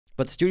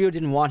but the studio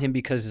didn't want him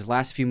because his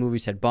last few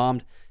movies had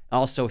bombed.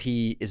 Also,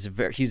 he's a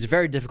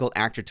very difficult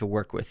actor to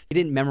work with. He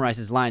didn't memorize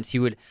his lines. He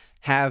would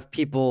have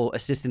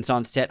assistants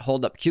on set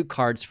hold up cue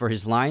cards for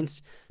his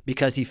lines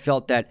because he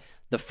felt that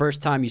the first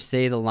time you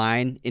say the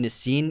line in a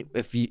scene,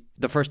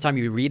 the first time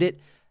you read it,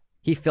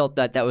 he felt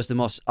that that was the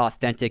most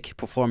authentic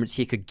performance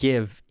he could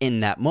give in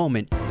that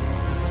moment.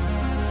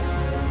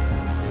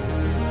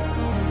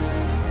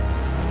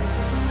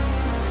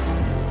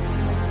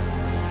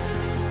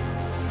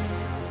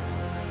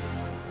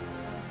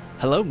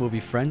 Hello, movie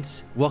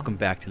friends. Welcome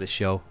back to the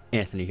show.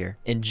 Anthony here.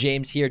 And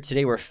James here.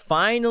 Today we're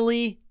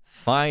finally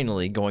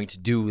going to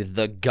do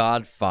The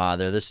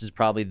Godfather. This is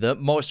probably the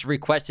most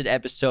requested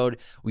episode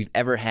we've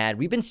ever had.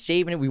 We've been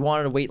saving it. We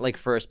wanted to wait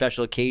for a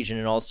special occasion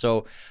and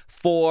also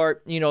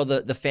for,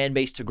 the fan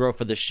base to grow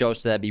for the show,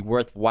 so that'd be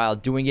worthwhile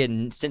doing it.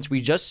 And since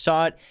we just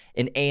saw it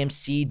in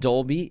AMC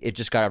Dolby, it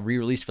just got a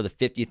re-release for the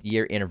 50th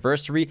year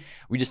anniversary.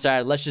 We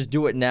decided let's just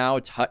do it now.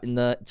 It's hot in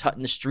the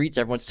streets.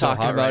 Everyone's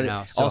talking about it.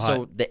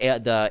 Also,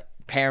 the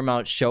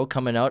Paramount show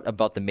coming out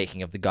about the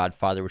making of The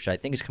Godfather, which I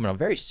think is coming out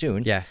very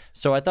soon. Yeah.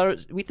 So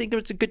we think it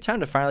was a good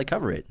time to finally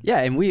cover it. Yeah,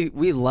 and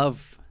we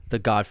love The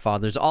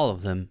Godfathers, all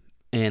of them.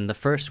 And the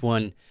first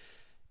one,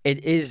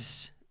 it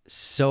is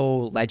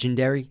so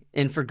legendary,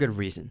 and for good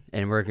reason.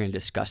 And we're going to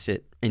discuss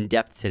it in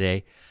depth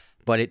today.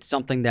 But it's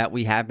something that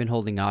we have been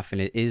holding off,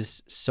 and it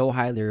is so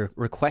highly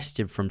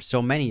requested from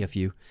so many of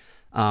you.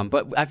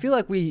 But I feel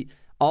like we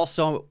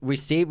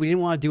didn't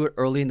want to do it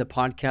early in the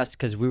podcast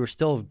because we were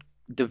still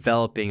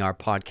developing our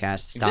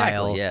podcast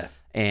style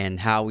and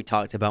how we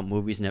talked about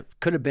movies, and it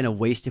could have been a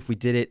waste if we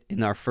did it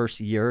in our first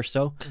year or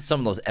so, because some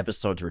of those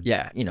episodes were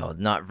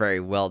not very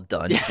well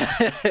done.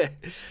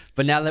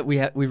 But now that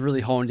we've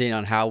really honed in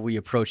on how we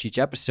approach each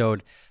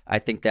episode, I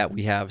think that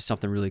we have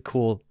something really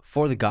cool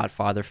for The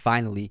Godfather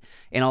finally.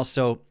 And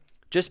also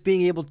just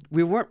being able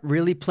we weren't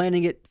really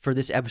planning it for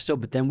this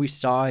episode, but then we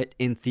saw it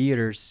in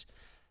theaters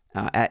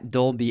at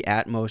Dolby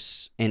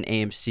Atmos and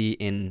AMC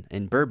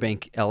in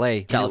Burbank,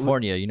 LA,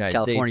 California, United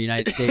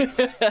States,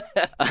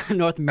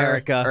 North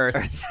America,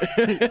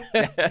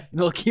 Earth.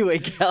 Milky Way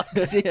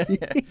galaxy.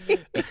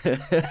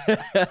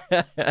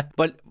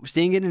 But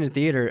seeing it in a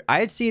theater,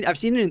 I've seen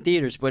it in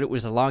theaters, but it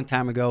was a long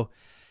time ago,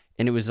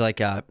 and it was like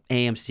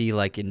AMC,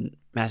 like in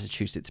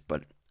Massachusetts.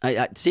 But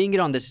seeing it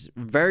on this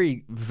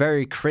very,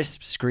 very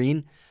crisp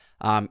screen,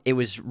 it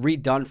was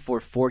redone for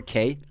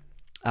 4K.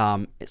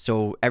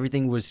 So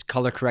everything was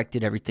color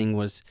corrected. Everything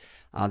was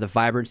the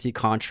vibrancy,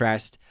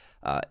 contrast.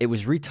 It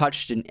was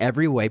retouched in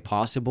every way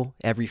possible.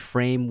 Every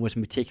frame was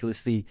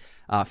meticulously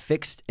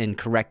fixed and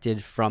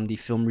corrected from the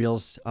film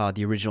reels,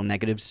 the original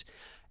negatives.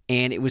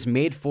 And it was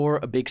made for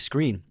a big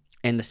screen.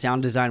 And the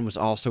sound design was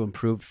also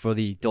improved for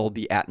the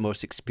Dolby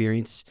Atmos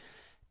experience.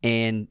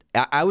 And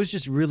I was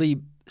just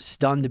really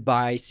stunned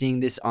by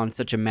seeing this on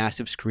such a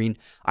massive screen.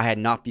 I had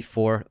not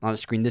before on a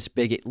screen this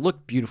big. It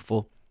looked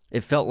beautiful.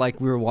 It felt like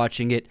we were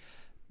watching it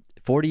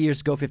 40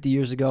 years ago, 50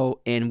 years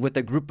ago, and with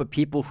a group of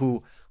people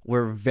who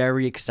were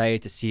very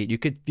excited to see it. You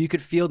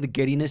could feel the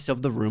giddiness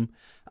of the room.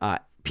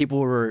 People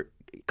were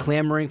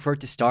clamoring for it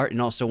to start,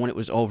 and also when it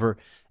was over,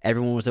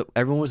 everyone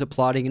was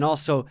applauding, and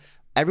also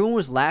everyone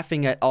was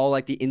laughing at all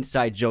like the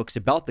inside jokes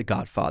about The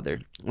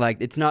Godfather. Like,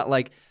 it's not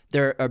like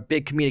there are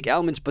big comedic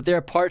elements, but there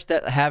are parts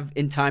that have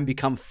in time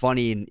become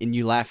funny and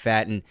you laugh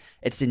at, and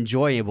it's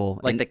enjoyable.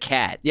 Like the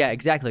cat. Yeah,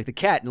 exactly. Like the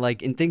cat,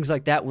 and things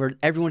like that where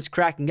everyone's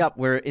cracking up.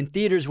 Where in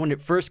theaters when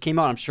it first came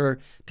out, I'm sure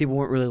people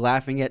weren't really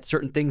laughing at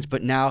certain things,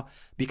 but now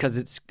because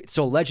it's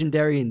so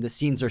legendary and the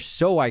scenes are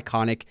so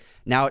iconic,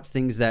 now it's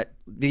things that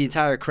the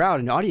entire crowd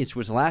and audience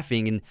was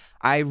laughing, and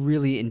I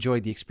really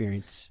enjoyed the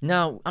experience.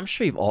 Now, I'm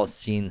sure you've all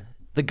seen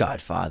The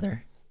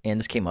Godfather, and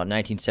this came out in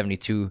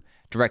 1972.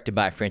 Directed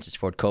by Francis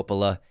Ford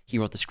Coppola. He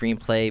wrote the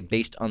screenplay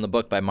based on the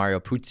book by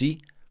Mario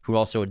Puzo, who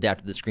also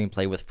adapted the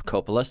screenplay with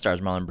Coppola. Stars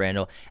Marlon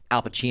Brando,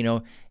 Al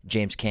Pacino,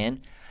 James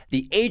Caan.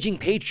 The aging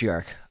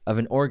patriarch of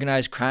an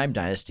organized crime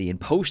dynasty in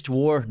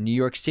post-war New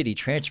York City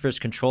transfers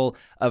control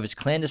of his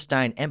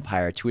clandestine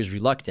empire to his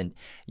reluctant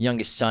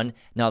youngest son.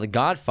 Now, The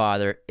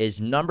Godfather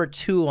is number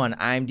 2 on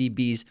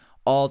IMDb's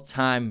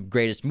all-time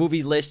greatest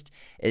movie list.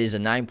 It is a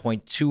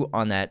 9.2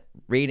 on that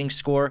rating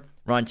score.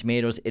 Rotten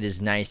Tomatoes, it is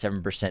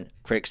 97%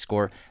 critic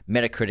score.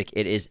 Metacritic,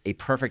 it is a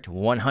perfect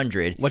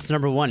 100. What's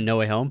number 1? No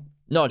Way Home?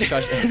 No,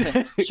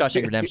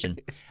 Shawshank Redemption.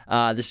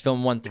 This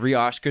film won 3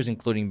 Oscars,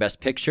 including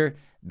Best Picture,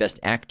 Best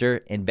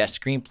Actor, and Best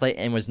Screenplay,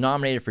 and was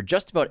nominated for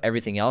just about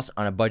everything else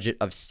on a budget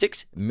of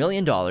 $6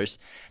 million.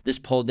 This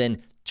pulled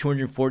in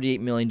 $248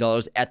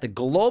 million at the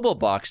global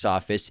box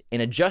office,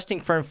 and adjusting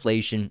for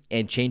inflation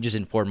and changes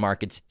in foreign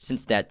markets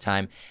since that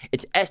time,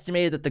 it's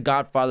estimated that The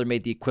Godfather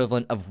made the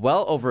equivalent of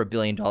well over $1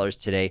 billion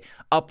today,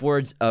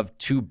 upwards of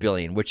 $2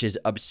 billion, which is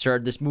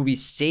absurd. This movie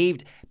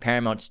saved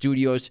Paramount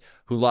Studios,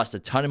 who lost a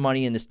ton of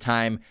money in this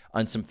time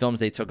on some films.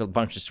 They took a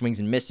bunch of swings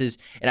and misses,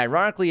 and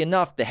ironically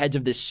enough, the heads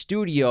of this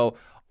studio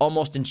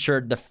almost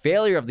ensured the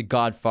failure of The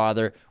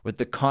Godfather with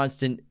the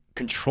constant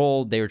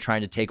control they were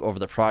trying to take over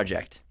the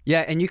project.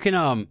 Yeah, and you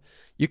can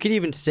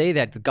even say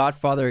that The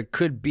Godfather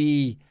could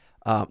be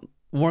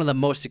one of the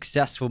most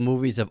successful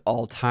movies of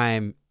all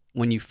time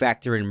when you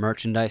factor in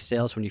merchandise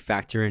sales, when you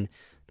factor in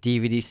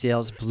DVD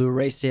sales,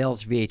 Blu-ray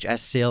sales, VHS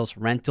sales,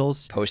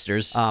 rentals,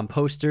 Posters.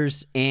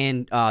 posters,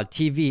 and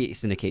TV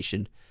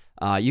syndication.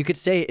 You could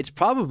say it's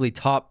probably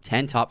top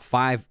 10, top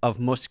 5 of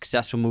most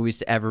successful movies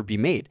to ever be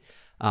made.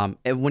 And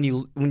when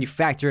you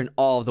factor in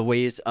all of the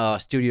ways a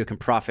studio can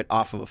profit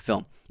off of a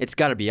film, it's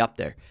got to be up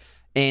there.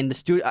 And the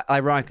studio,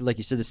 ironically, like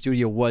you said, the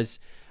studio was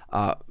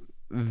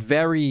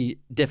very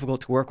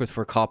difficult to work with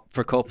for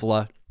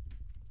Coppola,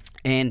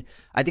 and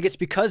I think it's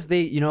because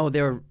they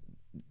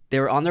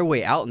were on their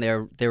way out,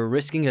 and they were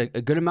risking a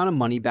good amount of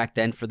money back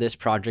then for this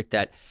project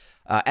that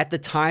at the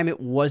time it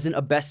wasn't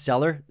a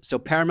bestseller. So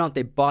Paramount,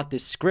 they bought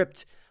this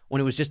script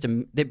when it was just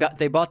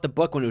they bought the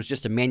book when it was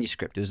just a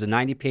manuscript. It was a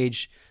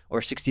 90-page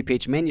or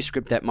 60-page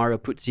manuscript that Mario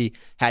Puzo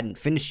hadn't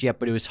finished yet,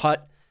 but it was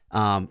hot.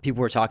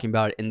 People were talking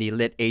about it in the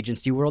lit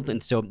agency world,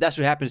 and so that's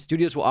what happens.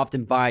 Studios will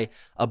often buy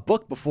a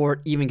book before it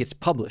even gets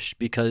published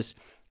because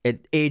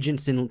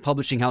agents and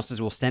publishing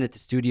houses will send it to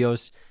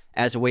studios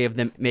as a way of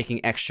them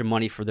making extra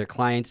money for their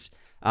clients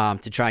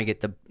to try and get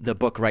the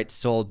book rights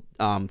sold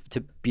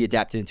to be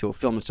adapted into a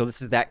film. And so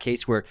this is that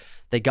case where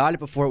they got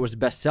it before it was a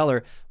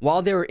bestseller.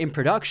 While they were in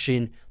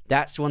production,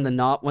 that's when the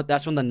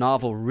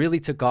novel really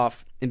took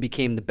off and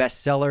became the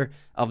bestseller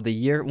of the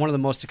year, one of the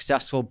most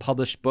successful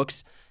published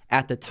books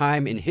at the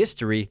time in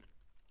history.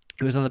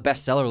 It was on the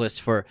bestseller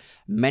list for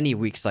many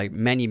weeks, like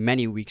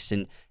many weeks,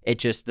 and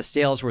the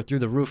sales were through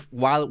the roof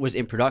while it was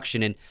in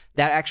production, and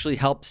that actually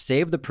helped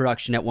save the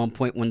production at one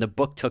point. When the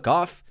book took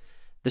off,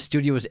 the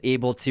studio was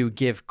able to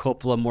give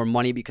Coppola more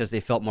money because they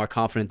felt more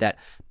confident that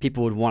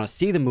people would want to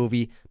see the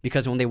movie,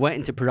 because when they went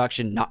into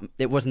production,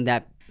 it wasn't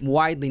that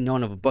widely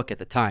known of a book at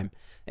the time.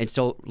 And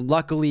so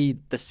luckily,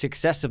 the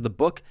success of the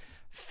book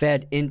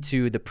fed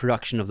into the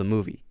production of the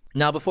movie.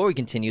 Now, before we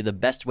continue, the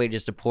best way to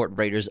support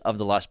Raiders of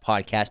the Lost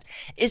Podcast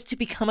is to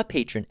become a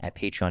patron at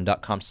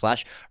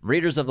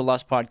patreon.com/Raiders of the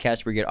Lost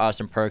Podcast, where you get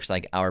awesome perks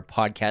like our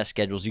podcast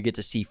schedules. You get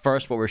to see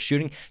first what we're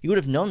shooting. You would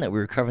have known that we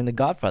were covering The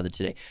Godfather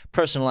today.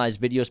 Personalized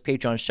videos,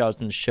 Patreon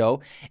shout-outs in the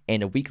show,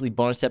 and a weekly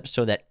bonus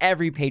episode that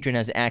every patron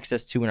has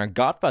access to. And our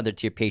Godfather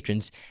tier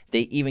patrons,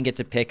 they even get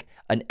to pick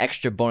an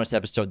extra bonus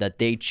episode that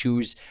they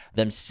choose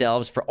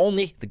themselves for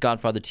only the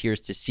Godfather tiers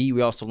to see.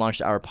 We also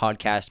launched our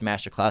podcast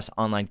masterclass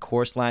online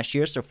course last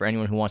year, so for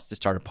anyone who wants to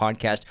start a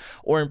podcast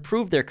or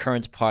improve their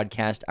current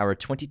podcast, our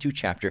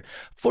 22-chapter,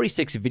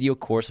 46-video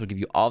course will give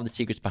you all of the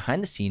secrets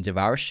behind the scenes of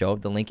our show.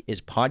 The link is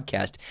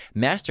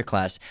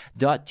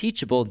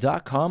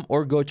podcastmasterclass.teachable.com,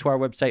 or go to our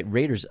website,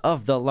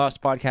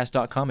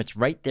 raidersoftheLostPodcast.com. It's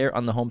right there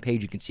on the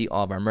homepage. You can see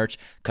all of our merch,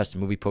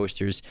 custom movie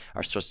posters,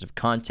 our sources of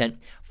content.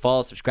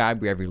 Follow,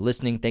 subscribe wherever you're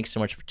listening. Thanks so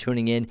much for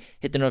tuning in.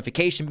 Hit the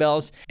notification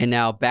bells. And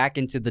now back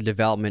into the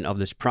development of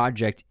this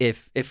project.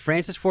 If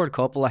Francis Ford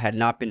Coppola had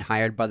not been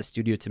hired by the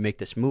studio to make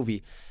this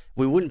movie,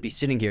 we wouldn't be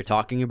sitting here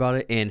talking about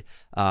it, and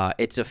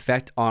its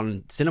effect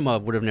on cinema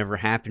would have never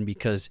happened,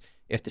 because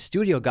if the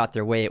studio got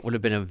their way, it would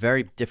have been a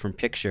very different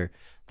picture.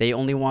 They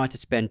only wanted to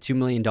spend $2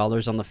 million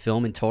on the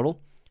film in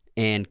total,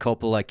 and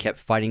Coppola kept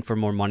fighting for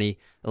more money.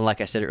 Like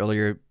I said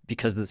earlier,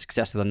 because of the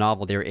success of the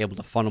novel, they were able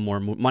to funnel more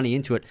money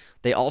into it.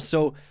 They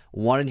also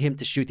wanted him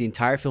to shoot the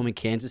entire film in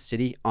Kansas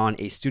City on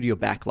a studio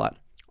backlot,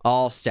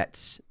 all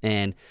sets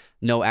and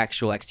no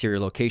actual exterior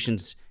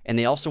locations. And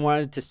they also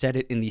wanted to set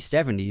it in the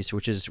 70s,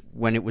 which is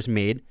when it was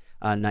made,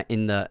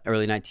 in the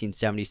early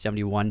 1970s,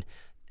 71.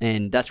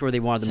 And that's where they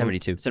wanted the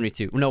 72.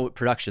 72. No,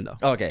 production, though.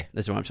 Oh, okay.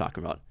 That's what I'm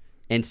talking about.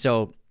 And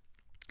so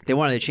they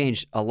wanted to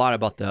change a lot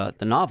about the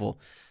novel.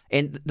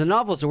 And the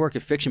novel is a work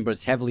of fiction, but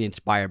it's heavily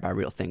inspired by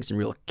real things and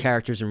real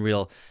characters and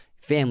real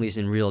families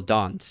and real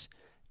dons.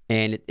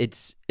 And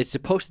it's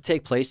supposed to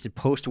take place in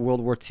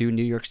post-World War II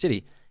New York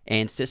City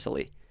and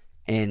Sicily.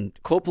 And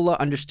Coppola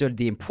understood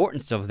the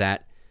importance of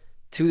that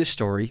to the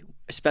story,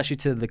 especially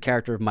to the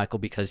character of Michael,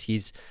 because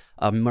he's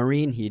a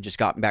Marine. He had just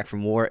gotten back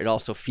from war. It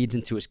also feeds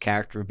into his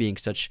character of being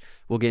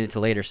we'll get into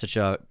later, such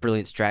a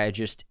brilliant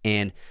strategist.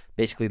 And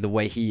basically the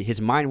way his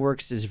mind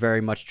works is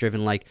very much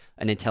driven like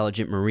an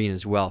intelligent Marine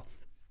as well.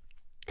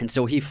 And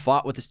so he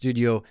fought with the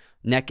studio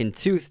neck and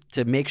tooth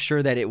to make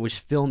sure that it was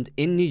filmed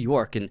in New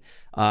York. And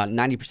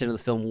 90% of the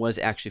film was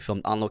actually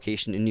filmed on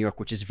location in New York,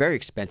 which is very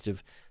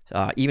expensive.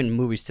 Even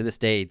movies to this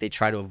day, they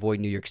try to avoid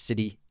New York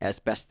City as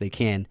best they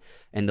can.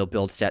 And they'll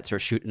build sets or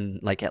shoot in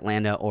like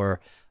Atlanta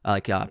or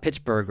like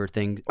Pittsburgh or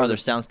things. Or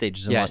there's sound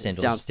stages in Los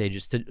Angeles. Sound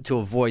stages to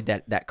avoid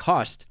that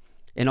cost.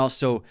 And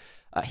also,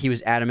 he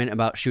was adamant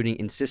about shooting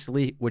in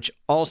Sicily, which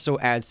also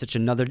adds such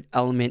another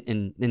element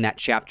in that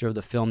chapter of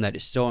the film that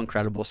is so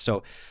incredible.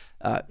 So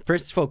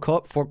Francis Ford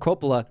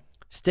Coppola,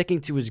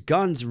 sticking to his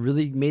guns,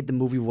 really made the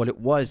movie what it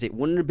was. It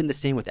wouldn't have been the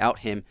same without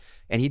him.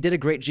 And he did a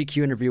great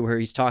GQ interview where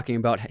he's talking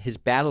about his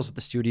battles at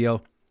the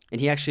studio.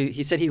 And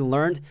he said he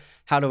learned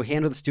how to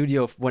handle the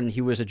studio when he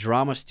was a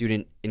drama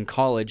student in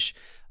college,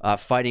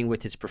 fighting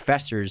with his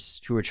professors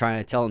who were trying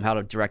to tell him how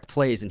to direct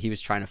plays, and he was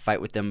trying to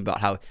fight with them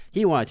about how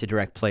he wanted to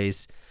direct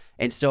plays.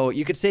 And so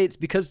you could say it's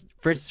because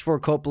Francis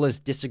Ford Coppola's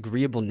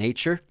disagreeable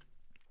nature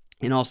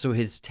and also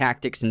his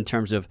tactics in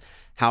terms of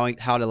how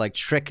to like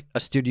trick a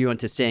studio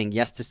into saying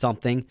yes to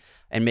something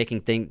and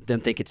making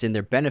them think it's in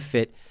their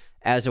benefit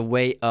as a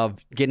way of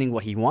getting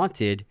what he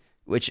wanted,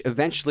 which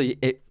eventually,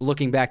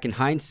 looking back in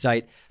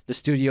hindsight, the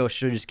studio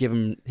should have just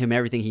given him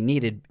everything he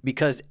needed,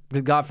 because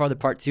The Godfather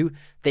Part 2,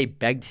 they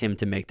begged him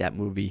to make that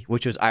movie,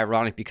 which was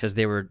ironic because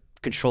they were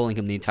controlling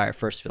him the entire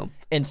first film.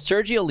 And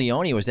Sergio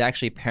Leone was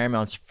actually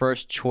Paramount's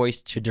first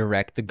choice to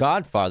direct The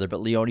Godfather,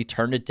 but Leone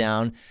turned it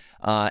down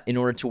in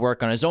order to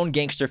work on his own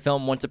gangster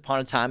film, Once Upon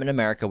a Time in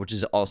America, which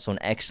is also an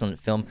excellent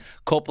film.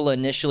 Coppola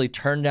initially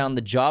turned down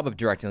the job of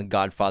directing The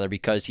Godfather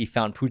because he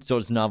found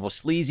Puzo's novel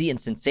sleazy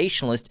and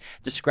sensationalist,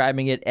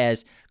 describing it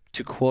as,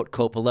 to quote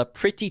Coppola,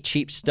 pretty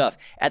cheap stuff.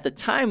 At the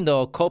time,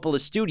 though,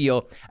 Coppola's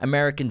studio,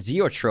 American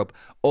Zoetrope,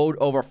 owed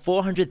over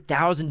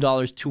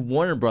 $400,000 to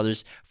Warner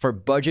Brothers for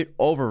budget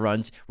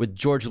overruns with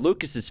George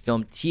Lucas's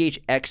film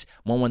THX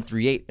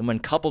 1138, and when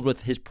coupled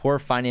with his poor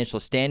financial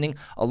standing,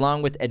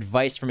 along with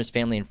advice from his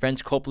family and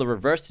friends, Coppola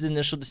reversed his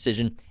initial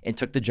decision and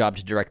took the job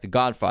to direct The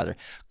Godfather.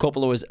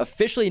 Coppola was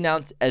officially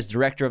announced as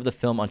director of the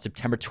film on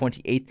September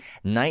 28,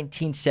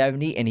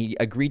 1970, and he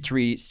agreed to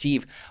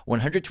receive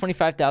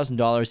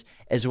 $125,000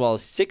 as well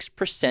as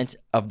 6%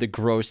 of the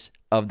gross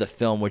of the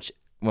film, which,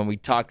 when we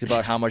talked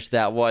about how much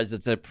that was,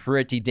 it's a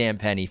pretty damn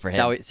penny for him.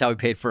 That's how we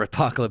paid for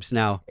Apocalypse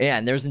Now. Yeah,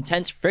 and there was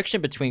intense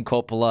friction between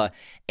Coppola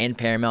and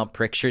Paramount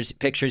Pictures.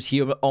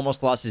 He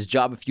almost lost his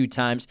job a few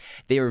times.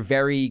 They were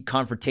very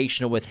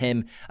confrontational with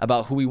him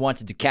about who he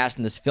wanted to cast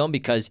in this film,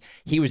 because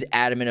he was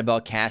adamant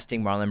about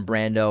casting Marlon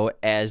Brando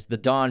as the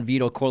Don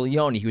Vito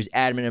Corleone. He was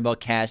adamant about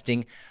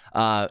casting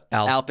Al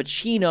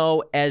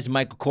Pacino as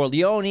Michael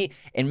Corleone,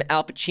 and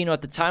Al Pacino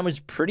at the time was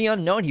pretty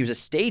unknown. He was a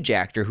stage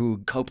actor who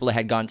Coppola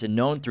had gotten to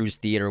know through his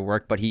theater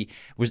work, but he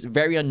was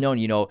very unknown.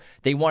 You know,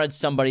 they wanted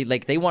somebody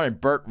like, they wanted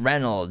Burt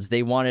Reynolds,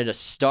 they wanted a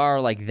star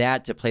like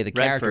that to play the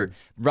character,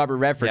 Robert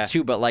Redford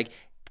too, but like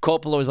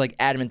Coppola was like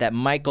adamant that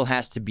Michael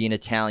has to be an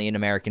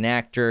Italian-American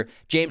actor.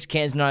 James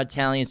Caan's not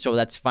Italian, so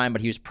that's fine,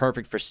 but he was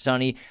perfect for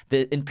Sonny.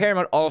 And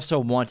Paramount also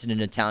wanted an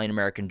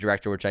Italian-American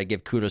director, which I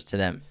give kudos to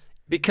them.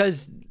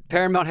 Because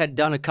Paramount had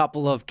done a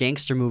couple of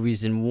gangster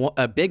movies, and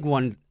a big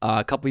one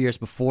a couple years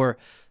before,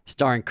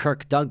 starring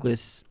Kirk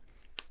Douglas.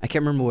 I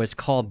can't remember what it's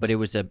called, but it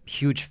was a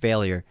huge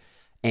failure,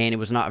 and it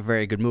was not a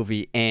very good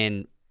movie.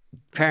 And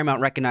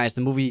Paramount recognized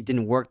the movie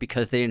didn't work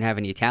because they didn't have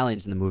any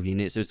Italians in the movie,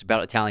 and it was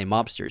about Italian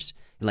mobsters.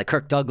 And like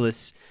Kirk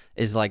Douglas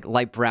is like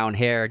light brown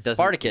hair,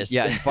 Spartacus.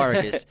 Yeah,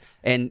 Spartacus,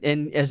 and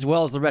as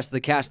well as the rest of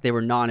the cast, they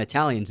were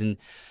non-Italians, and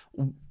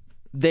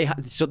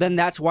so then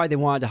that's why they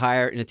wanted to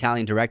hire an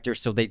Italian director.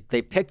 So they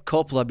picked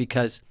Coppola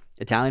because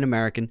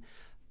Italian-American,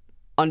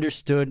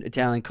 understood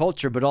Italian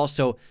culture, but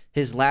also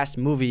his last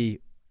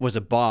movie was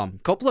a bomb.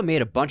 Coppola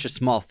made a bunch of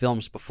small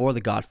films before The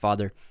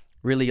Godfather,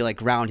 really like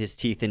ground his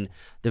teeth and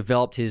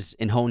developed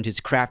and honed his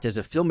craft as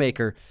a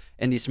filmmaker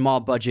in these small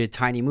budget,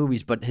 tiny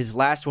movies. But his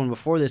last one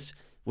before this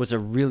was a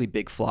really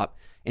big flop.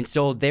 And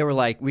so they were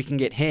like, we can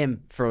get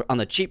him on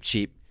the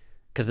cheap,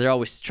 because they're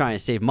always trying to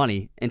save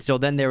money. And so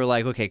then they were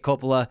like, okay,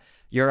 Coppola,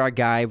 you're our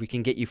guy. We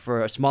can get you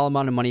for a small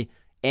amount of money,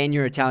 and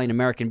you're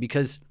Italian-American,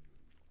 because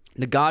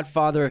The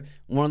Godfather,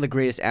 one of the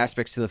greatest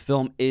aspects to the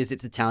film is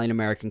its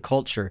Italian-American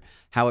culture,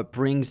 how it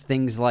brings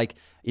things like,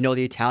 you know,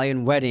 the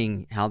Italian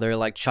wedding, how they're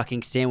like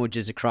chucking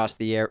sandwiches across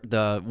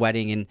the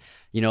wedding, and,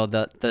 you know,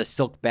 the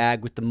silk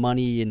bag with the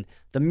money, and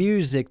the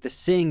music, the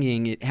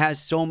singing. It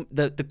has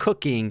the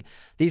cooking.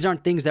 These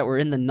aren't things that were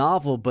in the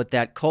novel, but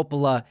that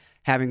Coppola,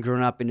 having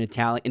grown up in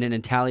an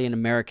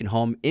Italian-American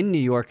home in New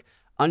York,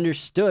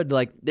 understood,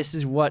 like, this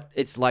is what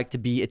it's like to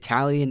be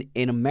Italian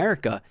in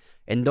America.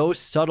 And those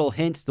subtle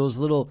hints, those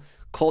little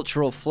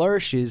cultural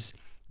flourishes,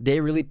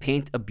 they really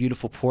paint a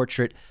beautiful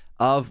portrait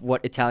of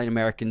what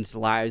Italian-Americans'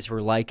 lives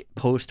were like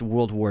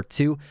post-World War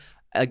II.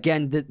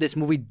 Again, this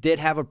movie did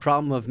have a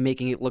problem of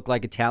making it look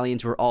like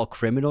Italians were all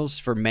criminals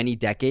for many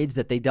decades,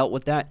 that they dealt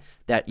with that,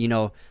 you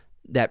know,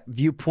 that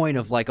viewpoint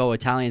of like, oh,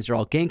 Italians are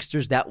all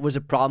gangsters. That was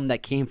a problem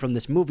that came from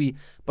this movie,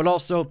 but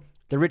also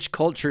the rich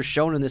culture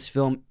shown in this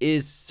film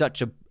is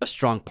such a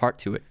strong part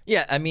to it.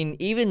 Yeah, I mean,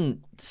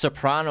 even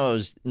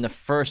Sopranos in the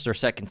first or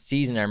second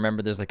season, I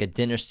remember there's like a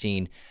dinner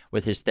scene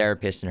with his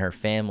therapist and her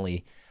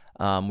family,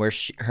 where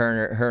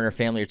her and her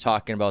family are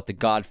talking about The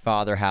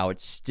Godfather, how it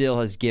still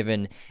has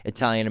given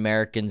Italian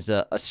Americans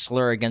a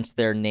slur against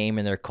their name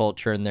and their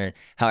culture, and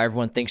how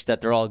everyone thinks that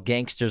they're all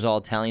gangsters, all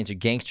Italians are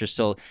gangsters.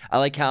 So I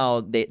like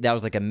how that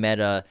was like a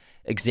meta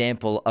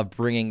example of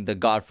bringing The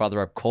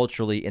Godfather up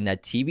culturally in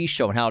that TV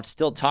show, and how it's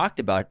still talked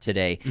about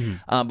today.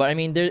 Mm-hmm. But I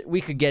mean, we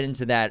could get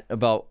into that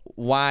about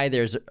why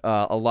there's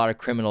a lot of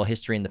criminal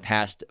history in the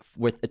past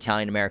with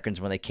Italian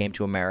Americans when they came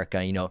to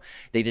America. You know,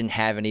 they didn't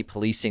have any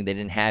policing, they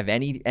didn't have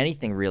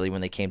anything really when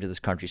they came to this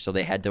country, so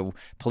they had to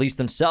police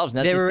themselves.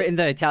 And they were in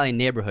the Italian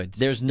neighborhoods.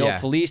 There's no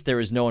police, there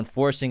was no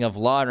enforcing of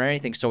law or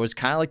anything, so it was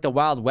kind of like the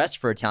Wild West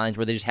for Italians,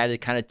 where they just had to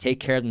kind of take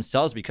care of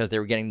themselves because they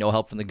were getting no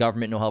help from the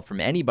government, no help from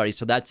anybody.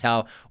 So that's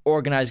how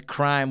organized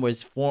crime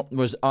was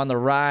on the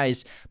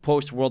rise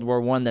post World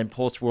War I, then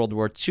post World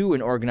War II,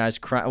 and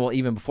organized crime. Well,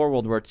 even before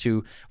World War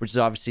II, which is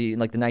obviously in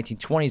like the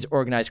 1920s,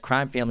 organized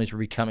crime families were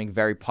becoming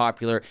very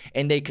popular,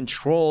 and they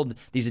controlled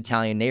these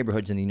Italian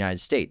neighborhoods in the United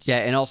States. Yeah,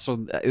 and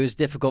also it was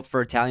difficult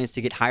for Italians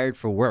to get hired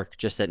for work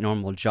just at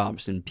normal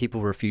jobs, and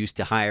people refused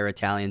to hire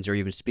Italians or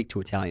even speak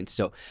to Italians.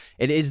 So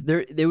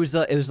it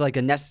was like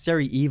a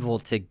necessary evil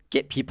to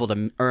get people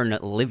to earn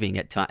a living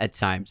at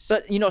times.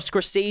 But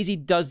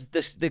Scorsese does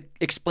this,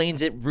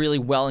 explains it really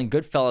well in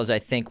Goodfellas, I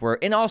think.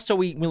 And also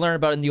we learn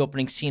about it in the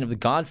opening scene of The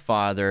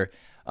Godfather,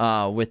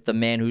 with the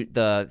man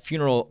the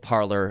funeral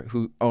parlor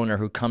owner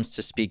who comes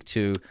to speak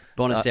to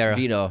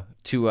Vito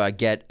to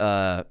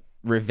get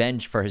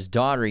revenge for his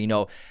daughter.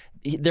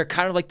 They're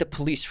kind of like the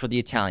police for the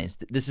Italians.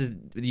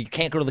 You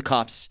can't go to the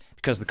cops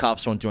because the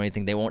cops won't do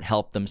anything. They won't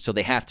help them, so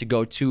they have to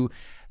go to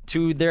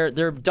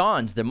their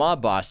dons, their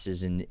mob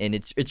bosses, and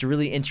it's a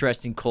really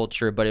interesting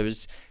culture. But it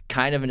was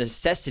kind of a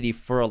necessity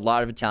for a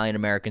lot of Italian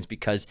Americans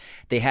because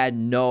they had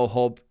no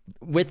hope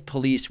with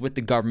police, with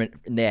the government,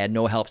 and they had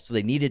no help, so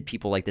they needed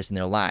people like this in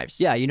their lives.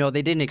 Yeah,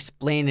 they didn't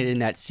explain it in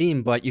that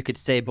scene, but you could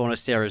say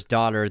Bonasera's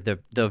daughter,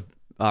 the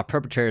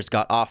perpetrators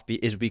got off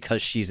is because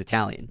she's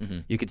Italian. Mm-hmm.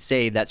 You could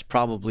say that's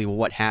probably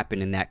what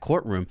happened in that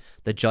courtroom.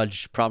 The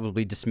judge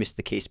probably dismissed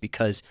the case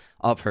because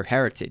of her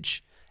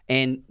heritage.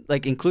 And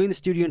like including the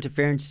studio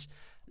interference,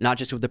 not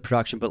just with the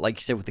production, but like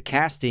you said, with the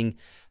casting,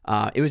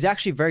 it was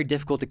actually very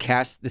difficult to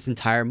cast this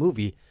entire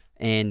movie.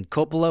 And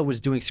Coppola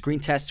was doing screen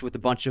tests with a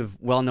bunch of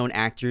well-known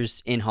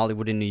actors in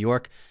Hollywood and New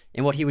York.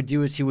 And what he would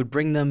do is he would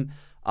bring them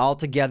all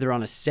together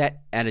on a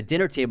set, at a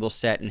dinner table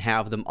set, and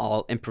have them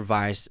all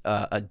improvise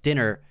a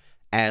dinner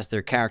as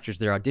their characters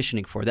they're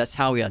auditioning for. That's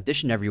how he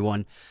auditioned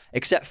everyone,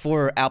 except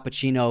for Al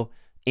Pacino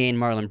and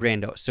Marlon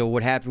Brando. So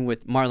what happened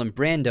with Marlon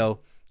Brando,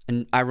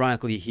 and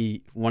ironically,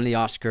 he won the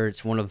Oscar.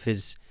 It's one of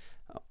his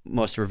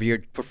most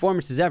revered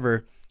performances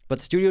ever, but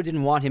the studio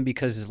didn't want him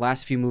because his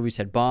last few movies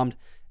had bombed.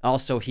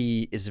 Also,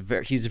 he's a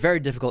very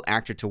difficult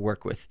actor to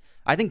work with.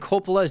 I think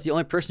Coppola is the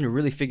only person who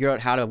really figured out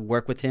how to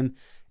work with him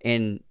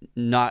and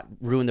not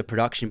ruin the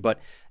production, but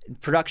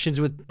productions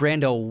with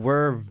Brando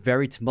were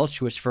very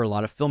tumultuous for a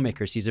lot of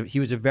filmmakers. He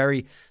was a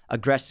very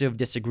aggressive,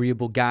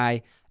 disagreeable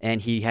guy,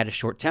 and he had a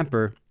short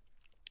temper.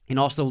 And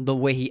also the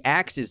way he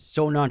acts is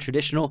so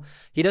non-traditional.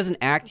 He doesn't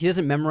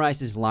memorize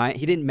his line.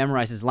 He didn't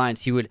memorize his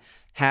lines. He would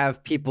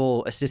have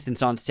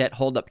assistants on set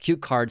hold up cue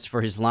cards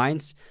for his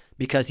lines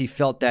because he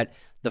felt that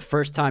the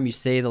first time you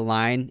say the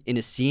line in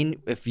a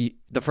scene,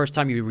 the first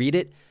time you read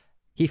it,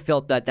 he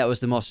felt that was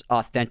the most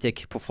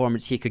authentic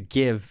performance he could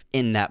give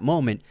in that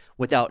moment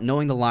without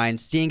knowing the line,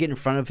 seeing it in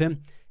front of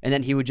him, and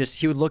then he would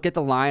look at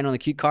the line on the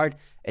cue card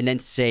and then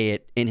say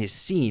it in his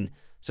scene.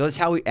 So that's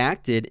how he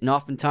acted, and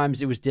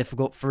oftentimes it was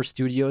difficult for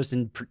studios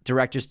and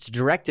directors to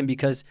direct him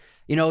because,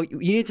 you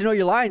need to know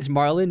your lines,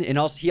 Marlon,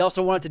 and he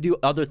also wanted to do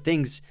other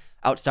things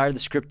outside of the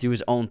script, do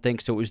his own thing,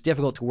 so it was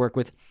difficult to work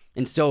with.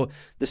 And so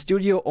the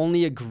studio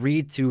only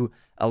agreed to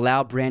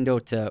allow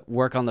Brando to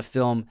work on the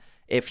film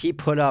if he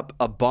put up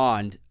a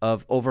bond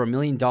of over $1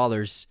 million,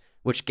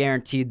 which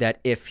guaranteed that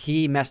if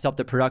he messed up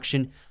the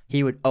production,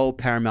 he would owe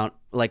Paramount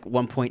like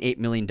 $1.8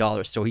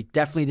 million. So he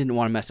definitely didn't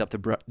want to mess up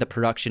the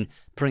production,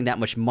 putting that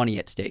much money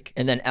at stake.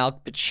 And then Al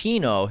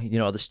Pacino,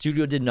 the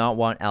studio did not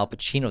want Al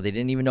Pacino. They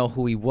didn't even know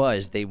who he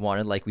was. They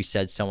wanted, like we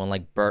said, someone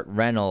like Burt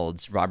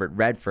Reynolds, Robert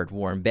Redford,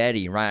 Warren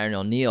Beatty, Ryan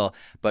O'Neal.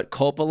 But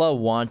Coppola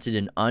wanted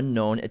an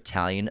unknown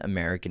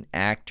Italian-American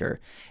actor.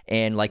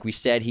 And like we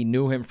said, he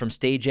knew him from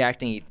stage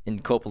acting.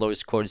 And Coppola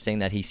was quoted saying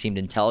that he seemed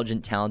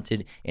intelligent,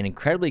 talented, and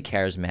incredibly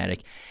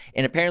charismatic.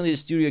 And apparently the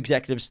studio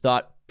executives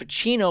thought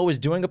Pacino was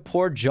doing a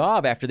poor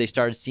job after they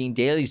started seeing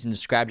dailies and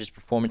described his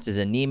performance as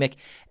anemic.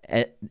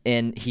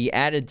 And he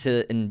added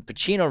and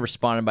Pacino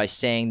responded by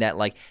saying that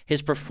like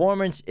his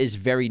performance is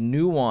very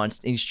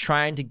nuanced and he's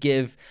trying to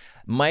give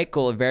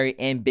Michael a very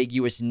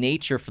ambiguous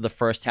nature for the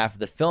first half of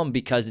the film,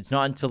 because it's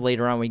not until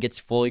later on when he gets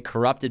fully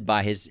corrupted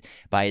by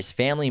his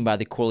family and by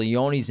the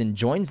Corleones and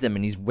joins them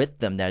and he's with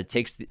them that it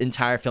takes the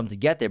entire film to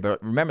get there.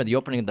 But remember, the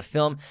opening of the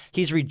film,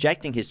 he's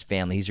rejecting his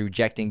family. He's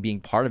rejecting being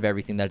part of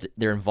everything that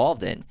they're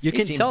involved in. You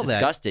can tell that.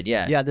 Disgusted,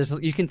 yeah. Yeah,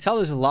 you can tell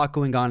there's a lot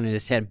going on in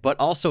his head, but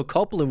also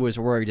Coppola was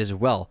worried as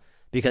well,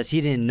 because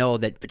he didn't know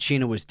that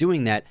Pacino was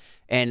doing that.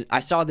 And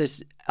I saw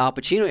this Al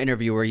Pacino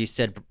interview where he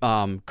said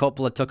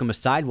Coppola took him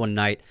aside one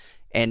night,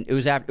 and it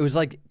was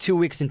like 2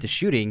 weeks into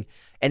shooting,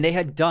 and they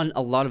had done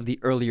a lot of the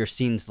earlier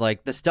scenes,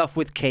 like the stuff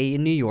with Kay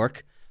in New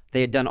York. They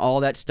had done all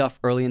that stuff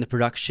early in the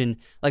production.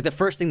 Like the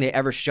first thing they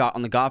ever shot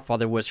on The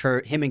Godfather was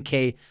him and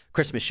Kay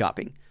Christmas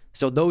shopping.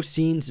 So those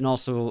scenes, and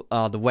also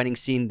the wedding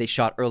scene, they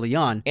shot early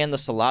on, and the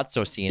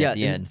Salazzo scene at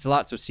the end.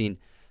 Salazzo scene.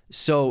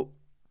 So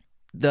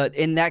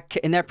in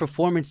that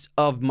performance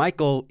of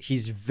Michael,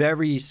 he's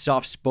very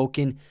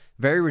soft-spoken,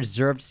 very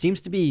reserved,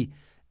 seems to be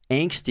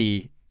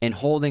angsty and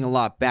holding a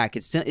lot back.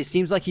 It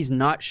seems like he's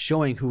not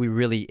showing who he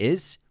really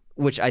is,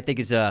 which I think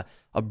is a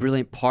a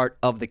brilliant part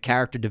of the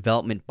character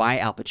development by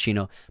Al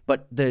Pacino.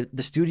 But the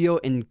studio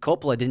in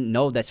Coppola didn't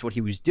know that's what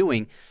he was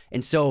doing.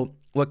 And so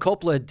what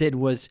Coppola did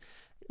was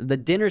the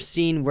dinner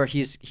scene where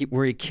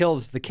he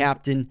kills the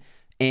captain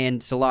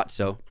and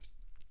Sollozzo.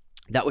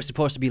 That was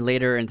supposed to be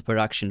later in the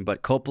production,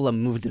 but Coppola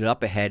moved it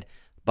up ahead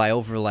by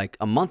over like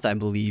a month, I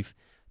believe,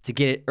 to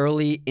get it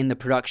early in the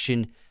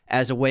production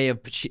as a way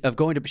of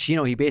going to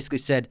Pacino. He basically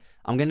said,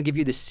 I'm going to give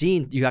you the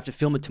scene. You have to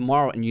film it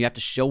tomorrow, and you have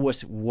to show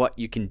us what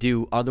you can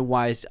do.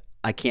 Otherwise,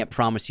 I can't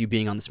promise you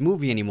being on this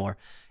movie anymore.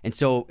 And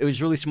so it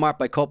was really smart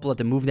by Coppola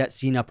to move that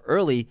scene up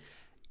early,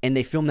 and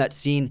they filmed that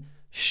scene,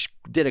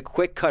 did a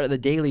quick cut of the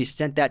dailies,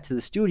 sent that to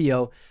the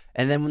studio,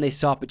 and then when they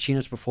saw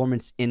Pacino's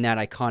performance in that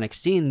iconic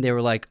scene, they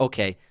were like,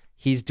 okay,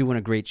 he's doing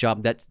a great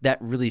job. That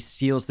really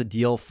seals the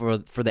deal for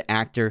the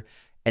actor.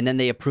 And then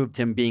they approved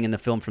him being in the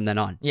film from then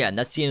on. Yeah, and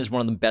that scene is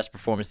one of the best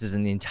performances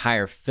in the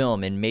entire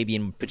film and maybe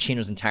in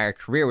Pacino's entire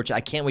career, which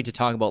I can't wait to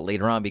talk about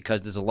later on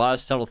because there's a lot of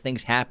subtle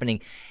things happening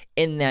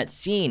in that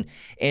scene.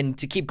 And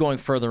to keep going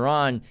further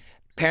on,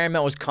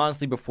 Paramount was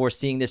constantly, before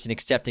seeing this and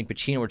accepting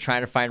Pacino, were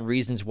trying to find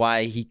reasons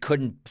why he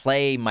couldn't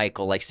play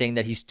Michael, like saying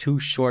that he's too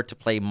short to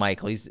play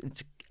Michael.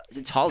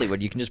 It's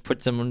Hollywood. You can just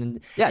put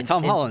someone in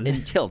Tom Holland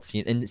in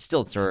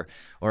stilts or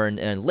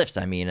in lifts.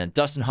 I mean,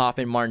 Dustin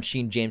Hoffman, Martin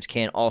Sheen, James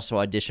Caan also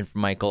auditioned for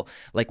Michael.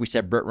 Like we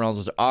said, Burt Reynolds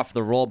was off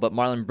the role, but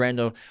Marlon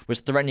Brando was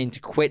threatening to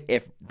quit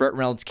if Burt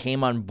Reynolds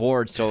came on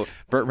board. So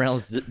Burt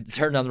Reynolds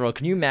turned down the role.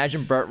 Can you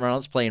imagine Burt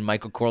Reynolds playing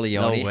Michael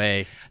Corleone? No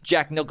way.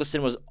 Jack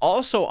Nicholson was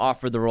also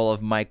offered the role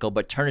of Michael,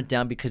 but turned it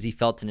down because he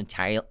felt an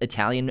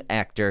Italian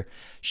actor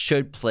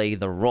should play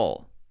the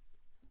role.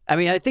 I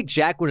mean, I think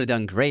Jack would have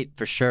done great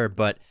for sure,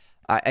 but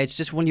it's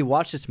just when you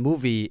watch this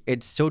movie,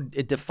 it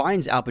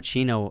defines Al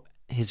Pacino,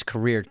 his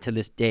career to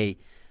this day,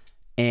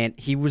 and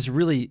he was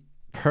really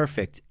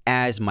perfect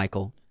as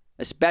Michael,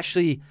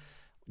 especially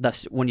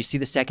when you see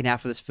the second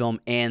half of this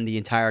film and the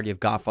entirety of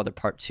Godfather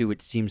Part 2.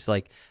 It seems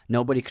like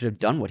nobody could have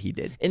done what he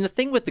did. And the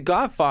thing with The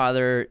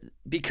Godfather,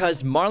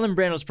 because Marlon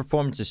Brando's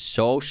performance is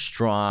so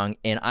strong,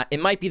 and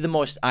it might be the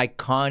most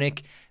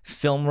iconic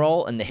film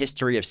role in the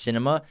history of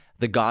cinema,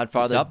 The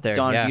Godfather, up there,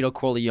 Don yeah. Vito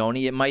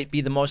Corleone, it might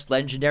be the most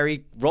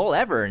legendary role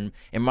ever. And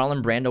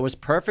Marlon Brando was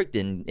perfect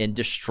and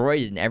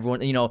destroyed it. And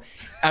everyone,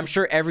 I'm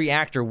sure every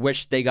actor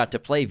wished they got to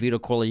play Vito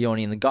Corleone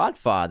in The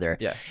Godfather.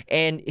 Yeah.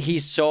 And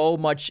he's so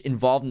much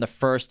involved in the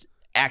first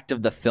act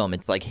of the film.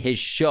 It's like his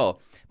show.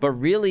 But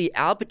really,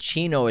 Al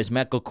Pacino as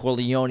Michael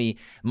Corleone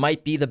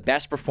might be the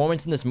best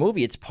performance in this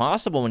movie. It's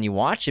possible when you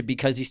watch it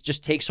because he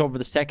just takes over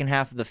the second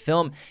half of the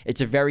film.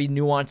 It's a very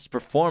nuanced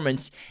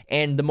performance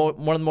and one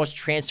of the most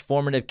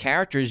transformative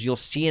characters you'll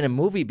see in a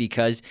movie,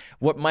 because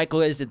what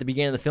Michael is at the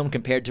beginning of the film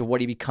compared to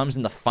what he becomes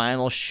in the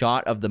final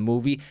shot of the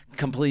movie,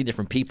 completely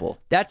different people.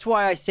 That's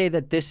why I say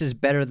that this is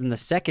better than the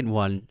second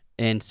one,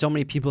 and so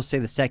many people say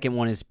the second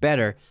one is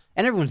better,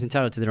 and everyone's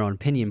entitled to their own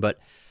opinion, but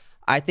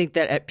I think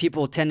that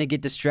people tend to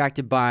get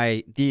distracted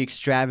by the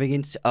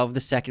extravagance of the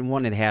second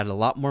one. It had a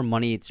lot more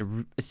money. It's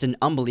an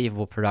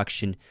unbelievable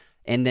production.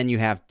 And then you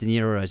have De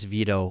Niro as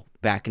Vito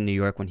back in New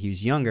York when he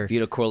was younger.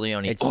 Vito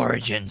Corleone,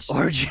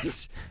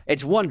 Origins.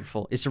 It's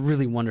wonderful. It's a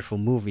really wonderful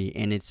movie.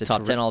 And it's a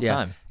top 10 all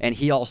time. And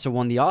he also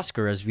won the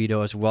Oscar as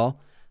Vito as well.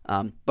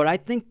 But I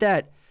think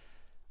that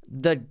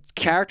the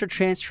character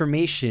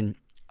transformation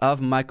of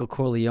Michael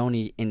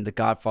Corleone in The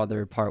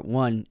Godfather Part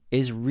 1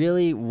 is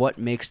really what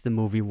makes the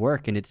movie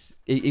work. And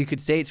you could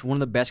say it's one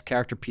of the best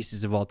character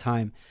pieces of all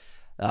time.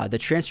 The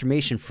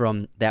transformation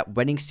from that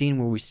wedding scene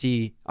where we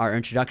see our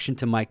introduction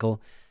to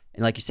Michael,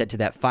 and like you said, to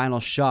that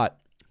final shot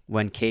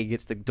when Kay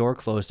gets the door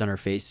closed on her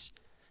face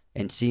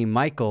and seeing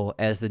Michael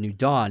as the new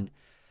Don,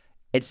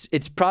 it's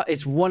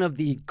one of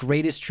the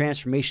greatest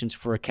transformations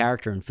for a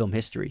character in film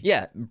history.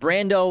 Yeah,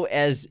 Brando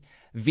as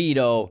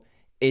Vito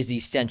is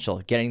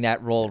essential, getting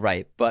that role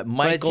right. But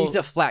Michael... he's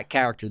a flat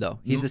character, though.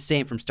 He's the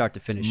same from start to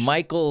finish.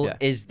 Michael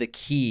is the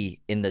key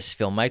in this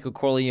film. Michael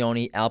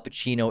Corleone, Al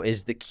Pacino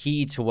is the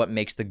key to what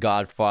makes The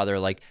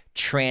Godfather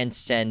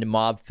transcend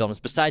mob films,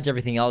 besides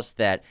everything else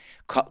that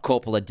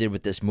Coppola did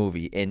with this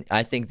movie. And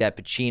I think that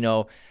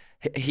Pacino...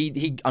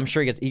 I'm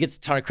sure he gets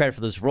a ton of credit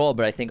for this role,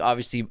 but I think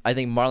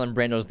Marlon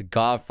Brando's The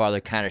Godfather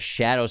kind of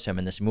shadows him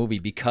in this movie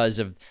because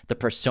of the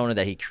persona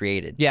that he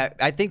created. Yeah,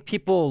 I think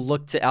people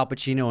look to Al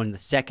Pacino in the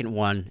second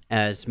one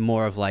as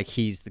more of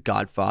he's the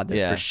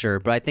Godfather for sure.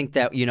 But I think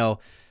that,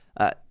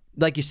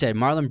 like you said,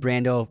 Marlon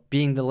Brando,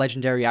 being the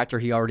legendary actor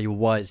he already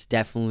was,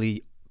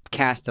 definitely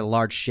cast a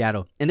large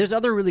shadow. And there's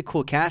other really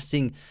cool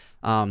casting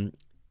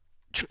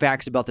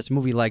facts about this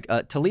movie, like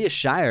Talia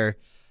Shire.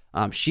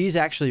 She's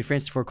actually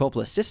Francis Ford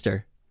Coppola's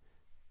sister,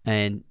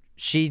 and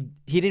he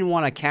didn't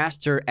want to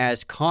cast her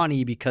as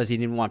Connie because he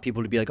didn't want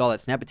people to be like, oh,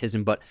 that's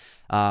nepotism, but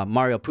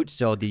Mario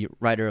Puzo, the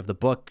writer of the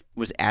book,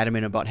 was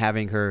adamant about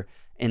having her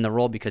in the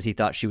role because he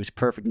thought she was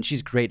perfect, and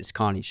she's great as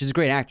Connie. She's a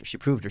great actor. She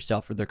proved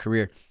herself for their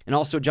career. And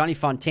also Johnny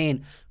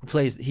Fontaine, who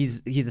plays,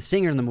 he's the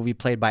singer in the movie,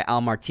 played by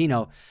Al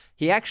Martino.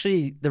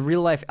 The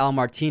real-life Al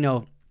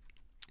Martino,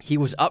 he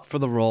was up for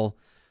the role,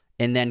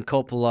 and then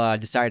Coppola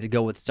decided to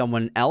go with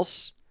someone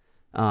else,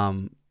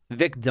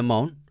 Vic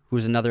Damone,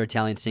 who's another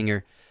Italian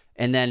singer.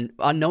 And then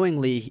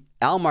unknowingly,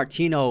 Al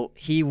Martino,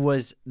 he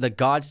was the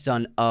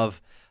godson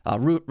of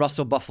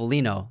Russell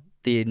Bufalino,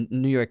 the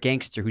New York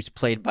gangster who's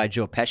played by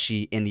Joe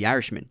Pesci in The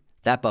Irishman,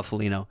 that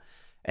Bufalino.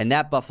 And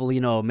that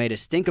Bufalino made a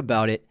stink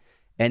about it.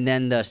 And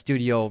then the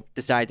studio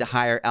decided to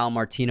hire Al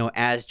Martino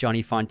as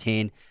Johnny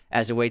Fontaine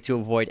as a way to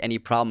avoid any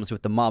problems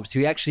with the mob. So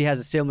he actually has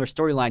a similar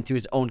storyline to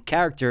his own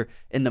character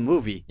in the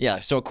movie. Yeah,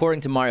 so according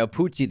to Mario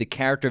Pucci, the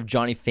character of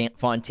Johnny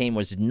Fontaine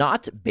was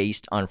not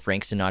based on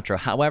Frank Sinatra.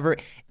 However,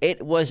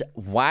 it was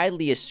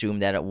widely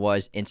assumed that it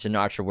was, and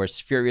Sinatra was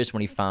furious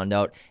when he found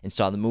out and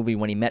saw the movie.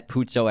 When he met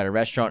Puzo at a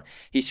restaurant,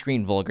 he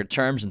screamed vulgar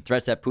terms and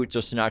threats at Puzo.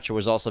 Sinatra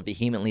was also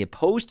vehemently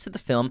opposed to the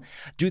film.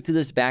 Due to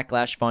this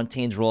backlash,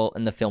 Fontaine's role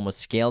in the film was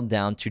scaled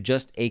down to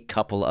just a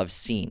couple of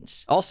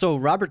scenes. Also,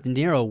 Robert De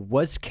Niro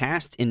was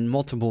cast in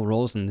multiple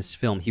roles in this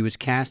film. He was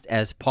cast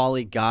as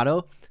Paulie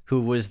Gatto, who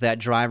was that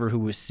driver who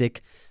was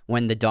sick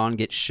when the Don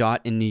gets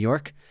shot in New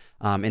York,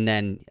 and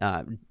then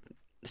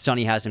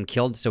Sonny has him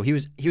killed. So he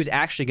was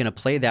actually going to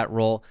play that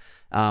role,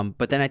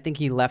 but then I think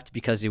he left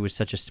because it was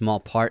such a small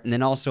part. And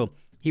then also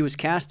he was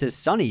cast as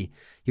Sonny.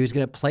 He was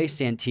going to play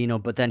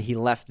Santino, but then he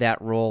left that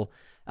role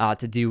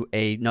to do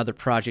another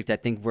project, I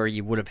think, where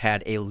he would have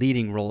had a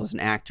leading role as an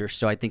actor.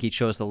 So I think he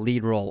chose the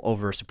lead role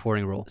over a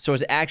supporting role. So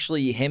it's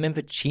actually him and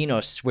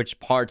Pacino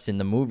switched parts in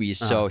the movies.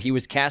 So he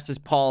was cast as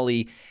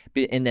Paulie,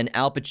 and then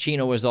Al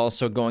Pacino was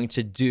also going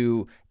to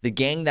do The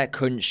Gang That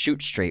Couldn't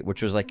Shoot Straight,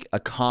 which was like a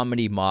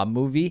comedy mob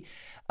movie.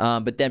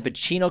 But then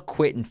Pacino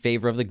quit in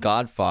favor of The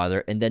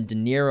Godfather, and then De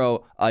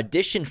Niro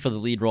auditioned for the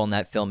lead role in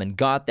that film and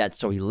got that,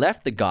 so he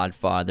left The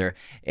Godfather.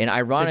 And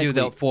ironically, to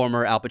do the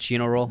former Al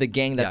Pacino role, The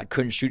Gang That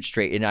Couldn't Shoot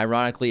Straight. And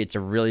ironically, it's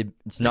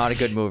not a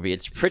good movie.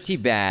 It's pretty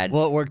bad.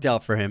 Well, it worked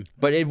out for him,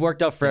 but it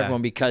worked out for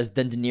everyone because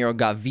then De Niro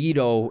got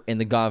Vito in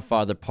The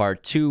Godfather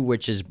Part 2,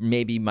 which is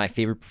maybe my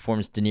favorite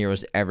performance De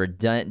Niro's ever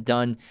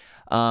done.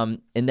 And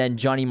then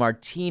Johnny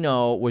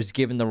Martino was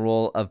given the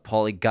role of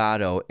Paulie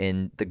Gatto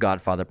in The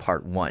Godfather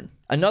Part 1.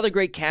 Another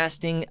great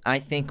casting, I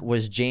think,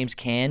 was James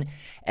Caan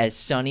as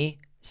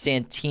Sonny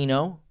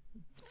Santino.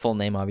 Full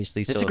name,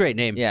 obviously. It's a great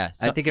name. Yeah.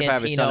 I think if I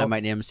have a son, I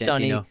might name him Santino.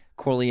 Sonny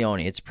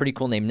Corleone. It's a pretty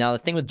cool name. Now, the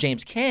thing with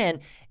James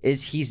Caan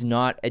is he's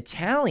not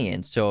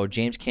Italian. So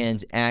James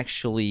Caan's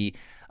actually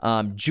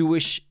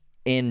Jewish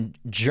and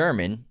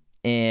German.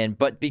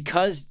 But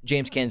because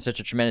James Caan is such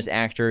a tremendous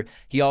actor,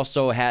 he's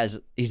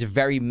a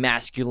very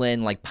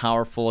masculine, like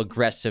powerful,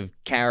 aggressive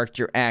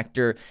character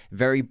actor,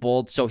 very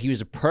bold. So he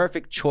was a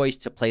perfect choice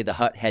to play the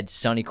Huthead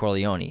Sonny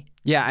Corleone.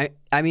 Yeah,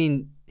 I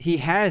mean, he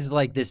has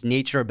like this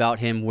nature about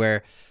him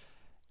where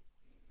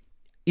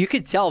you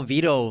could tell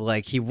Vito,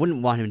 like, he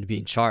wouldn't want him to be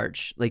in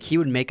charge. Like, he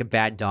would make a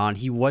bad Don.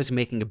 He was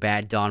making a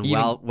bad Don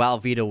while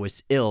Vito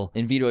was ill.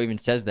 And Vito even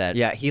says that.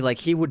 Yeah, he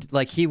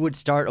would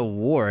start a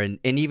war, and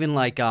even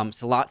like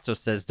Sollozzo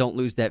says, "Don't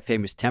lose that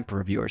famous temper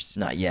of yours."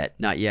 Not yet.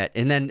 Not yet.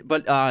 And then,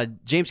 but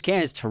James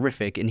Caan is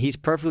terrific, and he's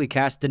perfectly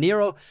cast. De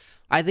Niro,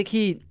 I think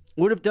he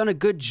would have done a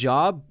good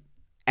job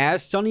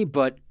as Sonny,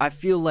 but I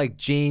feel like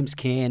James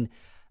Caan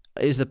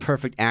is the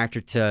perfect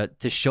actor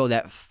to show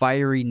that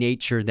fiery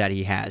nature that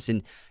he has.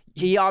 And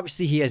he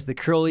has the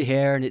curly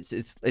hair, and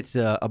it's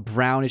a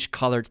brownish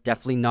color. It's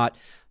definitely not.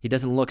 He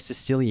doesn't look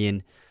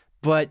Sicilian,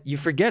 but you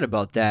forget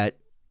about that.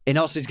 And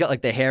also, he's got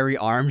like the hairy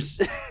arms.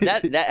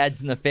 that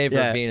adds in the favor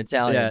of being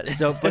Italian. Yeah.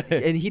 So,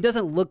 and he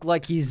doesn't look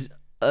like he's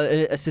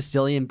a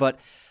Sicilian, but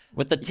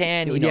with the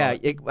tan,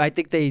 I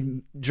think they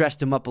dressed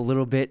him up a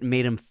little bit and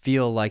made him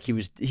feel like he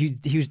was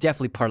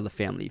definitely part of the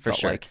family. For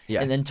sure. Like.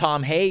 Yeah. And then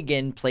Tom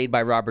Hagen, played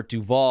by Robert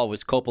Duvall,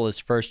 was Coppola's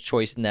first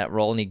choice in that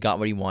role, and he got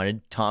what he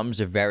wanted. Tom's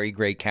a very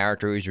great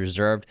character. He's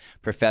reserved,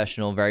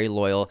 professional, very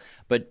loyal.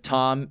 But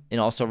Tom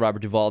and also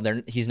Robert Duvall,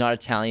 he's not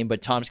Italian,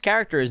 but Tom's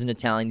character isn't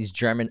Italian. He's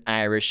German,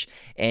 Irish,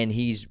 and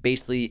he's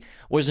basically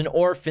was an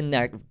orphan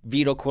that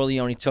Vito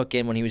Corleone took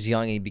in when he was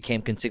young, and he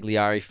became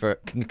consigliere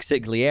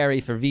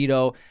for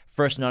Vito,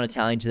 first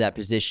non-Italian to that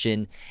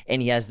position,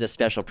 and he has the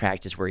special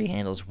practice where he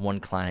handles one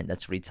client.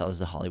 That's what he tells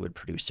the Hollywood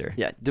producer.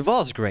 Yeah,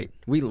 Duvall's great.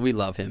 We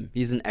love him.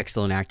 He's an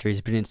excellent actor.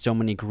 He's been in so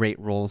many great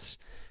roles,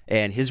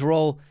 and his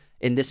role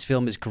in this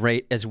film is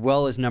great, as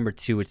well as number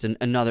 2. It's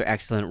another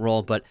excellent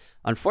role, but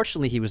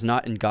unfortunately, he was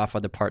not in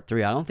Godfather Part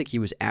 3. I don't think he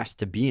was asked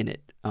to be in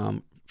it.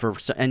 And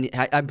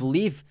I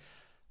believe,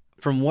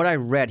 from what I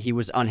read, he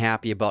was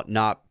unhappy about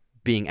not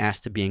being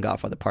asked to be in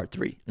Godfather Part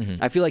 3.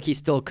 I feel like he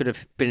still could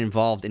have been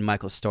involved in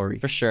Michael's story.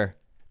 For sure.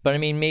 But I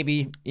mean,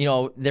 maybe,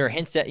 there are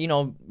hints that,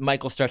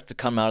 Michael starts to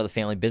come out of the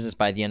family business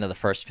by the end of the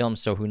first film.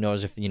 So who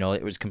knows if,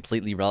 it was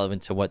completely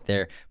relevant to what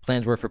their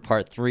plans were for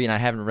Part 3. And I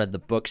haven't read the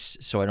books,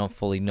 so I don't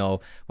fully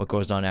know what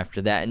goes on after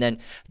that. And then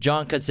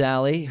John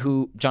Cazale.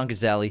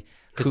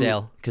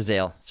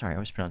 Sorry, I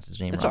always pronounce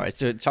his name wrong. It's all right.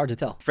 So it's hard to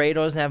tell. Fredo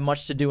doesn't have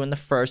much to do in the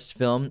first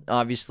film.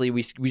 Obviously,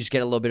 we just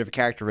get a little bit of a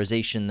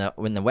characterization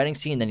in the wedding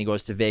scene. Then he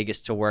goes to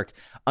Vegas to work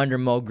under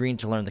Mo Green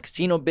to learn the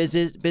casino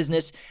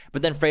business.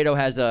 But then Fredo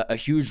has a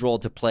huge role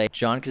to play.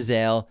 John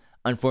Cazale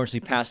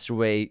unfortunately passed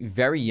away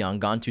very young,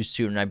 gone too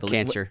soon. And I believe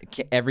Cancer.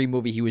 Every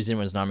movie he was in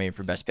was nominated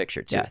for Best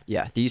Picture, too.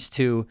 Yeah. These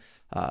two,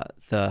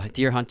 The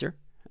Deer Hunter,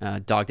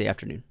 Dog Day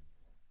Afternoon.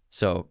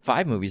 So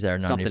 5 movies that are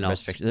nominated Something for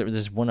Best else. Picture.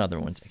 There's one other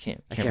one. I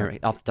can't remember.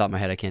 Off the top of my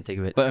head, I can't think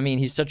of it. But I mean,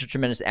 he's such a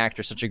tremendous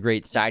actor, such a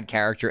great side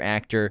character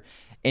actor,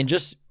 and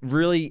just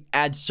really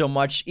adds so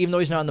much. Even though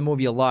he's not in the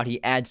movie a lot,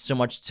 he adds so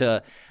much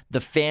to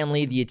the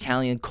family, the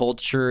Italian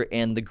culture,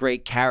 and the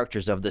great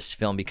characters of this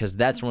film, because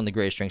that's one of the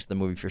greatest strengths of the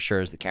movie for sure,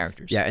 is the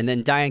characters. Yeah, and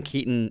then Diane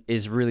Keaton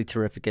is really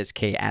terrific as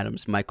Kay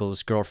Adams,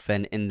 Michael's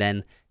girlfriend, and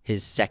then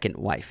his second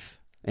wife.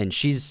 And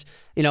she's,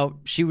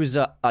 she was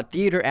a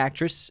theater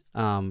actress,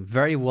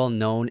 very well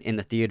known in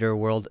the theater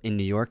world in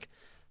New York.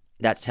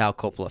 That's how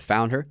Coppola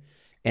found her.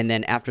 And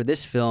then after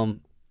this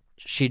film,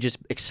 she just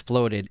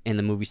exploded in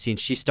the movie scene.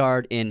 She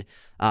starred in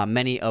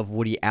many of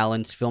Woody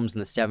Allen's films in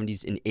the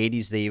 70s and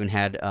 80s. They even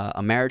had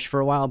a marriage for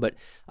a while, but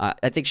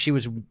I think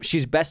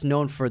she's best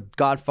known for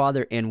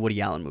Godfather and Woody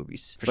Allen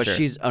movies. But sure.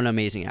 She's an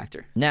amazing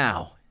actor.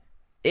 Now,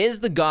 is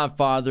The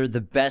Godfather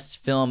the best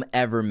film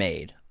ever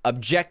made?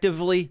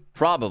 Objectively,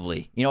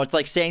 probably. It's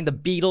like saying the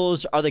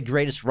Beatles are the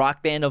greatest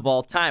rock band of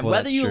all time. Well,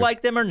 Whether that's you true.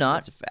 like them or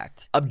not, That's a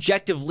fact.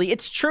 objectively,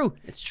 it's true.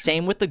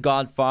 Same with The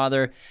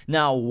Godfather.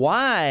 Now,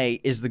 why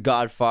is The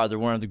Godfather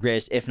one of the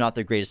greatest, if not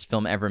the greatest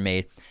film ever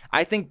made?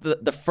 I think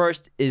the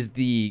first is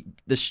the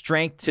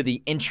strength to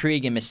the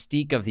intrigue and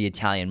mystique of the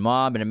Italian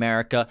mob in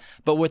America,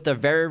 but with a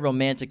very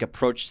romantic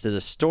approach to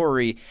the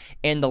story.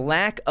 And the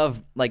lack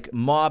of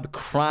mob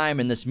crime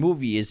in this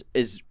movie is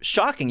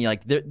shocking.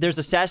 There's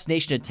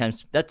assassination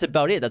attempts. That's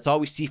about it. That's all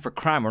we see for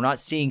crime. We're not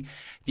seeing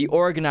the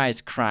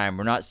organized crime.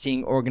 We're not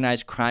seeing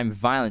organized crime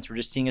violence. We're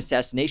just seeing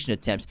assassination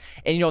attempts.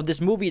 And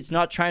this movie, it's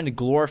not trying to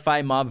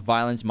glorify mob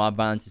violence. Mob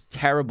violence is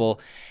terrible.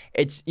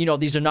 It's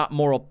these are not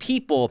moral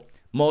people.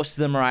 Most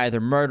of them are either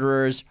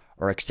murderers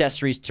or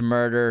accessories to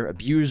murder,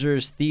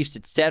 abusers, thieves,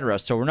 etc.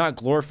 So we're not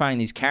glorifying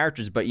these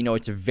characters, but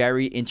it's a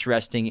very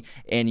interesting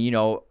and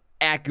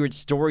accurate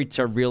story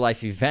to real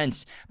life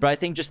events. But I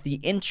think just the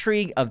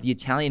intrigue of the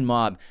Italian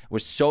mob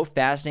was so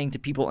fascinating to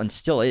people and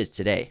still is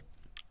today.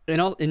 And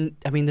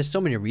I mean, there's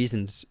so many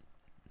reasons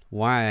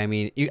why. I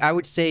mean, I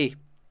would say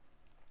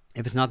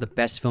if it's not the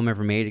best film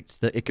ever made,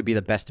 it could be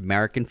the best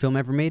American film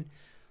ever made.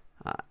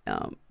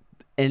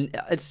 And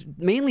it's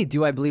mainly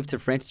due, I believe, to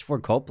Francis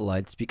Ford Coppola.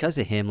 It's because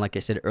of him, like I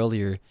said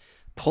earlier,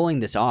 pulling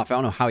this off. I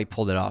don't know how he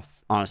pulled it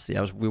off, honestly.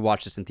 We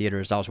watched this in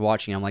theaters. I was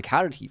watching. I'm like,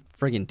 how did he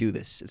friggin' do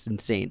this? It's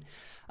insane.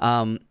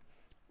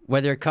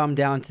 Whether it come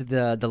down to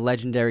the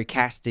legendary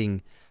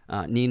casting,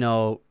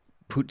 Nino,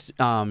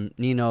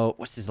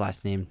 what's his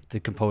last name? The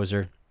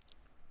composer.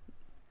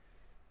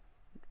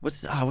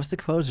 What's the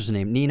composer's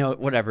name? Nino,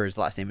 whatever his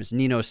last name is.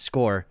 Nino's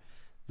score,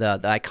 the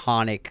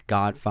iconic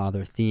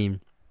Godfather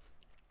theme.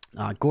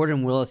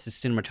 Gordon Willis's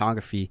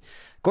cinematography.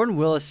 Gordon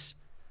Willis,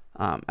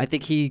 I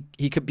think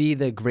he could be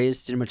the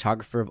greatest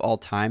cinematographer of all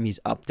time.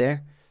 He's up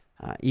there.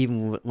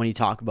 Even when you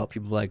talk about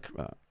people like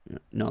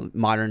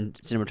modern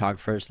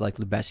cinematographers like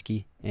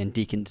Lubeski and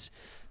Deakins.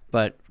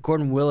 But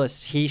Gordon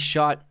Willis, he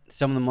shot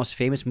some of the most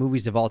famous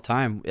movies of all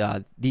time.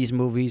 These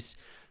movies,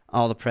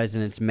 All the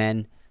President's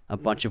Men, a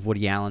bunch of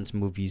Woody Allen's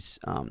movies.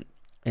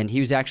 And he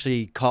was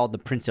actually called the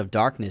Prince of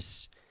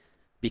Darkness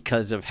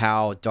because of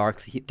how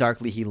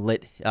darkly he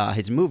lit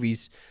his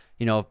movies.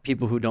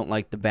 People who don't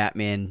like the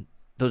Batman,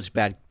 those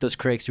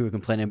critics who were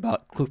complaining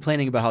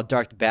about how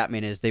dark the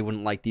Batman is, they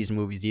wouldn't like these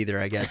movies either,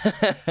 I guess.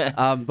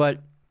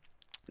 But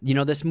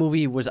this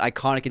movie was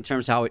iconic in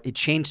terms of how it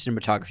changed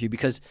cinematography,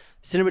 because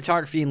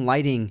cinematography and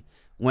lighting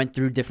went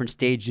through different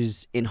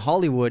stages in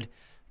Hollywood,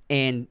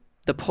 and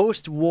the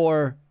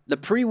pre-war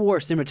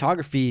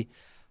cinematography,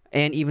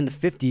 and even the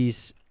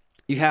 50s,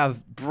 you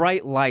have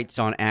bright lights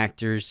on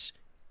actors.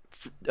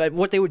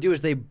 What they would do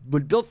is they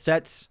would build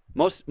sets.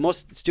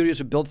 Most studios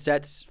would build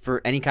sets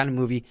for any kind of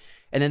movie,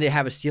 and then they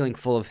have a ceiling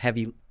full of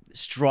heavy,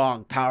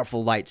 strong,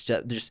 powerful lights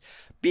to just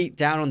beat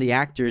down on the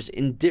actors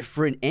in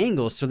different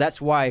angles. So that's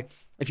why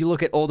if you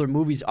look at older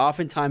movies,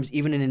 oftentimes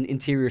even in an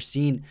interior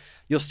scene,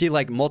 you'll see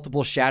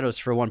multiple shadows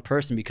for one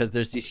person because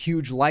there's these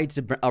huge lights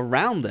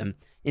around them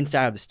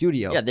inside of the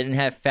studio. Yeah, they didn't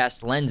have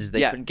fast lenses.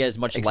 They couldn't get as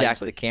much light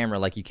to the camera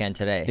like you can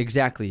today.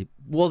 Exactly.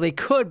 Well, they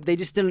could. They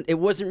just didn't. It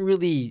wasn't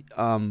really.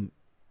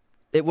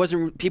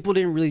 People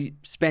didn't really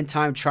spend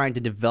time trying to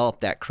develop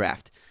that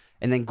craft.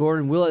 And then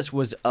Gordon Willis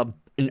was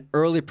an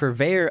early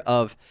purveyor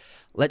of,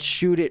 let's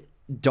shoot it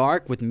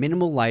dark with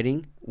minimal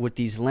lighting with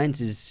these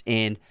lenses.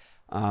 And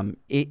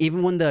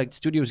even when the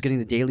studio was getting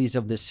the dailies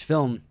of this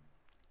film,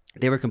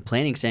 they were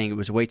complaining, saying it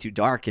was way too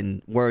dark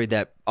and worried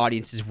that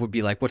audiences would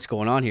be like, what's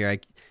going on here?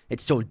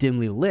 It's so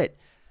dimly lit.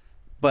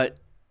 But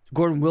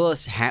Gordon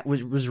Willis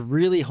was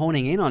really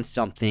honing in on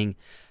something.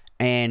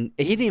 And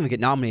he didn't even get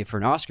nominated for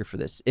an Oscar for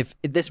this. If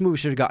this movie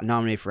should have gotten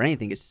nominated for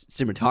anything, it's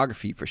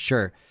cinematography for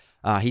sure.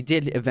 He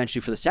did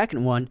eventually for the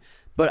second one,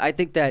 but I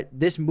think that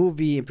this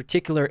movie in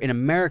particular in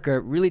America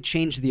really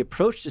changed the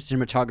approach to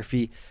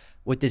cinematography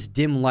with this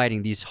dim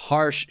lighting, these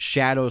harsh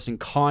shadows and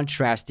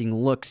contrasting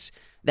looks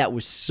that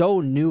was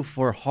so new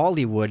for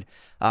Hollywood.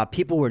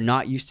 People were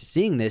not used to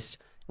seeing this.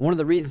 One of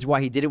the reasons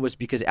why he did it was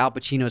because Al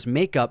Pacino's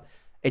makeup,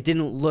 it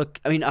didn't look,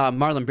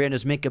 Marlon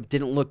Brando's makeup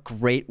didn't look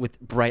great with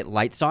bright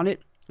lights on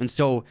it. And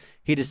so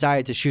he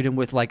decided to shoot him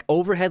with like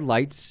overhead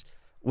lights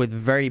with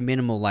very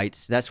minimal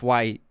lights. That's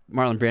why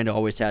Marlon Brando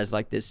always has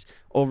like this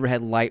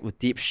overhead light with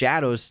deep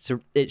shadows. So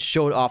it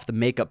showed off the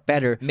makeup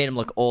better. Made him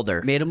look older.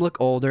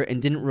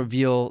 And didn't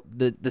reveal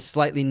the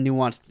slightly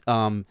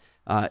nuanced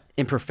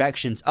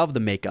imperfections of the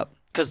makeup.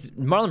 Because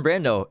Marlon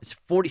Brando is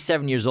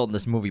 47 years old in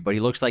this movie, but he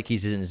looks like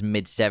he's in his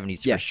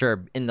mid-70s for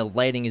sure. And the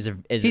lighting is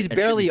he's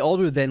barely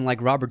older than like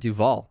Robert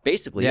Duvall.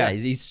 Basically, yeah.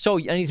 He's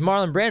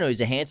Marlon Brando.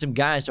 He's a handsome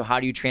guy. So how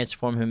do you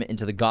transform him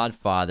into the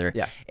Godfather?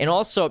 Yeah. And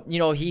also,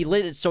 he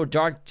lit it so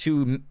dark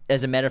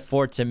as a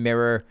metaphor to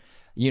mirror,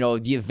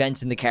 the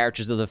events and the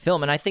characters of the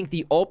film. And I think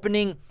the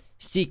opening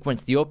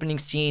sequence, the opening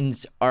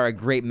scenes are a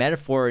great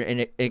metaphor,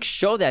 and it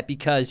show that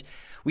because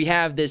we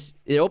have this,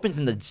 it opens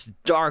in this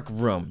dark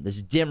room,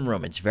 this dim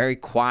room. It's very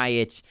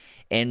quiet,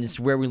 and it's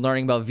where we're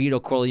learning about Vito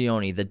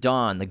Corleone, the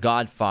Don, the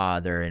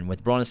Godfather, and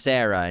with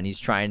Buonasera, and he's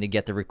trying to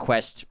get the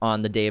request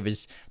on the day of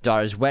his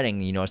daughter's wedding.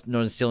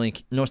 No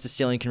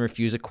Sicilian can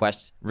refuse a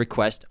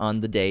request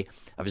on the day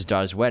of his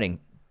daughter's wedding.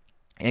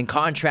 In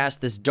contrast,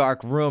 this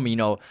dark room,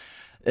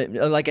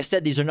 like I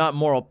said, these are not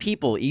moral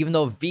people. Even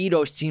though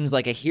Vito seems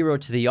like a hero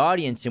to the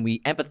audience and we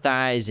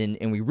empathize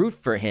and we root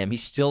for him,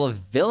 he's still a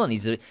villain.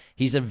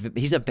 He's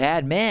a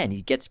bad man.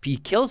 He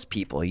kills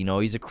people.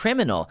 He's a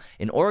criminal,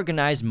 an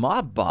organized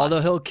mob boss.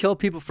 Although he'll kill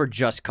people for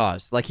just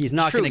cause. Like he's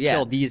not going to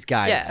kill these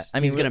guys. Yeah,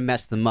 he's going to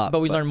mess them up. But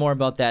we learn more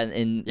about that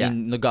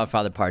in The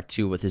Godfather Part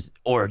 2 with his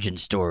origin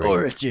story.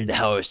 The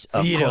House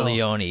of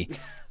Corleone.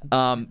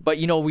 But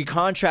we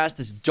contrast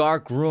this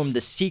dark room,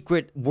 the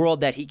secret world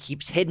that he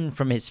keeps hidden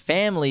from his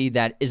family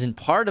that isn't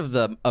part of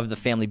the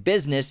family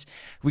business.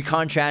 We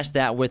contrast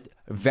that with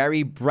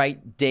very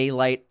bright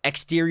daylight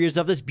exteriors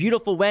of this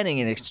beautiful wedding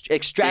and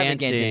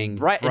extravagant and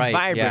bright and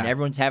vibrant. Yeah.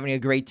 Everyone's having a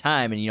great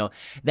time, and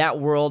that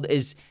world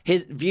is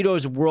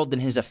Vito's world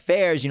and his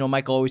affairs.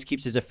 Michael always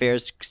keeps his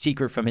affairs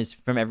secret from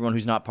everyone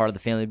who's not part of the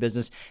family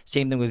business.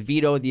 Same thing with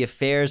Vito. The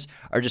affairs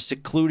are just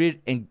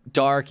secluded and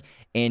dark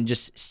and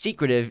just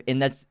secretive, and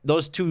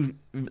those two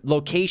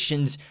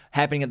locations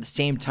happening at the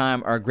same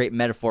time are a great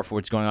metaphor for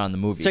what's going on in the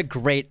movie. It's a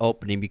great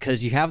opening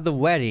because you have the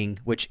wedding,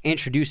 which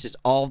introduces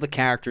all the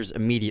characters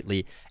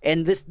immediately,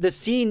 and the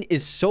scene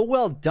is so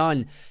well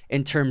done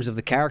in terms of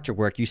the character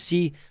work. You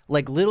see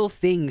like little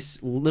things,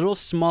 little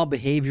small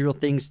behavioral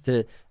things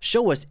to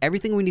show us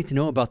everything we need to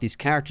know about these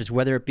characters,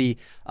 whether it be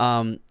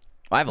I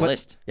have a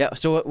list. Yeah,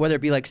 so whether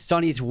it be like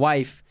Sonny's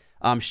wife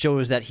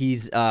shows that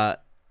he's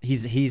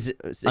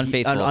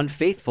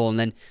unfaithful, and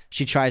then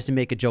she tries to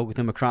make a joke with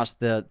him across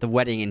the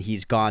wedding, and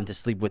he's gone to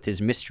sleep with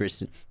his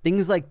mistress and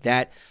things like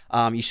that.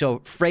 You show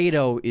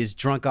Fredo is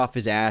drunk off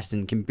his ass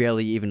and can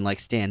barely even like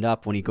stand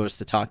up when he goes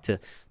to talk to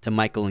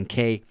Michael and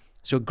Kay.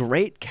 So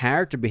great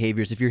character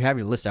behaviors. If you have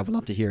your list, I would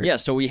love to hear it. Yeah,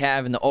 so we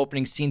have in the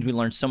opening scenes, we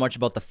learn so much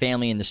about the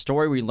family and the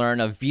story. We learn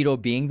of Vito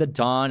being the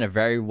Don, a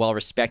very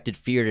well-respected,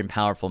 feared, and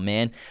powerful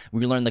man.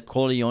 We learn the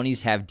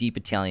Corleones have deep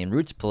Italian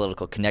roots,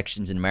 political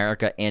connections in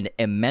America, and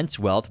immense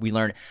wealth. We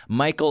learn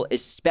Michael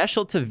is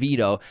special to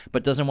Vito,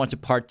 but doesn't want to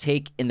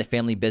partake in the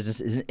family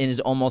business and is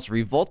almost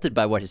revolted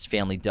by what his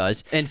family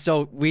does. And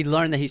so we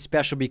learn that he's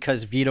special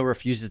because Vito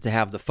refuses to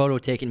have the photo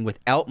taken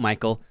without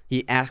Michael.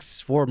 He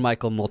asks for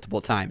Michael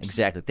multiple times.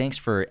 Exactly. Thanks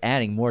for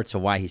adding more to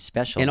why he's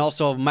special. And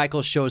also,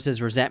 Michael shows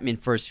his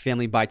resentment for his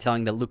family by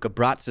telling the Luca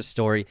Brasi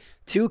story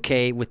to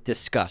Kay with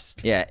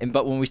disgust. Yeah,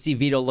 but when we see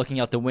Vito looking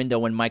out the window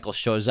when Michael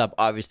shows up,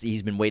 obviously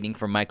he's been waiting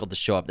for Michael to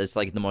show up. That's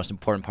like the most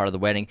important part of the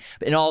wedding.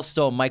 And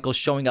also, Michael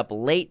showing up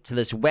late to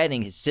this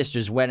wedding, his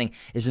sister's wedding,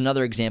 is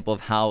another example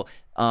of how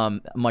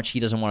much he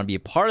doesn't want to be a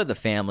part of the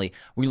family.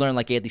 We learn,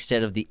 like Anthony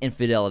said, of the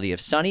infidelity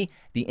of Sonny,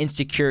 the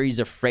insecurities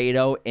of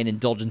Fredo, and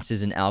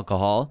indulgences in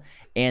alcohol,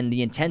 and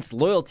the intense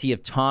loyalty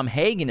of Tom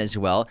Hagen as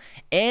well.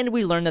 And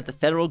we learn that the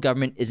federal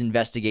government is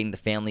investigating the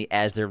family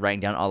as they're writing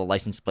down all the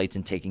license plates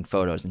and taking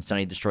photos, and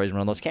Sonny destroys one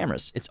of those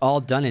cameras. It's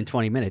all done in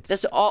 20 minutes.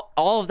 That's all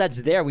of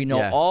that's there. We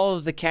know all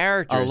of the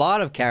characters. A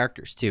lot of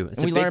characters, too.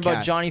 And we learn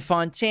about Johnny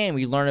Fontaine.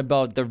 We learn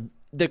about the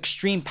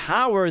extreme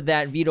power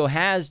that Vito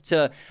has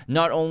to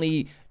not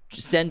only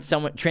transcend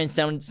someone to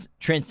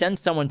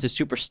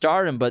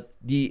superstardom, but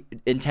the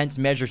intense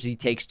measures he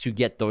takes to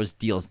get those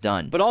deals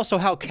done. But also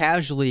how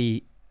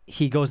casually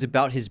he goes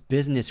about his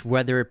business,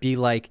 whether it be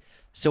like,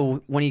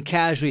 so when he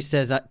casually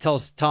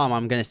tells Tom,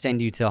 I'm going to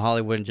send you to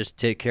Hollywood and just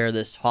take care of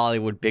this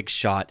Hollywood big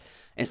shot.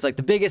 And it's like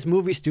the biggest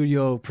movie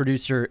studio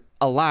producer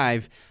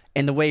alive.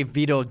 And the way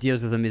Vito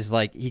deals with him is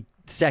like, he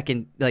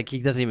second, like he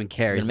doesn't even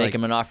care. He's He's make like,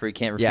 him an offer he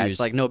can't refuse. yeah, it's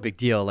like no big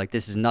deal. Like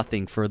this is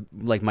nothing for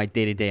like my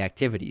day-to-day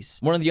activities.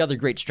 One of the other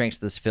great strengths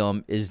of this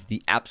film is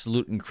the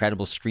absolute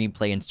incredible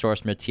screenplay and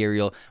source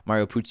material.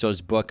 Mario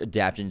Puzo's book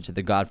adapted into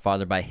The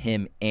Godfather by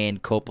him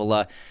and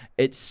Coppola.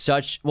 It's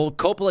such, well,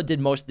 Coppola did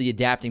most of the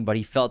adapting, but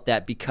he felt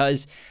that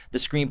because the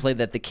screenplay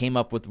that they came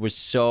up with was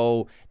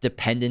so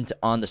dependent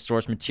on the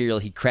source material,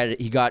 he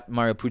got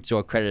Mario Puzo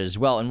a credit as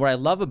well. And what I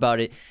love about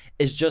it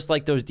is just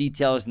like those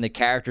details in the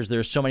characters, there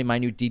are so many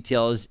minute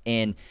details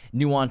and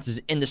nuances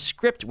in the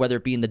script, whether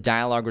it be in the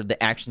dialogue or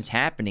the actions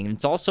happening. And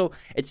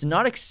it's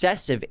not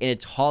excessive in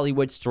its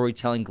Hollywood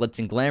storytelling, glitz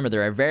and glamour.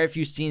 There are very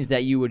few scenes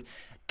that you would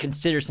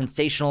consider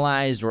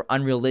sensationalized or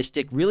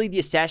unrealistic. Really, the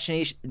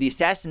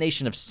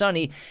assassination of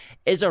Sonny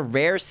is a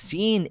rare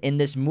scene in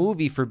this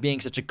movie for being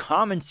such a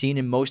common scene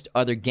in most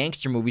other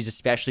gangster movies,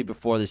 especially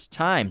before this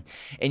time.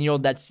 And,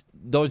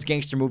 those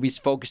gangster movies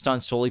focused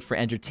on solely for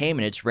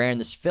entertainment. It's rare in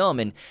this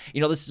film. And,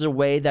 this is a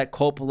way that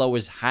Coppola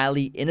was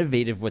highly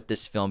innovative with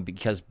this film,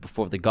 because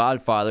before The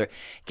Godfather,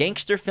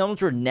 gangster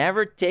films were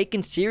never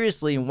taken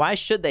seriously. And why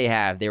should they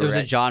have? It was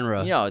a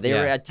genre. They were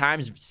at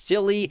times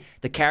silly.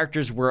 The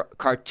characters were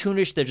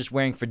cartoonish. They're just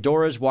wearing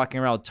fedoras, walking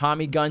around with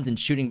Tommy guns and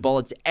shooting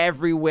bullets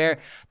everywhere.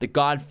 The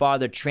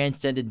Godfather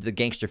transcended the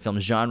gangster film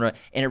genre,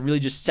 and it really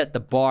just set the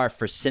bar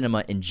for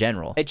cinema in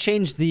general. It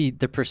changed the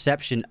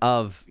perception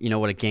of,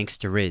 what a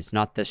gangster is.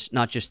 Not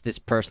just this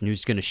person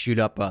who's going to shoot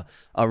up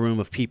a room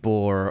of people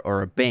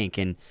or a bank.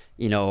 And,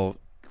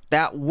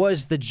 that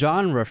was the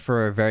genre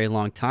for a very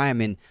long time.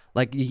 And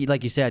like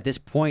you said, at this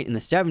point in the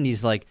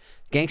 70s, like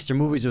gangster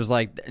movies was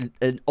like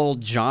an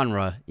old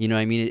genre. You know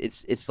what I mean?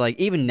 It's like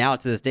even now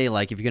to this day,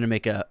 like if you're going to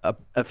make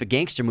if a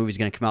gangster movie is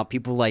going to come out,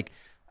 people like,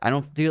 I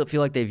don't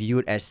feel like they view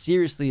it as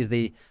seriously as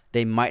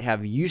they might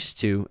have used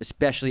to,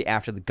 especially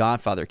after The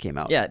Godfather came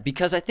out. Yeah,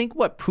 because I think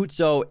what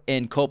Puzo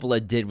and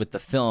Coppola did with the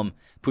film,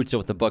 Puzo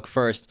with the book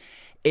first,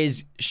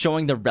 is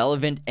showing the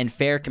relevant and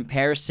fair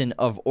comparison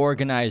of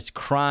organized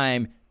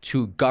crime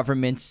to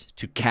governments,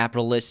 to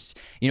capitalists.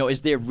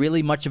 Is there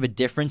really much of a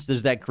difference?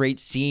 There's that great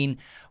scene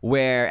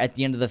where at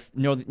the end of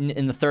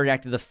in the third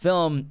act of the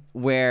film,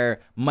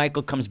 where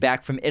Michael comes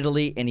back from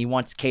Italy and he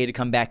wants Kay to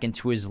come back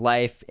into his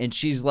life, and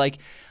she's like,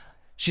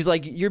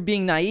 you're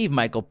being naive,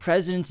 Michael.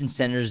 Presidents and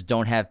senators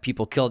don't have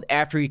people killed.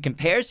 After he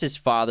compares his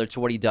father to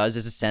what he does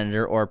as a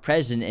senator or a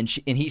president,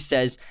 and he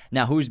says,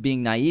 now who's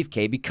being naive,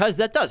 Kay? Because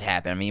that does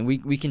happen. I mean,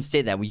 we can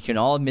say that. We can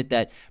all admit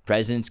that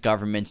presidents,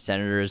 governments,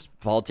 senators,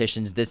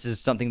 politicians, this is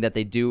something that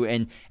they do,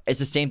 and it's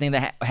the same thing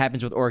that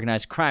happens with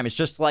organized crime. It's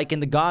just like in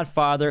The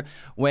Godfather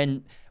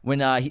when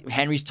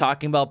Henry's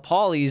talking about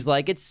Paul, he's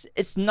like,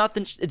 it's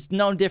nothing. It's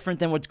no different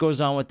than what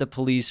goes on with the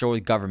police or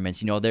with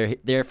governments. They're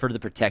there for the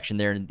protection.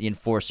 They're the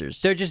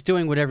enforcers. They're just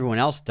doing what everyone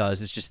else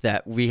does. It's just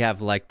that we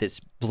have like this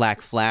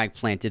black flag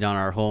planted on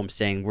our home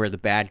saying we're the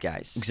bad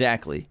guys.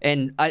 Exactly.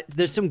 And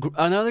there's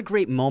another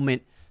great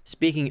moment,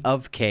 speaking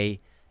of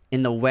Kay,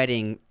 in the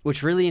wedding,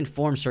 which really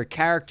informs her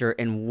character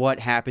and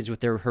what happens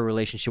with her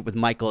relationship with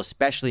Michael,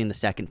 especially in the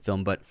second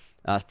film, but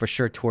for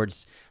sure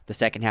towards the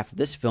second half of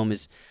this film,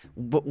 is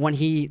when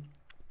he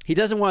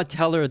doesn't want to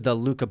tell her the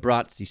Luca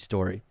Brasi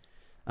story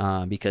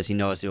because he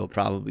knows it will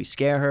probably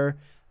scare her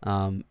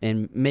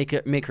and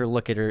make her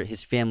look at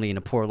his family in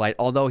a poor light,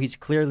 although he's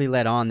clearly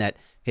let on that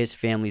his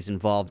family's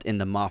involved in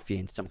the mafia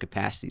in some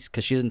capacities,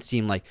 because she doesn't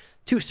seem like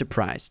too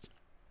surprised.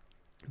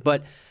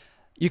 But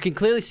you can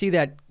clearly see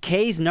that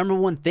Kay's number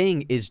one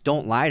thing is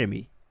don't lie to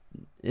me.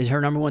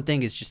 Her number one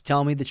thing is just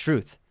tell me the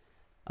truth.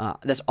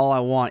 That's all I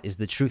want is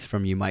the truth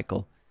from you,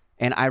 Michael.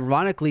 And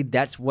ironically,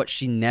 that's what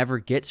she never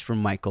gets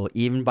from Michael,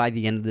 even by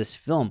the end of this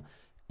film.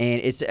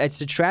 And it's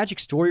a tragic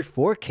story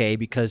for Kay,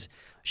 because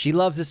she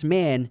loves this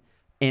man,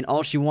 and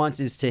all she wants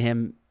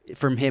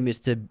from him is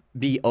to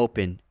be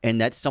open.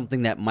 And that's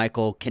something that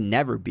Michael can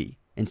never be.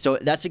 And so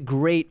that's a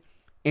great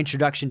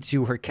introduction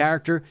to her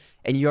character.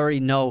 And you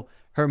already know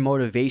her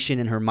motivation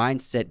and her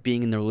mindset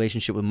being in the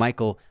relationship with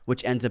Michael,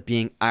 which ends up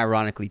being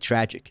ironically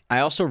tragic. I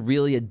also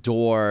really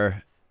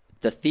adore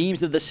the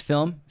themes of this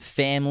film: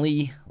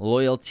 family,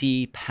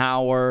 loyalty,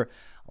 power,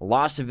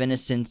 loss of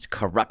innocence,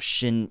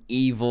 corruption,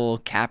 evil,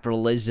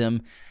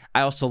 capitalism.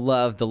 I also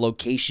love the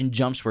location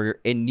jumps. We're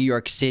in New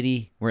York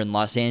City. We're in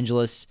Los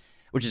Angeles,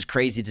 which is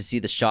crazy to see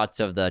the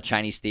shots of the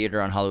Chinese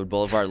theater on Hollywood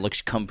Boulevard. It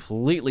looks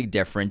completely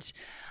different.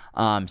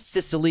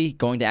 Sicily,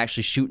 going to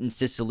actually shoot in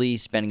Sicily,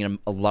 spending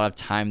a lot of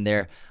time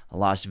there.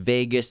 Las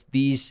Vegas.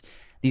 These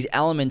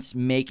elements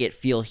make it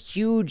feel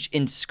huge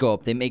in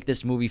scope. They make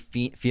this movie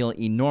feel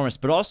enormous,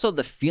 but also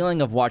the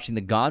feeling of watching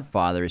The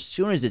Godfather, as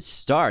soon as it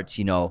starts,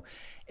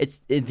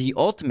 it's the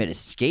ultimate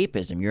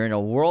escapism. You're in a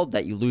world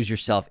that you lose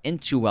yourself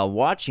into while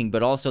watching,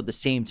 but also at the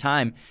same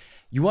time,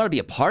 you want to be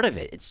a part of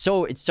it. It's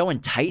so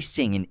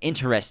enticing and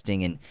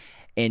interesting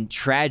and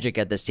tragic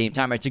at the same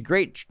time. It's a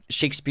great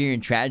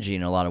Shakespearean tragedy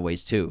in a lot of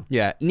ways too.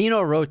 Yeah,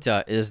 Nino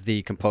Rota is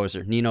the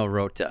composer, Nino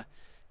Rota,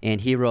 and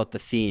he wrote the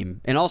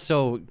theme. And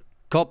also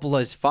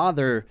Coppola's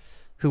father,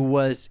 who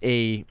was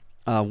a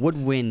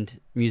woodwind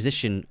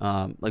musician,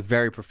 like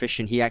very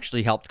proficient. He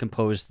actually helped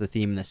compose the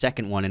theme in the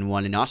second one and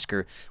won an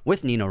Oscar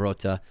with Nino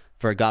Rota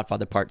for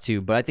Godfather Part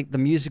 2. But I think the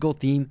musical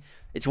theme,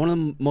 it's one of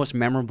the most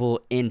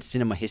memorable in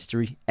cinema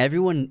history.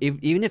 Everyone,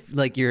 even if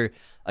like you're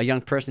a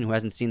young person who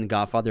hasn't seen The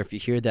Godfather, if you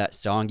hear that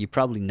song, you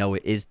probably know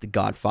it is The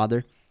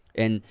Godfather.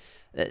 And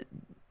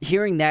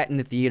hearing that in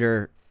the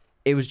theater,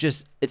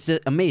 it's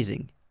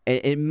amazing.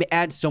 It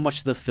adds so much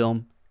to the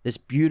film. This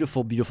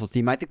beautiful, beautiful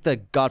theme. I think The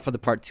Godfather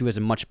Part 2 has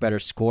a much better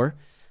score,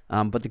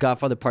 but The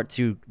Godfather Part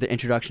 2, the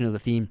introduction of the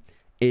theme,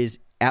 is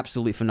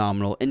absolutely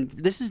phenomenal. And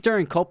this is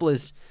during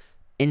Coppola's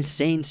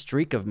insane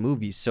streak of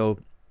movies. So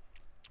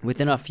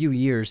within a few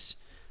years,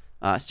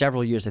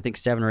 several years, I think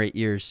 7 or 8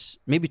 years,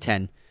 maybe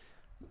 10,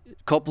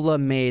 Coppola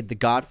made The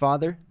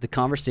Godfather, The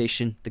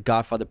Conversation, The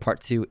Godfather Part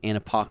 2, and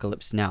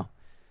Apocalypse Now.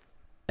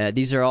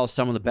 These are all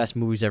some of the best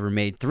movies ever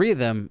made. 3 of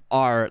them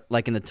are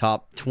like in the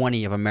top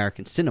 20 of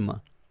American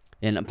cinema.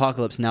 And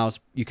Apocalypse Now,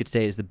 you could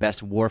say, is the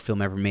best war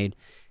film ever made.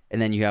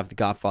 And then you have The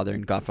Godfather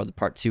and Godfather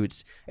Part 2.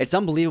 It's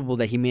unbelievable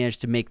that he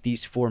managed to make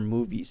these 4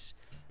 movies,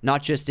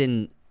 not just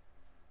in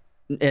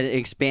an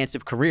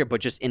expansive career,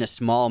 but just in a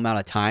small amount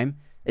of time.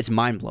 It's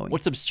mind-blowing.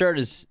 What's absurd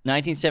is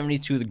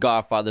 1972, The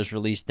Godfather's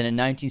released. Then in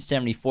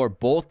 1974,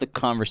 both The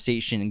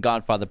Conversation and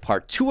Godfather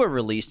Part 2 are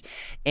released.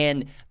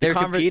 And they're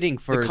competing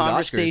for The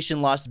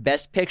Conversation lost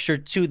Best Picture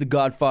to The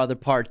Godfather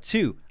Part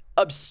 2.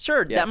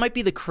 Absurd. Yeah. That might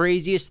be the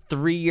craziest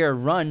 3-year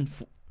run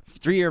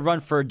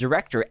for a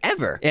director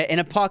ever. And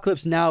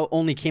Apocalypse Now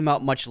only came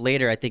out much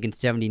later, I think in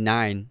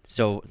 79.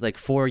 So like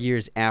 4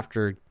 years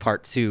after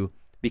Part 2.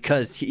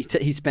 Because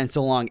he spent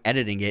so long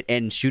editing it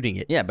and shooting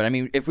it. Yeah, but I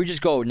mean, if we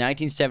just go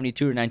 1972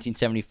 to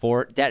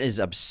 1974, that is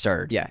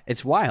absurd. Yeah,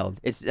 it's wild.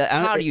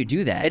 How do you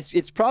do that?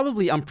 It's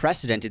probably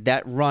unprecedented,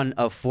 that run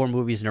of 4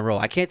 movies in a row.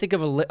 I can't think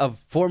of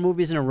 4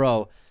 movies in a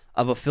row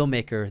of a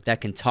filmmaker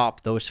that can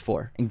top those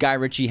 4. And Guy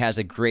Ritchie has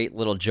a great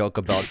little joke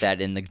about that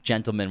in The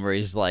Gentleman, where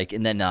he's like,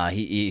 and then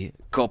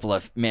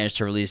Coppola managed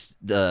to release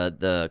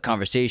the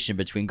conversation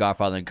between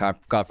Godfather and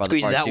Godfather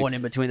Squeeze Part that 2. one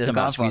in between the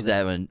Somehow Godfathers. Squeeze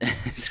that one.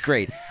 It's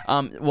great.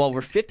 Well,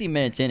 we're 50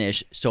 minutes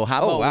in-ish, so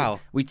how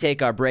about we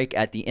take our break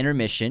at the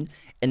intermission,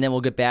 and then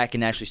we'll get back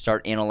and actually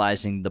start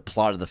analyzing the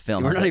plot of the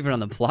film. We're not even on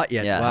the plot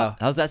yet. Yeah. Wow.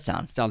 How's that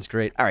sound? Sounds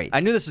great. All right. I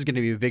knew this was going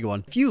to be a big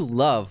one. If you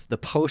love the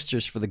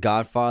posters for The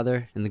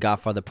Godfather and The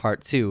Godfather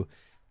Part 2,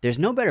 there's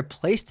no better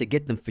place to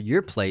get them for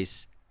your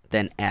place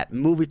than at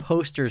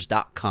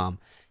movieposters.com.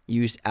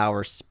 Use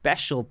our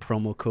special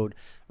promo code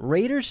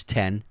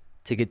Raiders10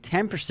 to get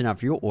 10%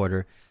 off your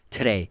order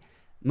today.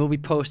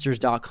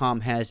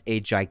 Movieposters.com has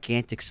a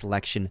gigantic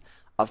selection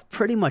of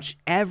pretty much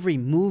every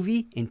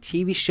movie and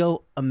TV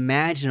show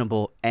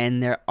imaginable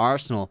in their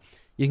arsenal.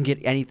 You can get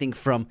anything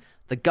from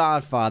The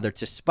Godfather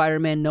to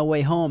Spider-Man No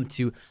Way Home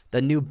to the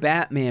new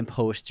Batman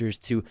posters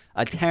to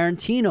a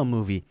Tarantino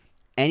movie.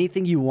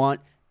 Anything you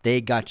want,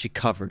 they got you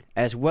covered,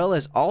 as well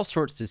as all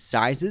sorts of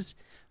sizes,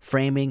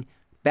 framing,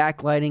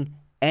 backlighting,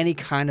 any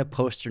kind of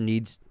poster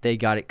needs, they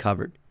got it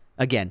covered.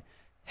 Again,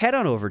 head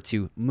on over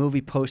to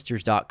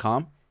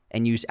movieposters.com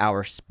and use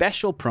our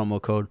special promo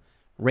code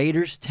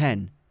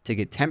Raiders10 to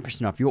get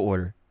 10% off your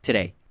order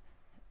today.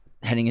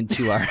 Heading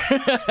into our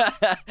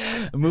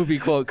movie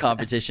quote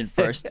competition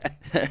first.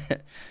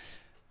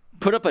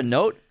 Put up a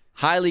note.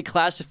 Highly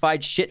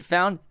classified shit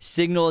found.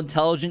 Signal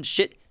intelligence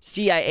shit.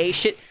 CIA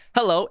shit.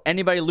 Hello,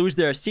 anybody lose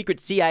their secret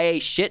CIA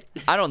shit?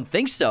 I don't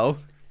think so.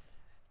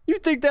 You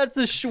think that's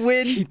a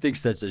schwinn? He thinks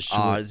that's a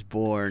schwinn.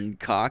 Osborne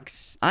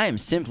Cox. I am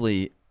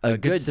simply a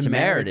good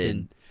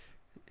Samaritan.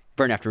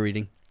 Burn after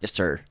reading. Yes,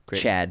 sir.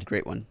 Great. Chad.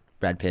 Great one.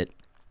 Brad Pitt.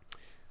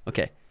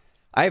 Okay.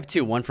 I have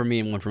 2, one from me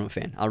and one from a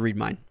fan. I'll read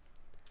mine.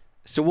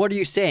 So what are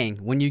you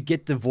saying? When you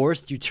get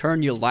divorced, you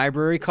turn your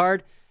library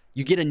card,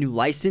 you get a new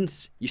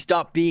license, you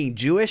stop being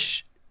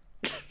Jewish?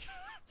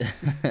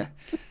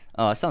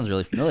 Oh, that sounds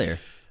really familiar.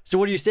 So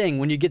what are you saying?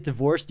 When you get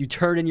divorced, you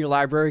turn in your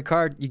library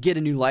card, you get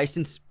a new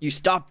license, you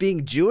stop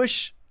being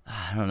Jewish?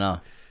 I don't know.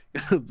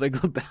 Big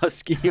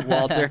Lebowski and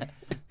Walter.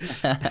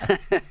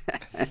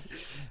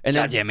 And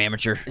goddamn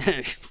amateur.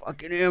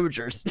 Fucking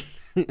amateurs.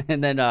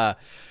 And then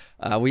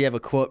we have a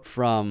quote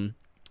from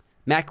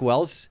Mac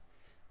Wells.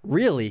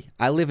 Really?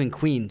 I live in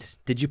Queens.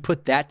 Did you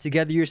put that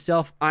together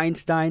yourself,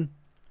 Einstein?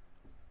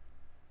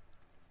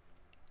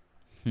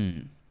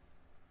 Really?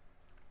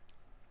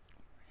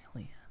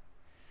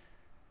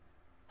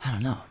 I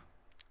don't know.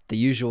 The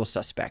Usual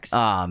Suspects.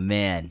 Oh,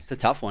 man. It's a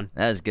tough one.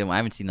 That is a good one. I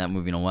haven't seen that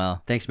movie in a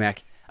while. Thanks,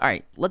 Mac. All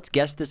right, let's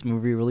guess this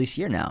movie release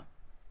year now.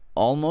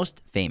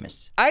 Almost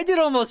Famous. I did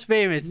Almost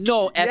Famous.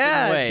 No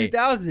effing way.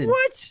 2000.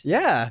 What?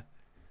 Yeah.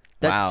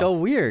 That's Wow. so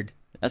weird.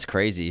 That's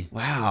crazy.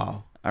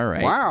 Wow. All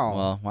right. Wow.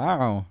 Well,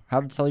 wow.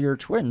 How to tell your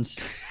twins.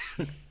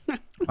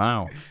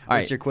 Wow. All What's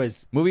right. your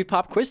quiz? Movie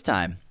pop quiz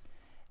time.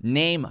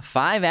 Name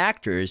 5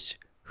 actors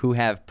who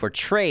have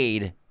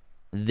portrayed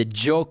the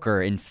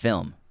Joker in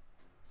film.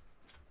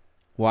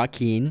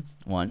 Joaquin,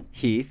 1,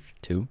 Heath,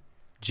 2,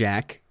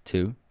 Jack,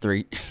 2,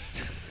 3,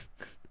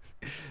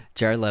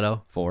 Jared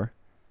Leto four.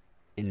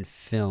 in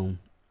film.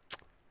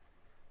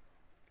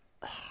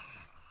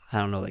 I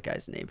don't know that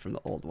guy's name from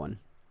the old one.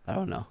 I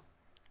don't know.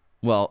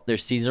 Well,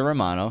 there's Cesar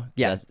Romano.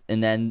 Yeah.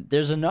 And then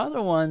there's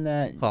another one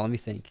that Well, let me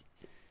think.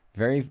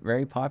 very,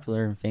 very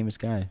popular and famous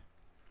guy.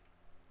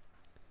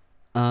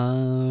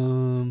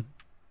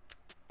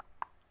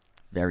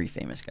 Very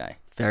famous guy.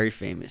 Very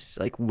famous,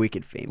 like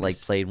wicked famous. Like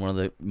played one of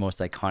the most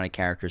iconic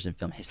characters in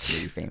film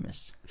history.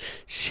 Famous.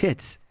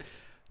 Shit.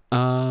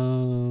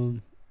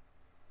 Trying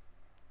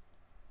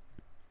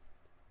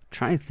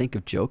to think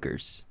of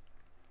Jokers.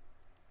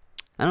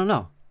 I don't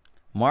know.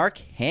 Mark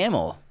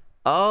Hamill.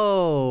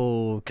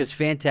 Oh, because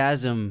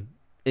Phantasm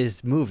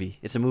is movie.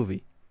 It's a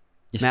movie.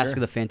 Yes, Mask sir.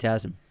 of the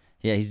Phantasm.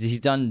 Yeah, he's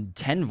done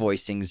 10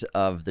 voicings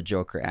of the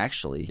Joker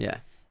actually. Yeah.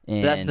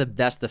 And But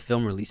that's the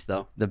film release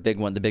though. the big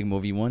one, the big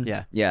movie one.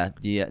 Yeah. Yeah,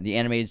 the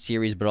animated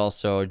series, but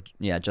also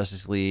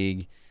Justice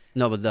League.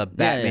 No, but the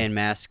Batman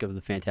Mask of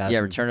the Phantasm. Yeah,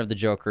 Return of the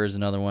Joker is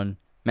another one.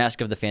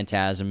 Mask of the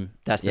Phantasm.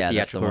 That's the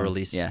theatrical one.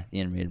 release. Yeah, the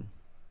animated.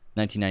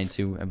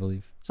 1992, I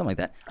believe. Something like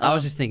that. I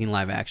was just thinking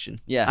live action.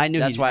 Yeah, I knew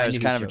that's why it was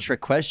knew kind he's of a joking. trick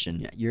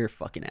question. Yeah, you're a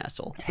fucking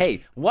asshole.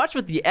 Hey, watch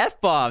with the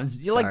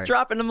F-bombs. You're like Sorry.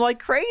 dropping them like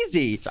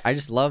crazy. So I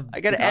just love. I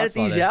got The to edit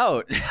these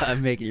Godfather. out.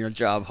 I'm making your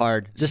job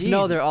hard. Just know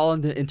Jesus. they're all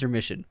in the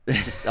intermission.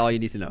 Just all you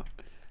need to know.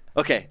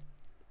 Okay.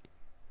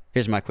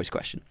 Here's my quiz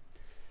question.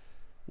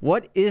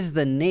 What is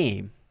the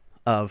name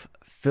of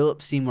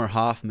Philip Seymour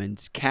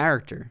Hoffman's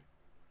character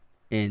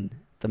in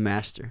The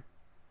Master?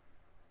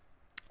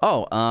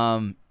 Oh,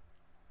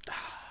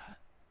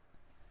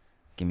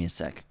 give me a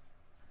sec.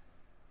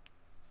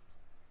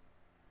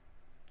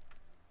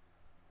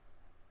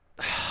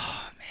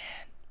 Oh,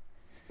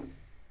 man.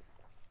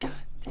 God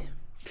damn.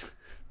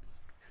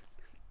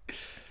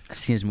 I've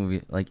seen this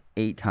movie like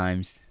 8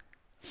 times.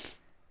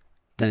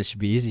 Then it should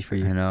be easy for I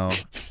you. know.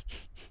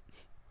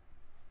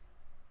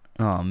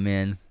 Oh,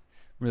 man.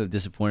 I'm really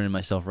disappointed in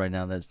myself right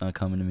now that it's not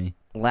coming to me.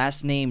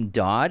 Last name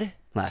Dodd.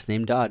 Last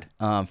name Dodd.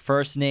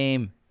 First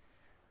name.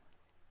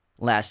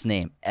 Last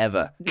name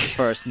Eva.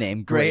 First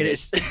name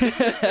Greatest.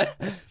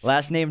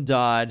 Last name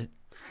Dodd.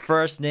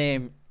 First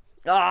name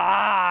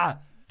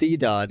D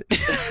Dodd.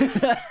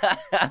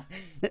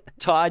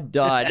 Todd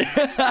Dodd. I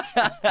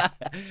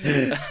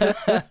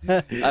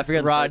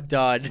forgot Rod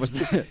Dodd. What's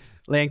the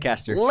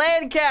Lancaster.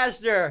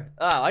 Lancaster.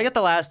 Oh, I got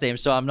the last name,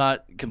 so I'm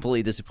not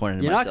completely disappointed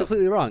in You're myself. not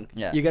completely wrong.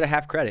 Yeah. You got a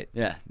half credit.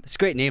 Yeah, It's a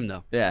great name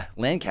though. yeah.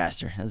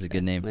 Lancaster. That's a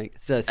good name. Like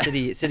it's a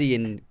city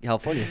in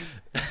California.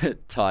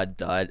 Todd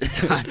Dodd.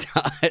 Todd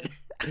Dodd.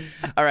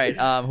 All right.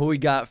 Who we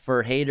got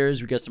for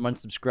haters? We got some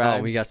unsubscribes.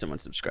 Oh, we got some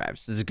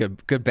unsubscribes. This is a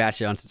good batch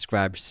of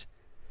unsubscribes.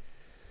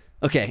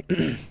 Okay.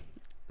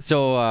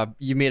 So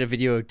you made a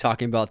video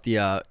talking about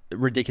the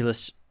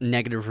ridiculous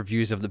negative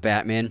reviews of the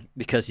Batman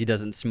because he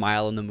doesn't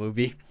smile in the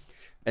movie.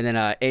 And then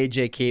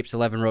AJ Capes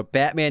 11 wrote,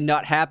 Batman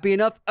not happy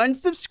enough,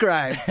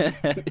 unsubscribed.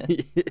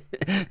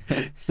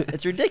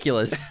 It's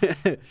ridiculous.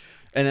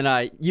 And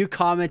then you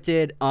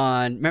commented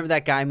on, remember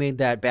that guy made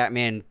that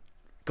Batman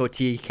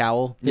goatee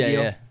cowl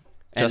video? Yeah.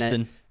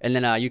 Justin. And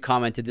then you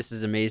commented, this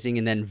is amazing.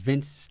 And then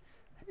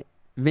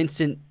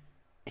Vincent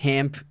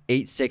Hamp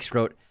 86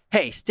 wrote,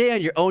 hey, stay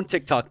on your own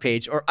TikTok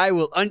page or I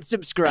will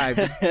unsubscribe.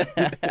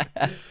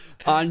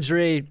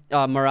 Andre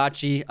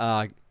Marachi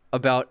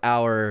about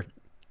our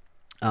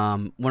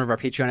one of our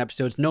Patreon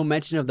episodes, no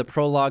mention of the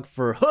prologue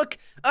for Hook,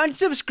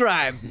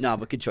 unsubscribe. No,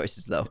 but good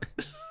choices though.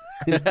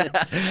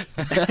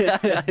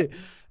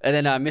 And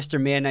then Mr.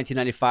 Man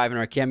 1995 in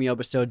our cameo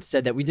episode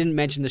said that we didn't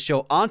mention the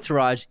show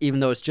Entourage, even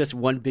though it's just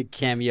one big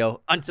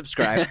cameo.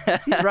 Unsubscribe.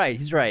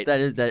 He's right.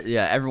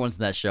 Yeah, everyone's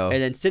in that show.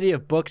 And then City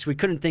of Books, we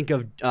couldn't think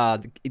of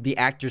the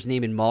actor's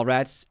name in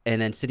Mallrats.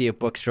 And then City of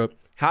Books wrote,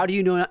 How do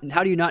you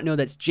not know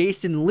that's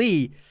Jason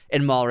Lee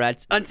in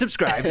Mallrats?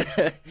 Unsubscribe.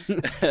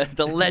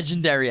 The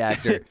legendary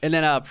actor. And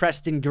then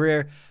Preston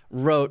Greer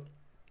wrote,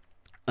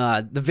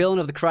 the villain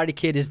of the Karate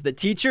Kid is the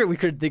teacher. We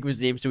couldn't think of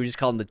his name, so we just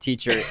called him the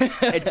teacher.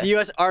 It's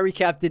U.S. Army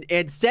Captain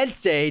and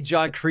Sensei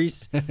John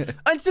Kreese.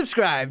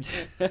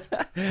 Unsubscribed.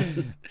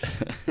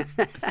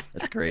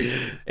 That's great.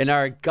 And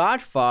our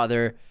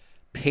Godfather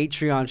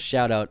Patreon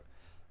shout out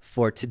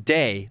for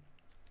today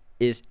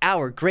is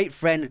our great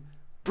friend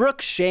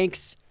Brooke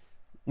Shanks.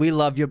 We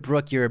love you,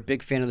 Brooke. You're a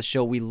big fan of the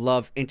show. We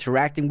love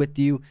interacting with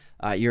you.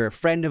 You're a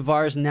friend of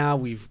ours now.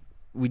 We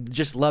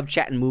just love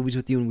chatting movies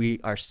with you, and we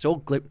are so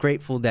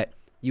grateful that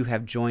you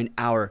have joined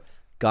our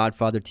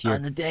Godfather tier.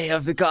 On the day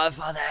of the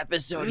Godfather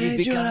episode, we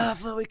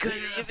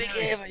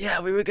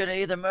were gonna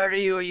either murder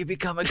you or you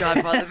become a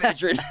Godfather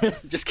veteran.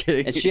 Just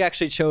kidding. And she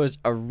actually chose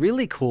a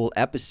really cool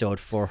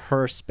episode for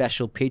her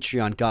special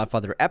Patreon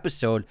Godfather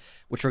episode,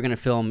 which we're going to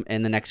film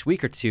in the next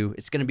week or two.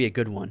 It's going to be a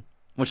good one.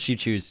 What'd she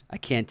choose? I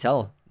can't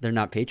tell. They're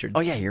not patrons.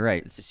 Oh, yeah, you're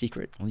right. It's a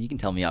secret. Well, you can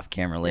tell me off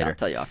camera Yeah, later. I'll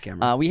tell you off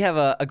camera. We have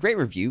a great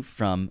review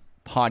from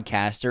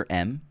Podcaster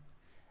M.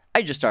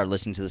 I just started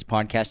listening to this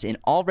podcast and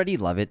already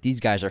love it. These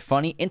guys are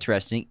funny,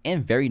 interesting,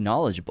 and very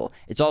knowledgeable.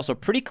 It's also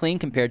pretty clean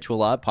compared to a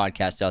lot of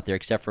podcasts out there,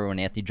 except for when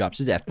Anthony drops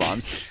his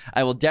F-bombs.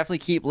 I will definitely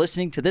keep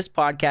listening to this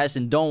podcast,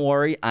 and don't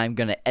worry, I'm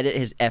going to edit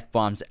his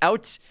F-bombs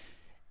out.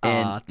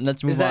 And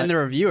let's move on. Is that in the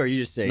review, or are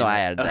you just saying No,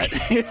 that? I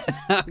added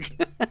that.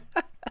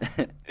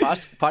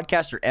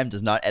 Podcaster M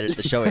does not edit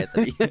the show,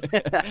 Anthony.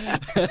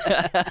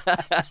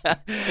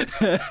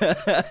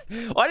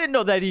 I didn't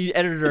know that he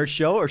edited our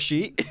show, or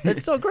she.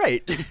 That's so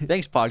great.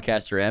 Thanks,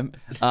 Podcaster M.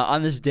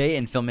 On this day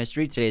in film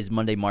history, today is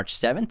Monday, March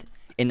 7th.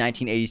 In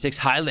 1986,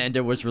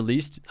 Highlander was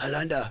released.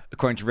 Highlander.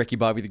 According to Ricky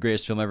Bobby, the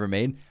greatest film ever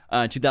made.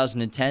 In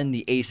 2010,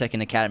 the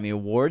 82nd Academy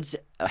Awards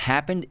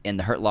happened, and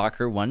The Hurt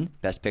Locker won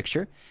Best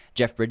Picture.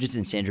 Jeff Bridges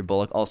and Sandra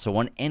Bullock also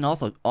won, and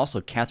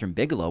also Catherine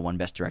Bigelow won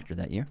Best Director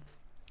that year.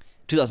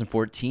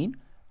 2014,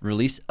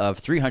 release of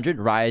 300,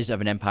 Rise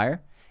of an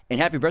Empire. And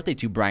happy birthday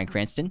to Bryan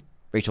Cranston,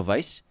 Rachel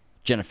Weisz,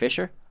 Jenna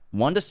Fisher,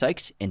 Wanda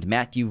Sykes, and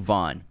Matthew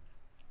Vaughn.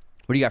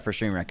 What do you got for a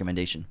streaming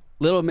recommendation?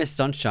 Little Miss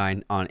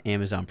Sunshine on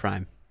Amazon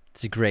Prime.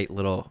 It's a great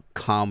little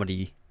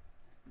comedy.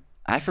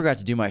 I forgot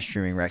to do my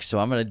streaming rec, so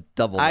I'm going to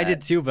double that. I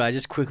did too, but I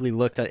just quickly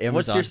looked at Amazon.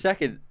 What's your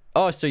second?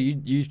 Oh, so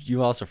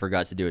you also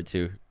forgot to do it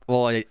too.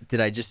 Well, did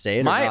I just say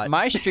it or not?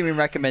 My streaming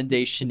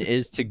recommendation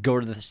is to go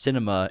to the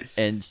cinema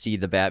and see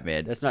The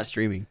Batman. That's not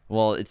streaming.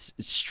 Well, it's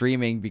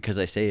streaming because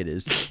I say it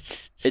is.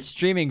 It's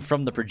streaming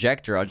from the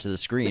projector onto the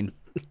screen.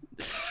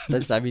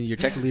 I mean, you're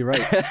technically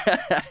right.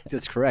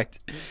 That's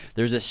correct.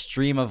 There's a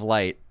stream of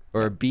light,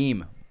 or a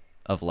beam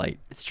of light.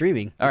 It's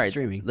streaming. All right,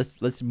 streaming.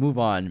 Let's move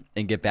on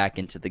and get back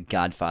into the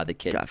Godfather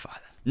kid.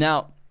 Godfather.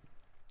 Now,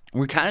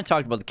 we kind of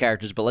talked about the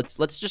characters, but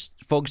let's just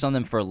focus on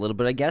them for a little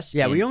bit, I guess.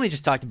 Yeah, and we only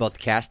just talked about the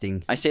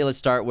casting. I say let's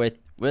start with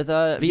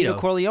Vito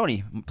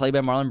Corleone, played by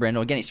Marlon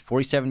Brando. Again, he's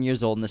 47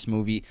 years old in this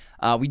movie.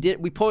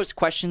 We posed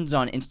questions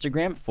on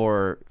Instagram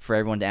for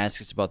everyone to ask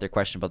us about their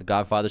question about the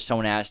Godfather.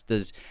 Someone asked,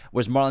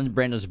 was Marlon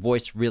Brando's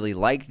voice really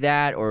like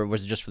that, or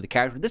was it just for the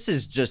character? This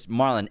is just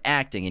Marlon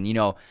acting, and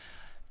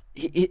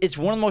it's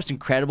one of the most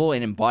incredible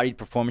and embodied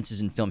performances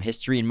in film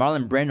history. And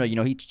Marlon Brando,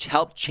 he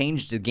helped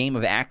change the game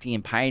of acting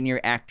and pioneer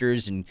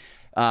actors. And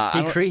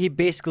he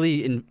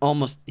basically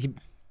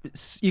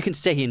you can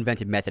say he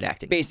invented method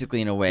acting.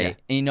 Basically, in a way.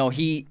 Yeah. And,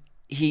 he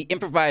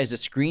improvised a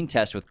screen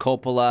test with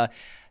Coppola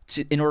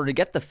in order to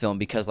get the film,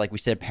 because, like we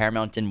said,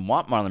 Paramount didn't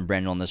want Marlon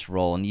Brando in this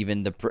role. And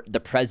even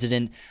the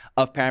president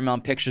of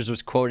Paramount Pictures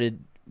was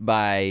quoted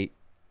by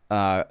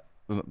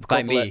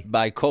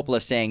Coppola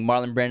saying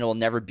Marlon Brando will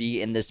never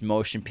be in this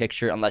motion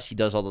picture unless he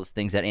does all those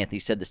things that Anthony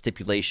said, the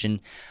stipulation.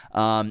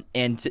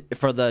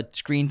 For the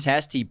screen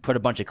test, he put a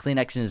bunch of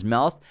Kleenex in his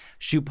mouth,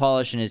 shoe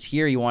polish in his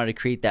hair. He wanted to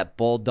create that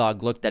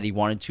bulldog look that he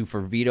wanted to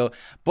for Vito.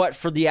 But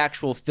for the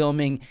actual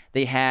filming,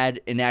 they had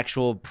an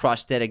actual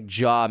prosthetic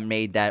jaw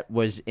made that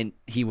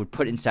he would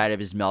put inside of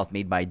his mouth,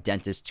 made by a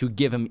dentist, to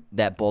give him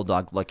that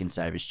bulldog look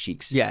inside of his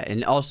cheeks. Yeah,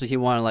 and also he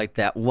wanted like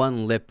that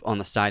one lip on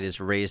the side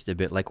is raised a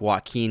bit, like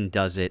Joaquin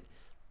does it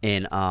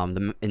in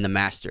the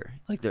Master,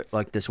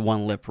 like this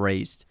one lip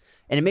raised,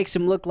 and it makes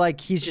him look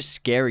like he's just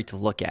scary to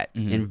look at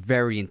and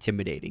very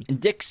intimidating. And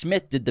Dick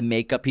Smith did the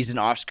makeup. He's an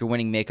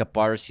Oscar-winning makeup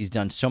artist. He's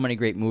done so many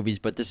great movies,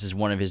 but this is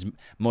one of his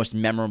most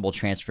memorable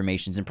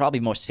transformations and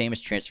probably most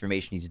famous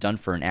transformation he's done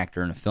for an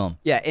actor in a film.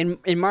 Yeah, in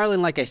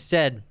Marlon, like I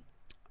said,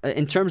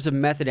 in terms of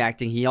method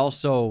acting, he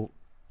also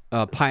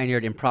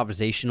pioneered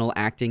improvisational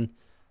acting,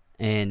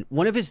 and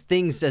one of his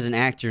things as an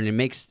actor,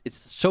 and it's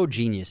so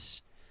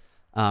genius.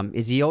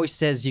 Is he always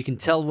says you can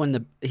tell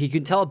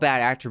a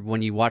bad actor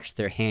when you watch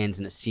their hands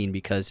in a scene,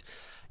 because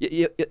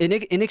an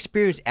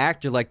inexperienced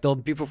actor, like, they'll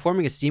be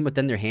performing a scene but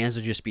then their hands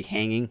will just be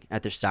hanging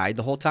at their side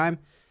the whole time,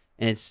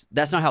 and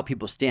that's not how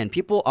people stand.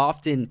 People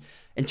often,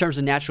 in terms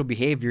of natural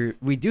behavior,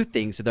 we do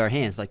things with our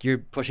hands, like you're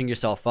pushing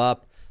yourself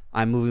up,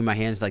 I'm moving my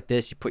hands like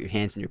this, you put your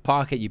hands in your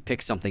pocket, you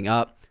pick something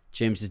up,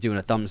 James is doing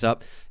a thumbs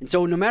up. And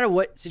so no matter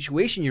what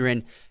situation you're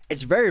in,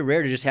 it's very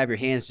rare to just have your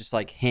hands just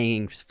like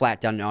hanging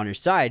flat down on your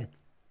side.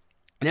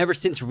 And ever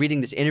since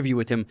reading this interview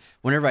with him,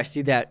 whenever I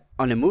see that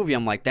on a movie,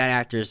 I'm like, that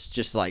actor's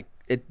just like,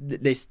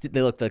 they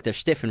look like they're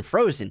stiff and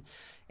frozen.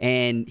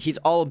 And he's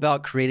all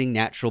about creating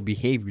natural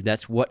behavior.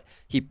 That's what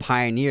he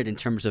pioneered in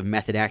terms of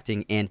method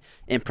acting and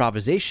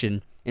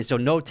improvisation. And so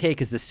no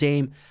take is the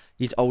same.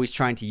 He's always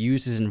trying to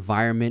use his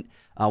environment,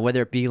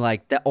 whether it be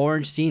like that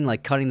orange scene,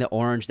 like cutting the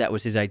orange, that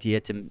was his idea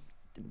to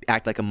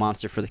act like a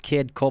monster for the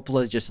kid.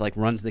 Coppola just like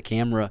runs the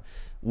camera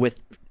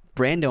with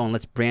Brando and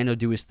lets Brando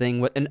do his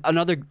thing. And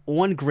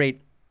one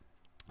great...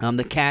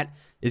 the cat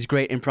is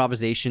great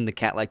improvisation. The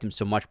cat liked him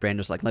so much.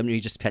 Brando's like, let me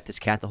just pet this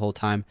cat the whole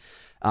time.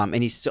 And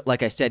he's,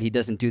 like I said, he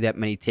doesn't do that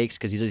many takes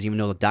because he doesn't even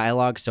know the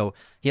dialogue. So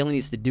he only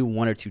needs to do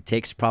 1 or 2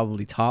 takes,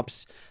 probably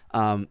tops.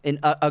 And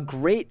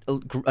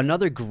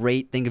another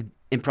great thing of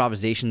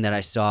improvisation that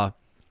I saw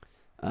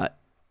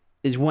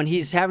is when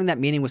he's having that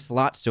meeting with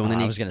Sollozzo. And then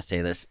I was going to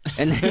say this.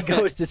 And then he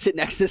goes to sit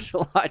next to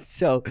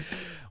Sollozzo.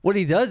 What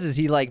he does is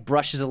he like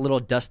brushes a little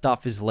dust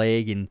off his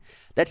leg, and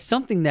that's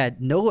something that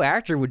no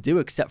actor would do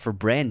except for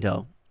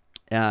Brando.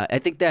 I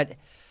think that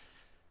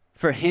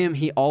for him,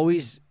 he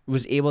always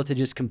was able to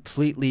just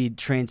completely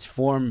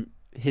transform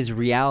his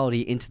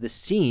reality into the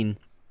scene,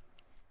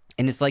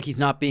 and it's like he's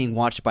not being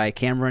watched by a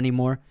camera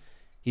anymore.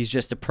 He's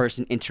just a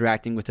person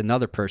interacting with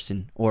another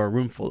person, or a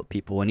room full of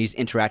people, and he's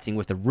interacting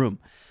with a room.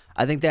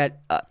 I think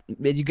that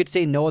you could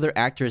say no other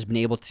actor has been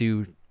able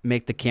to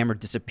make the camera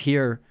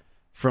disappear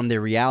from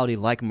their reality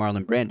like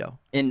Marlon Brando.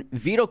 And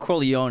Vito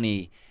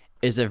Corleone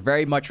is a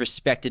very much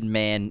respected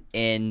man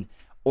in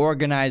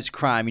organized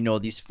crime. You know,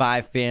 these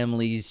 5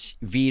 families.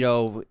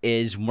 Vito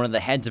is one of the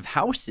heads of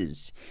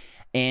houses,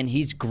 and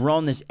he's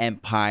grown this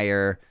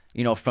empire,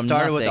 you know, from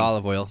Started nothing. with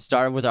olive oil.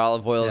 Started with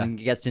olive oil Yeah. and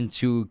gets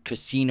into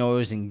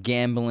casinos and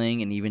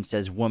gambling and even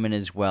says women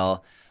as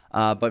well.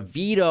 But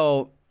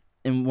Vito,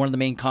 in one of the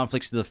main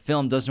conflicts of the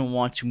film, doesn't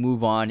want to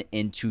move on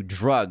into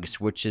drugs,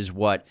 which is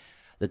what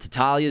the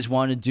Tatalias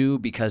want to do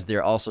because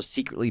they're also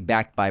secretly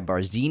backed by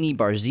Barzini.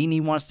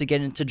 Barzini wants to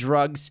get into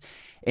drugs.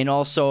 And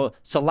also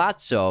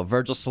Sollozzo,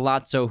 Virgil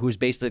Sollozzo, who's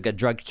basically like a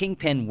drug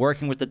kingpin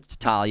working with the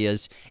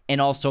Tatalias and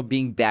also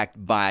being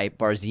backed by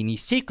Barzini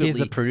secretly. He's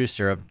the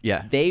producer of,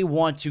 yeah. They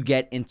want to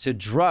get into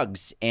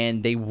drugs,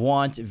 and they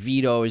want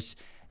Vito's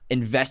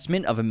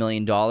investment of $1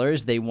 million.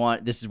 They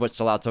want, this is what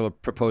Sollozzo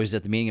proposed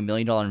at the meeting, $1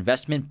 million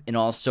investment, and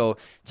also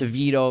to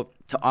Vito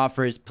to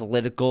offer his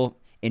political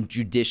and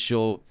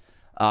judicial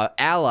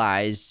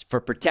allies for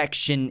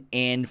protection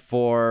and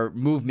for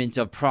movement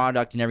of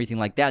product and everything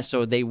like that.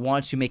 So they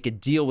want to make a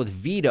deal with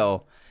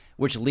Vito,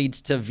 which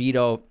leads to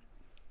Vito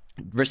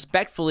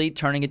respectfully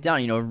turning it down.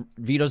 You know,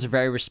 Vito's a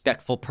very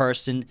respectful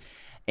person,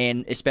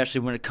 and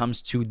especially when it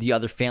comes to the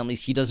other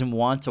families, he doesn't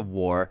want a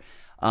war.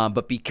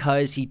 But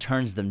because he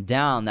turns them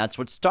down, that's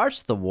what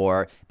starts the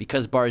war.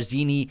 Because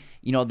Barzini,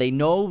 you know,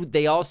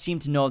 they all seem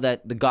to know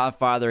that the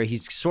Godfather,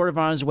 he's sort of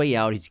on his way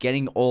out. He's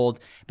getting old,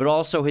 but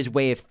also his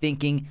way of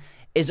thinking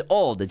is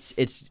old. It's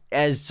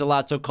as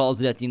Sollozzo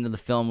calls it at the end of the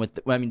film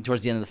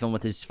towards the end of the film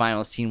with his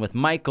final scene with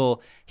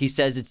Michael, he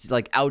says it's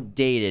like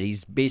outdated.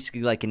 He's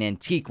basically like an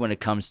antique when it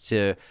comes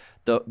to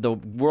the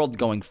world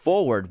going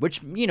forward,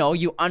 which, you know,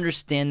 you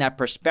understand that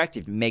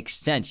perspective. It makes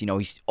sense. You know,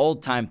 he's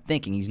old time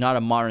thinking. He's not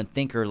a modern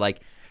thinker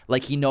like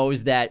he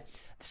knows that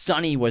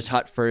Sonny was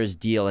hot for his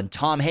deal and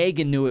Tom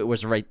Hagen knew it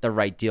was the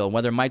right deal. And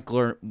whether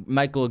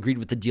Michael agreed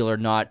with the deal or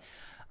not,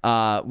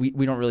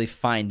 we don't really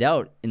find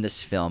out in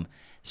this film.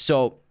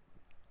 So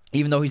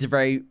even though he's a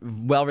very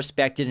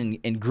well-respected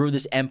and grew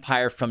this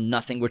empire from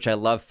nothing, which I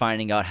love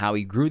finding out how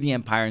he grew the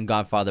empire in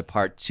Godfather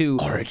Part 2.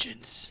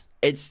 Origins.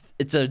 It's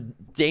a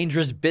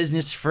dangerous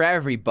business for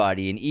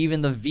everybody, and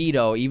even the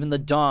Vito, even the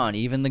Don,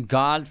 even the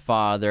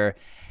Godfather,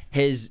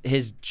 his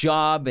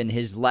job and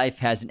his life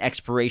has an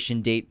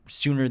expiration date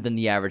sooner than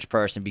the average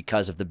person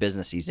because of the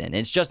business he's in. And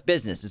it's just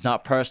business. It's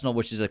not personal,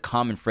 which is a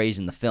common phrase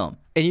in the film.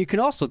 And you can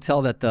also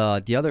tell that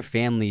the other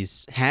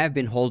families have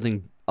been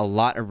holding a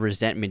lot of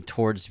resentment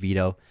towards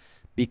Vito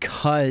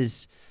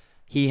because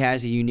he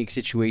has a unique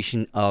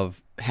situation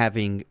of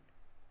having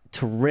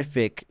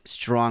terrific,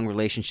 strong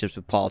relationships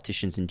with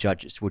politicians and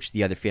judges, which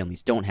the other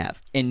families don't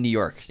have. In New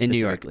York,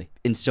 specifically.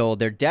 And so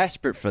they're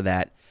desperate for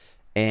that.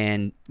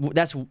 And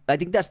I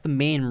think that's the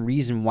main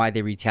reason why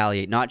they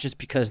retaliate, not just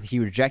because he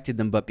rejected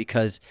them, but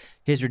because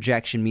his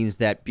rejection means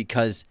that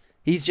because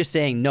he's just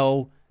saying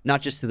no,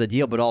 not just to the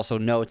deal, but also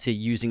no to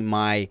using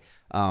my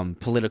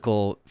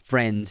political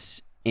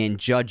friends and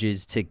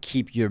judges to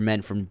keep your men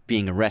from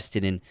being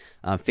arrested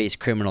and face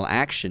criminal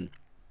action.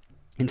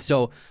 And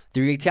so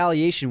the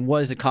retaliation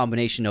was a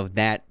combination of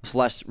that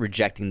plus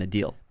rejecting the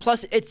deal.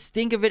 Plus,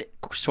 think of it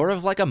sort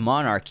of like a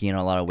monarchy in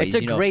a lot of ways.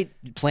 It's a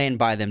great plan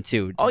by them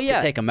too. To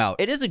take them out.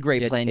 It is a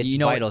great plan. It's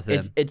vital to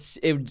them.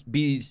 It would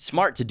be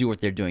smart to do what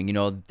they're doing. You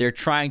know, they're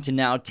trying to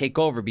now take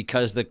over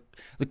because the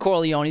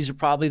Corleones are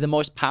probably the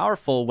most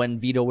powerful when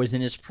Vito was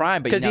in his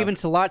prime. Because even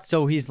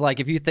Sollozzo, he's like,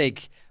 if you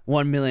think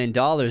 $1 million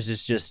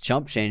is just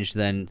chump change,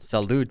 then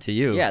salute to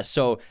you. Yeah,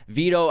 so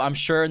Vito, I'm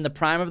sure in the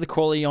prime of the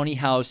Corleone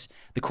house,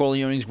 the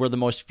Corleones were the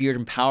most feared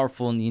and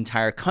powerful in the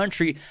entire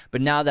country.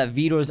 But now that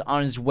Vito's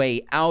on his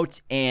way out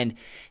and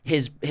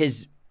his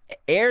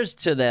heirs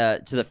to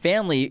the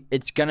family,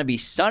 it's gonna be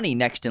Sonny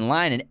next in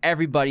line, and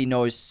everybody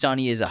knows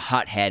Sonny is a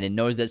hothead and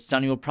knows that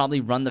Sonny will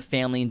probably run the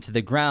family into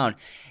the ground.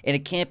 And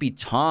it can't be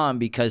Tom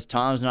because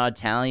Tom's not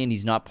Italian.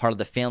 He's not part of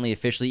the family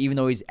officially, even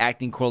though he's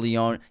acting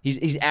Corleone.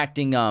 He's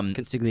acting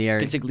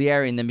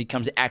Consigliere, and then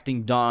becomes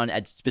acting Don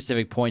at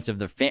specific points of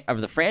the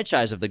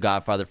franchise of The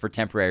Godfather for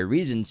temporary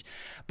reasons.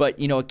 But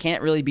you know, it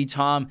can't really be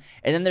Tom.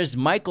 And then there's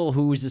Michael,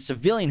 who is a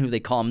civilian, who they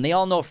call him. They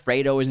all know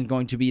Fredo isn't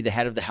going to be the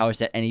head of the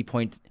house at any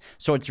point,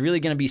 so it's really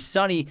going to be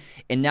Sonny.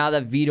 And now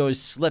that Vito's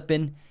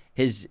slipping,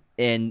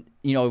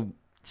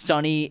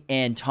 Sonny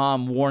and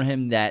Tom warn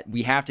him that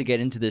we have to get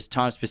into this.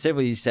 Tom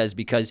specifically says,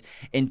 because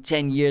in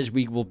 10 years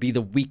we will be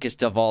the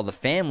weakest of all the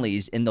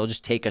families and they'll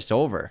just take us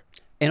over.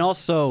 And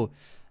also,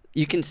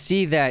 you can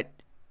see that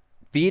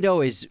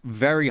Vito is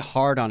very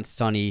hard on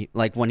Sonny,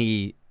 like when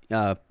he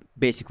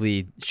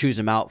basically chews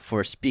him out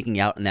for speaking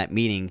out in that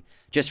meeting,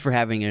 just for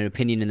having an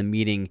opinion in the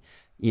meeting.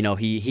 You know,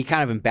 he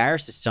kind of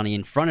embarrasses Sonny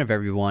in front of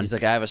everyone. He's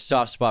like, I have a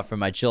soft spot for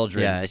my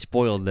children. Yeah, I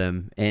spoiled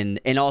them. And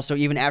also,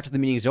 even after the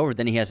meeting's over,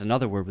 then he has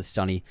another word with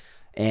Sonny.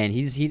 And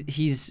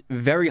he's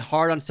very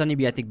hard on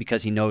Sonny, I think,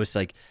 because he knows,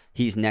 like,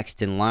 he's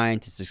next in line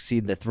to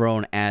succeed the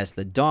throne as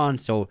the Don.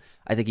 So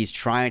I think he's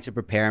trying to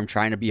prepare him,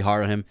 trying to be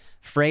hard on him.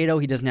 Fredo,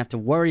 he doesn't have to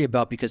worry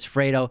about, because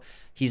Fredo,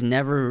 he's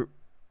never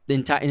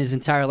in his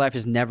entire life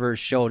has never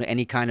showed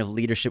any kind of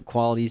leadership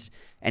qualities,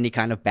 any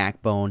kind of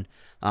backbone.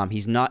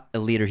 He's not a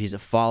leader; he's a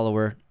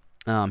follower.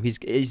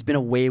 He's been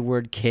a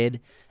wayward kid,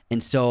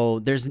 and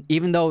so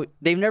even though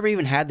they've never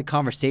even had the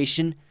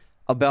conversation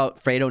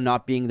about Fredo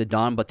not being the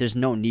Don, but there's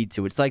no need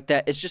to. It's like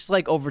that. It's just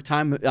like over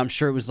time, I'm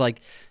sure it was like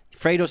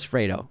Fredo's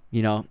Fredo.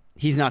 You know,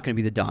 he's not going to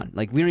be the Don.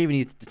 Like, we don't even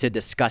need to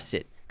discuss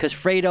it because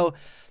Fredo,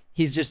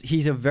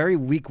 he's a very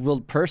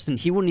weak-willed person.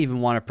 He wouldn't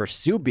even want to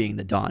pursue being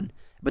the Don.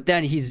 But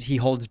then he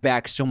holds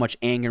back so much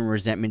anger and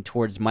resentment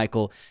towards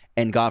Michael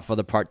and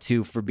Godfather Part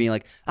 2 for being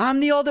like,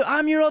 I'm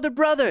your older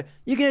brother.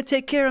 You're going to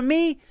take care of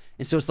me?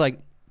 And so it's like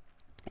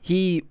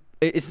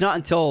it's not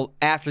until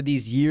after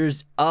these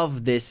years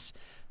of this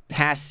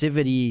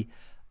passivity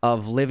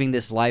of living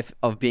this life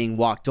of being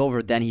walked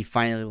over, then he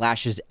finally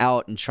lashes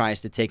out and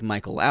tries to take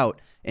Michael out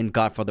in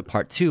Godfather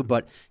Part 2.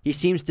 But he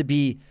seems to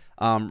be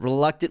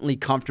reluctantly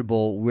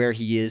comfortable where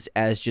he is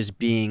as just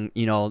being,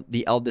 you know,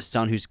 the eldest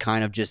son who's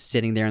kind of just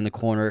sitting there in the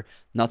corner,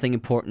 nothing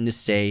important to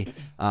say.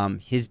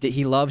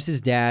 He loves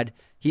his dad.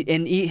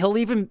 He'll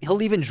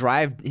even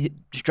drive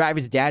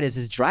his dad as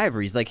his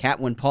driver. He's like,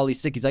 when Paulie's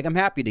sick, he's like, I'm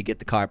happy to get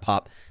the car,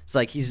 Pop. It's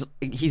like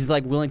he's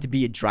like willing to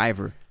be a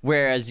driver.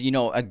 Whereas, you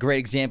know, a great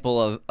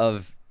example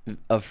of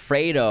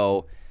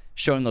Fredo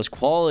showing those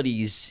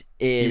qualities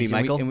is, You mean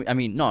Michael?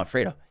 No,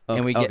 Fredo. Oh,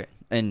 and we okay. get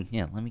and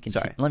yeah, let me continue.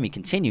 Sorry. Let me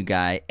continue,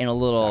 guy. And a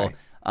little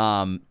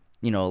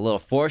you know, a little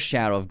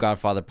foreshadow of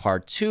Godfather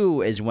Part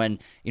 2 is when,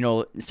 you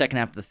know, the second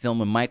half of the film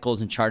when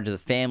Michael's in charge of the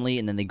family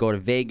and then they go to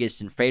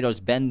Vegas and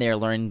Fredo's been there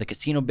learning the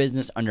casino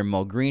business under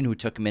Mo Green, who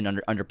took him in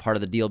under part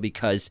of the deal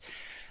because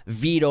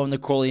Vito and the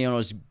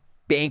Corleones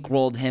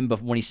bankrolled him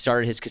when he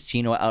started his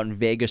casino out in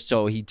Vegas,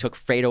 so he took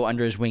Fredo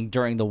under his wing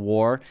during the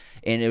war,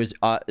 and it was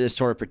a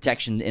sort of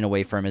protection in a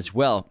way for him as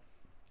well.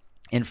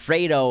 And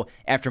Fredo,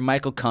 after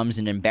Michael comes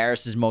and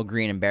embarrasses Mo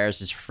Green,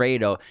 embarrasses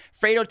Fredo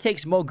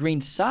takes Mo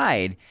Green's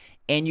side.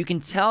 And you can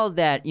tell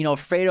that, you know,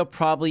 Fredo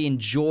probably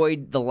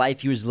enjoyed the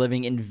life he was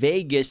living in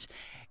Vegas,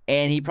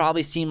 and he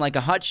probably seemed like a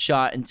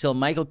hotshot until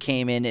Michael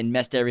came in and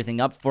messed everything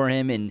up for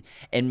him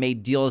and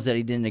made deals that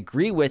he didn't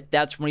agree with.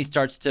 That's when he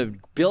starts to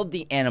build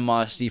the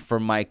animosity for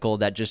Michael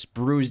that just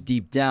brews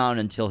deep down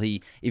until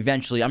he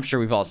eventually, I'm sure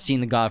we've all seen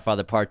The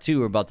Godfather Part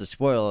 2. We're about to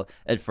spoil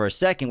it for a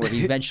second, where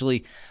he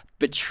eventually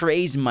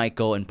betrays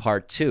Michael in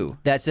Part 2.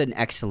 That's an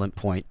excellent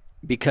point,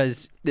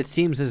 because it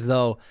seems as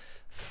though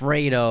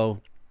Fredo,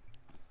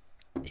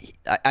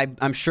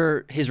 I'm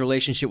sure his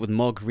relationship with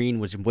Mo Green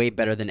was way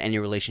better than any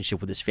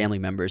relationship with his family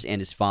members and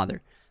his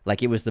father.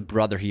 Like, it was the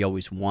brother he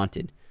always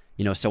wanted.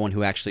 You know, someone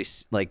who actually,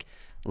 like,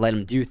 let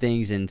him do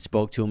things and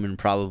spoke to him in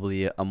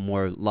probably a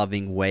more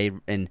loving way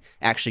and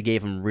actually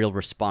gave him real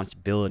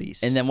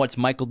responsibilities. And then what's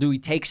Michael do? He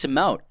takes him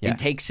out Yeah. and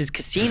takes his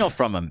casino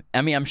from him.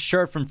 I mean, I'm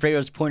sure from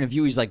Fredo's point of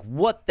view, he's like,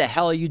 what the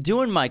hell are you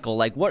doing, Michael?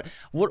 Like, what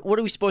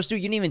are we supposed to do?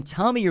 You didn't even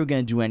tell me you were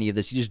going to do any of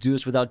this. You just do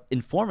this without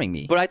informing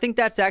me. But I think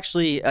that's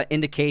actually an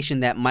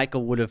indication that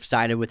Michael would have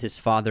sided with his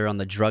father on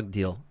the drug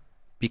deal,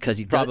 because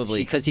he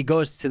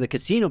goes to the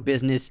casino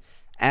business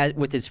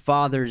with his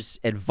father's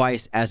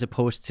advice as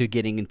opposed to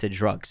getting into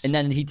drugs. And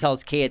then he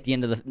tells Kay at the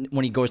end of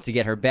when he goes to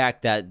get her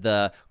back that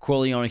the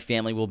Corleone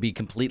family will be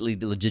completely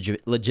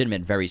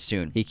legitimate very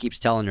soon. He keeps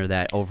telling her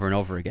that over and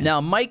over again.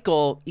 Now,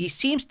 Michael, he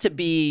seems to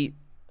be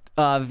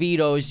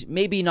Vito's,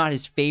 maybe not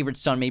his favorite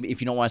son, maybe if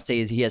you don't want to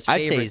say he has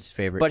favorite. I'd say his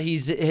favorite. But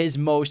he's his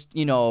most,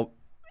 you know,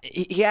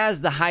 he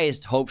has the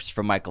highest hopes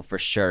for Michael for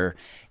sure.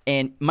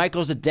 And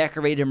Michael's a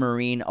decorated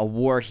Marine, a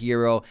war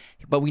hero,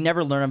 but we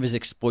never learn of his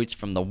exploits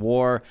from the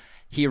war.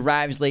 He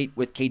arrives late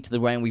with Kate to the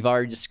wedding. We've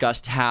already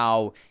discussed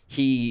how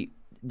he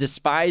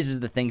despises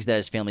the things that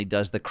his family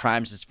does, the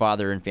crimes his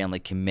father and family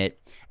commit.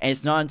 And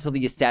it's not until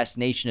the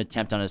assassination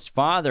attempt on his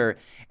father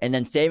and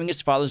then saving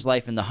his father's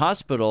life in the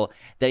hospital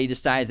that he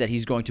decides that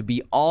he's going to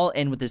be all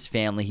in with his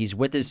family. He's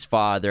with his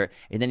father,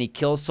 and then he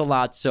kills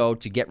Sollozzo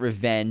to get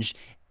revenge.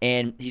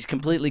 And he's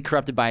completely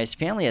corrupted by his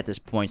family at this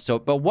point.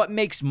 But what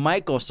makes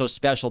Michael so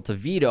special to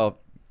Vito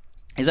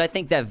is I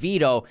think that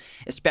Vito,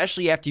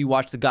 especially after you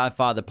watch The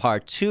Godfather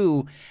Part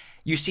 2,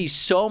 you see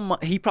so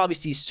much. He probably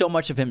sees so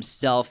much of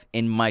himself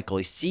in Michael.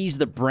 He sees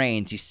the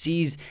brains. He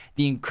sees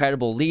the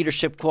incredible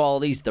leadership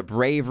qualities, the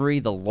bravery,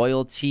 the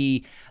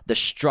loyalty, the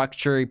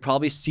structure. He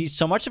probably sees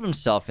so much of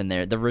himself in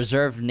there, the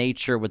reserved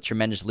nature with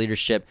tremendous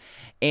leadership.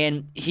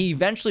 And he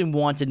eventually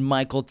wanted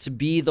Michael to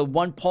be the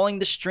one pulling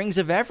the strings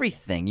of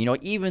everything. You know,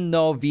 even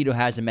though Vito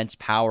has immense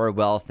power,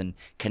 wealth, and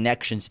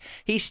connections,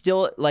 he's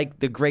still like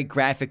the great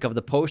graphic of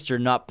the poster,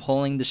 not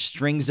pulling the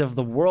strings of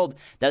the world.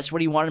 That's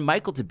what he wanted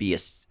Michael to be, a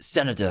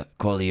Senator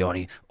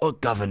Corleone or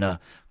Governor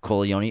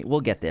Corleone.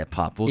 We'll get there,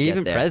 Pop. We'll Even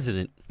get there.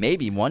 president.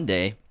 Maybe one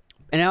day.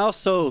 And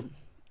also,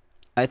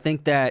 I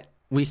think that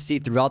we see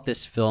throughout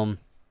this film,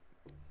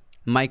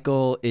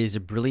 Michael is a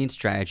brilliant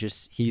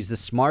strategist. He's the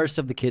smartest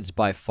of the kids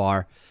by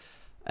far.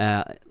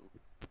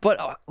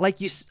 But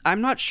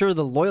I'm not sure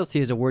the loyalty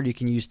is a word you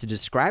can use to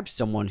describe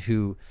someone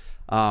who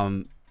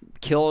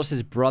kills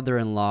his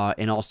brother-in-law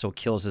and also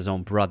kills his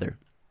own brother.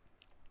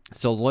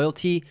 So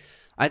loyalty,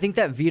 I think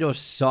that Vito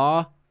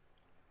saw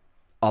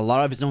a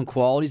lot of his own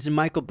qualities in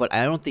Michael, but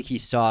I don't think he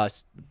saw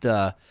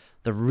the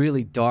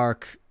really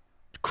dark,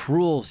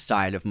 cruel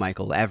side of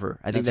Michael ever.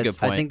 I think that's a good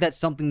point. I think that's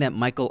something that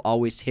Michael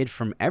always hid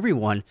from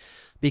everyone,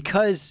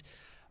 because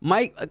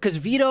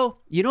Vito,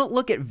 you don't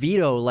look at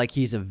Vito like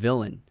he's a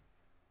villain.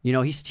 You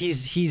know, he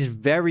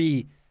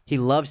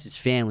loves his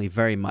family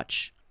very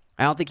much.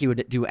 I don't think he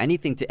would do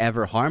anything to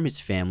ever harm his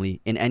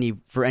family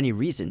for any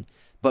reason.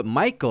 But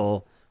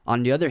Michael,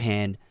 on the other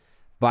hand,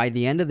 by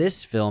the end of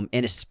this film,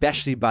 and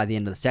especially by the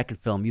end of the second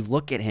film, you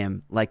look at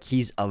him like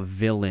he's a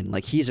villain,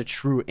 like he's a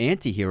true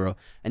anti-hero.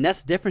 And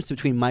that's the difference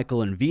between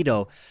Michael and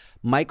Vito.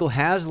 Michael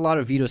has a lot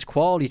of Vito's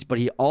qualities, but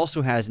he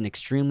also has an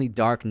extremely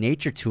dark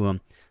nature to him.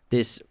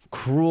 This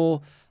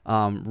cruel,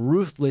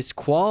 ruthless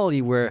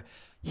quality where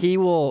he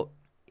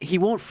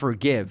won't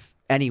forgive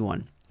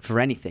anyone for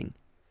anything.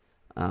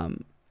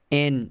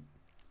 And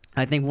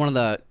I think one of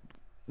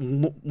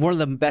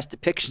the best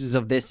depictions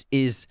of this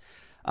is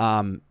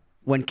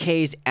when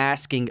Kay's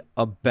asking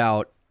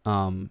about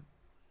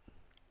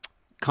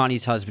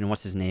Connie's husband,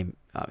 what's his name?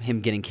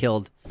 Him getting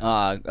killed.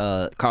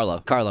 Carlo.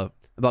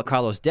 About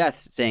Carlo's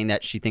death, saying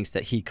that she thinks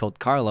that he killed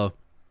Carlo.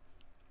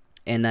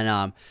 And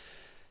then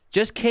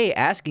just Kay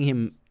asking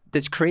him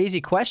this crazy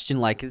question,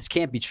 like, this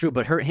can't be true,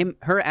 but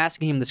her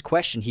asking him this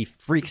question, he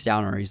freaks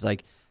out on her. He's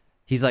like,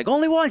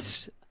 only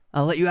once.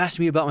 I'll let you ask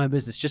me about my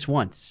business just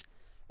once.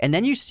 And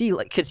then you see,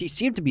 like, because he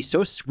seemed to be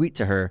so sweet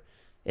to her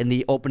in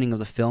the opening of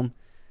the film,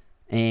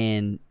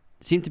 and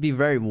seemed to be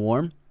very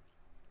warm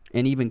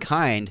and even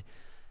kind.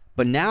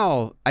 But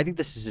now, I think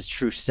this is his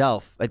true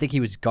self. I think he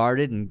was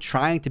guarded and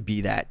trying to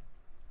be that.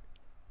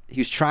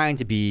 He was trying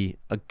to be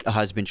a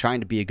husband,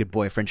 trying to be a good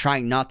boyfriend,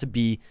 trying not to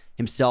be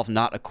himself,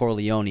 not a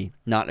Corleone,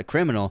 not a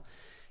criminal.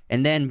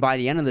 And then by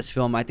the end of this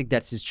film, I think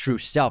that's his true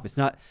self. It's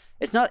not,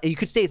 you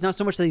could say it's not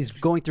so much that he's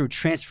going through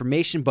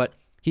transformation, but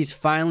he's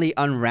finally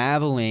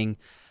unraveling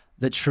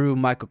the true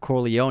Michael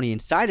Corleone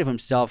inside of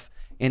himself.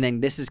 And then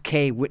this is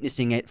Kay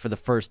witnessing it for the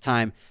first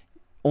time.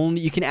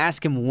 Only you can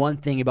ask him one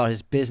thing about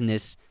his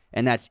business,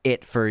 and that's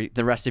it for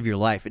the rest of your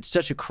life. It's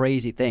such a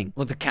crazy thing.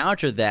 Well, to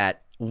counter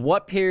that,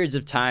 what periods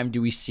of time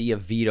do we see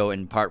of Vito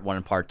in part 1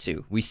 and part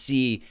 2? We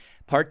see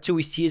part 2,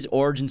 we see his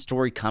origin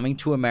story coming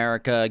to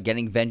America,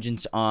 getting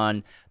vengeance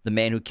on the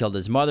man who killed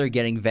his mother,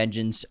 getting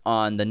vengeance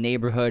on the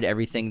neighborhood,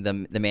 everything,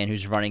 the man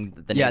who's running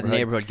the neighborhood. Yeah, the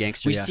neighborhood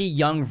gangster, We see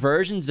young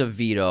versions of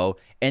Vito,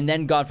 and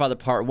then Godfather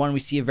Part 1, we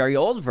see a very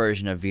old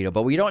version of Vito,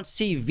 but we don't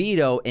see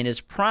Vito in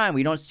his prime.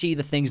 We don't see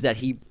the things that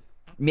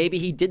maybe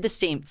he did the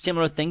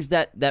similar things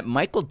that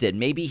Michael did.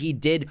 Maybe he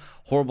did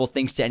horrible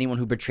things to anyone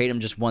who betrayed him,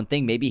 just one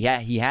thing. Maybe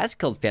he has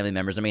killed family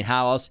members. I mean,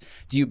 how else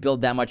do you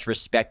build that much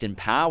respect and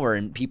power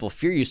and people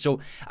fear you? So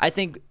I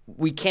think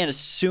we can't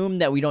assume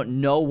that we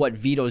don't know what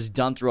Vito's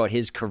done throughout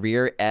his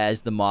career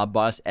as the mob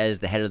boss, as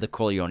the head of the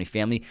Corleone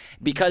family,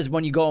 because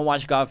when you go and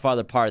watch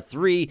Godfather Part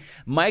 3,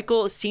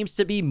 Michael seems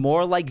to be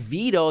more like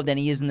Vito than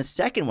he is in the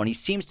second one. He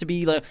seems to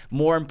be like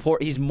more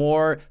important. He's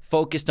more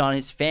focused on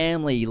his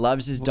family. He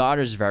loves his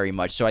daughters very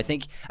much. So I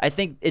think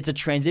it's a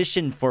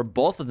transition for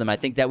both of them. I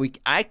think that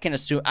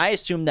I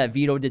assume that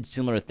Vito did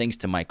similar things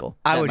to Michael.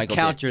 I would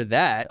counter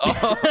that.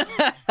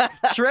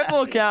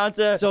 Triple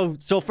counter.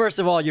 So first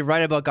of all, you're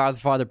right about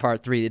Godfather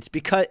Part 3. It's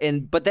because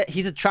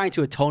he's trying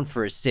to atone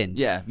for his sins.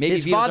 Yeah, maybe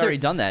his Vito's father already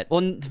done that.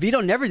 Well,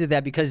 Vito never did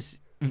that because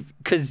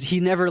he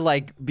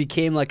never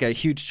became like a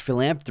huge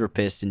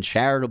philanthropist and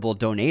charitable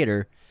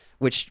donator,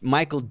 which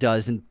Michael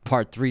does in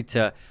Part 3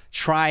 to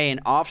try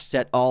and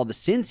offset all the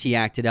sins he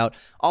acted out.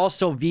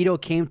 Also, Vito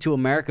came to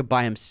America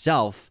by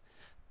himself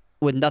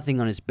with nothing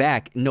on his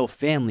back, no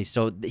family,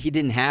 so he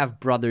didn't have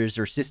brothers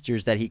or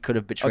sisters that he could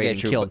have betrayed and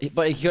killed.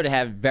 But he could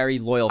have very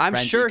loyal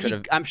friends.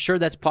 I'm sure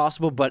that's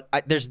possible, but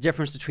there's a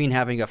difference between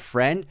having a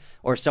friend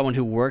or someone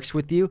who works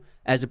with you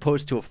as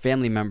opposed to a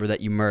family member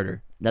that you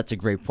murder. That's a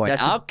great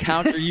point. I'll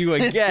counter you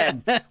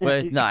again.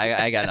 But no,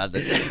 I got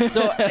nothing.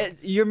 So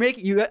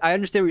I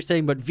understand what you're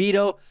saying, but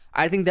Vito,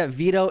 I think that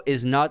Vito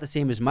is not the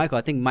same as Michael.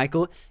 I think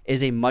Michael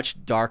is a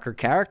much darker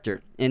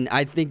character, and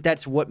I think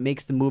that's what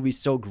makes the movie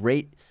so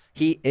great.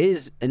 He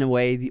is, in a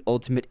way, the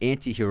ultimate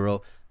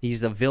anti-hero.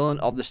 He's the villain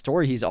of the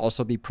story. He's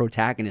also the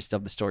protagonist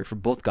of the story for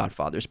both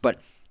Godfathers.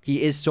 But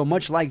he is so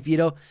much like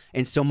Vito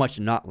and so much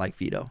not like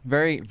Vito.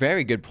 Very,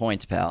 very good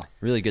points, pal.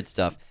 Really good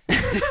stuff.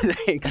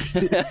 Thanks.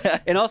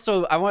 And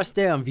also, I want to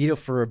stay on Vito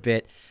for a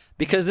bit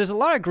because there's a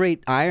lot of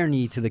great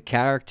irony to the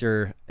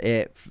character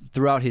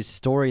throughout his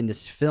story in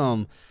this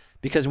film,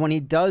 because when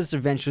he does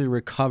eventually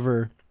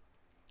recover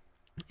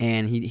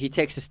and he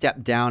takes a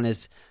step down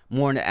as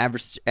more an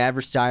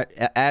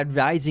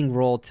advising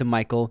role to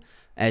Michael,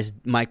 as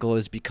Michael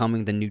is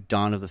becoming the new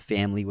Don of the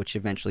family, which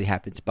eventually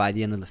happens by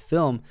the end of the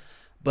film.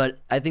 But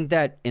I think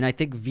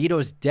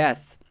Vito's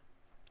death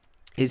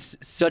is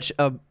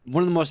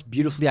one of the most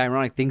beautifully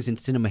ironic things in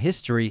cinema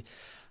history,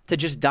 to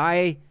just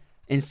die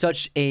in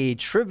such a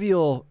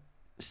trivial,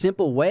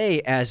 simple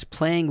way as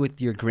playing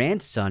with your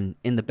grandson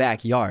in the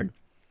backyard.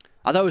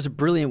 I thought it was a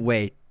brilliant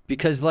way,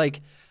 because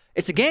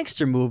it's a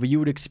gangster movie. You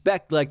would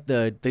expect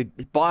the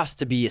boss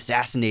to be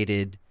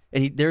assassinated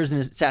and there's an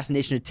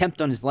assassination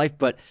attempt on his life,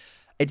 but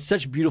it's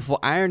such beautiful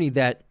irony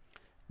that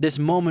this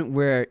moment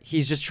where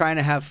he's just trying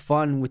to have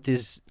fun with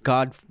his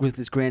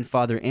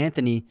grandfather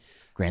Anthony,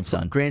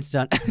 grandson.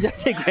 Did I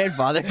say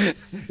grandfather?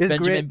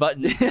 Benjamin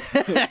Button.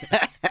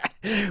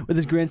 With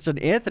his grandson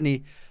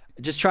Anthony,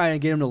 just trying to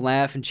get him to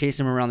laugh and chase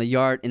him around the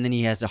yard, and then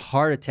he has a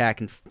heart attack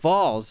and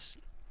falls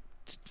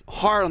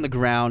hard on the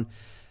ground.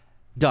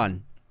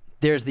 Done.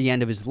 There's the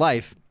end of his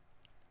life.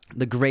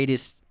 The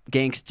greatest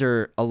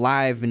gangster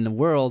alive in the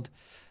world,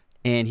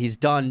 and he's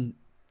done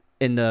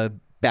in the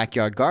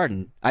backyard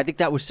garden. I think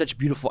that was such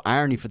beautiful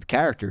irony for the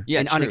character,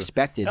 and true.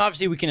 unexpected. And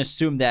obviously, we can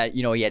assume that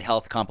he had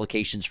health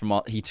complications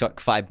from he took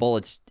 5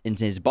 bullets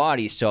into his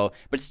body. So,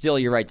 but still,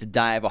 you're right, to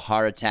die of a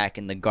heart attack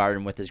in the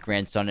garden with his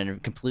grandson in a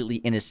completely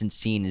innocent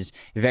scene is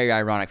very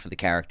ironic for the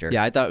character.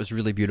 Yeah, I thought it was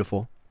really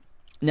beautiful.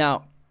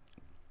 Now,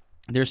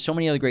 there's so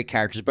many other great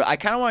characters, but I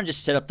kind of want to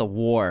just set up the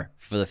war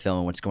for the film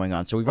and what's going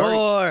on. So we've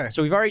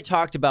already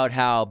talked about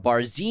how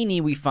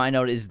Barzini, we find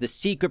out, is the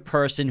secret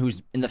person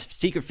who's in the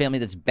secret family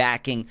that's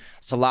backing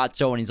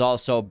Sollozzo, and he's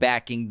also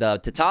backing the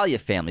Tattaglia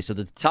family. So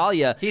the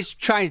Tattaglia, he's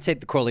trying to take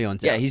the Corleones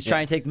out. Yeah, he's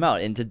trying to take them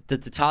out, and the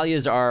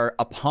Tattaglias are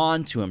a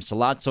pawn to him.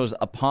 Sollozzo's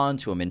a pawn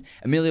to him, and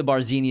Emilio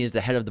Barzini is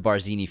the head of the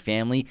Barzini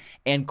family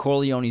and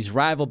Corleone's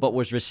rival, but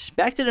was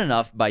respected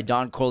enough by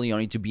Don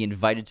Corleone to be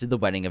invited to the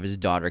wedding of his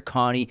daughter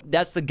Connie.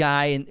 That's the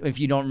guy. And if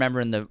you don't remember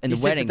in the he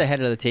sits wedding, at the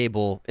head of the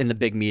table in the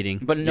big meeting.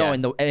 But no,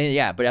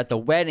 but at the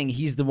wedding,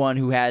 he's the one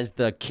who has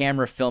the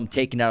camera film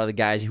taken out of the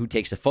guys who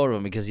takes a photo of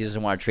him because he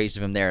doesn't want a trace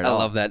of him there at all.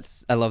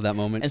 I love that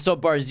moment. And so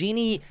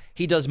Barzini,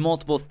 he does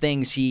multiple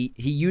things. He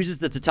uses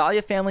the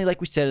Tattaglia family,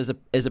 like we said,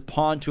 as a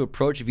pawn to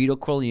approach Vito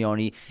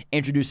Corleone,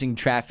 introducing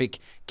traffic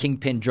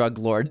kingpin drug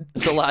lord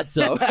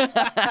Sollozzo.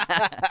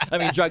 I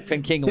mean, drug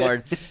pin king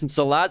lord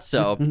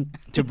Sollozzo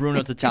to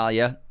Bruno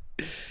Tattaglia.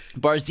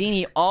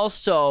 Barzini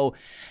also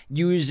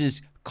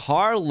uses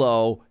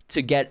Carlo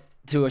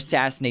to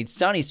assassinate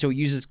Sonny, so he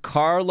uses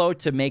Carlo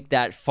to make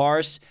that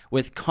farce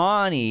with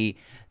Connie,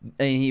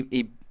 and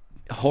he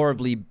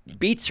horribly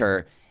beats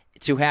her,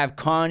 to have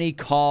Connie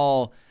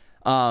call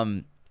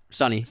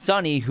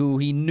Sonny, who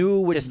he knew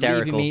would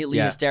leave immediately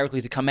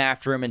hysterically to come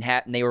after him, and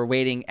they were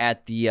waiting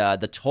at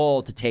the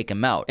toll to take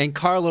him out. And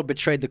Carlo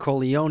betrayed the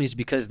Corleones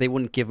because they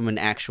wouldn't give him an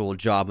actual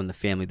job in the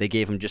family. They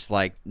gave him just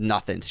like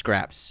nothing,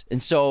 scraps.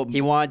 And so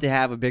he wanted to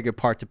have a bigger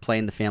part to play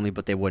in the family,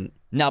 but they wouldn't.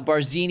 Now,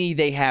 Barzini,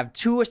 they have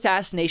 2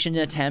 assassination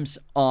attempts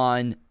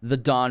on the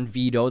Don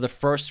Vito. The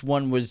first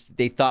one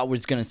they thought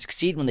was going to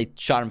succeed when they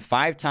shot him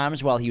 5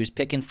 times while he was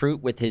picking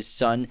fruit with his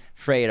son,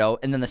 Fredo.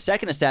 And then the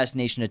second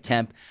assassination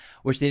attempt,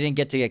 which they didn't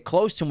get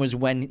close to him, was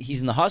when he's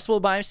in the hospital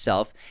by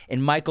himself,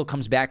 and Michael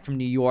comes back from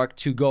New York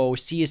to go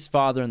see his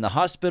father in the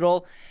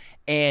hospital,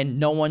 and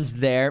no one's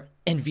there.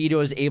 And Vito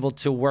is able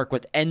to work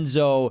with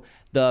Enzo,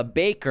 the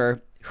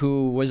baker,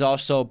 who was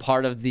also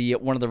part of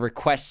one of the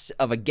requests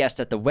of a guest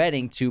at the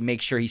wedding, to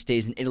make sure he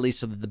stays in Italy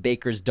so that the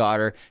baker's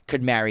daughter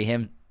could marry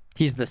him.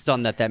 He's the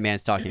son that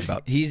man's talking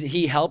about.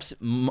 He helps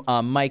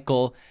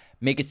Michael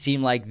make it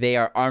seem like they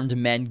are armed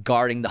men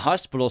guarding the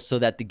hospital so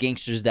that the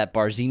gangsters that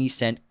Barzini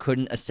sent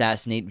couldn't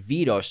assassinate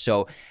Vito.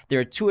 So there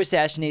are 2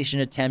 assassination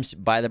attempts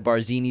by the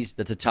Barzinis,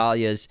 the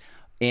Tattaglias,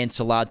 and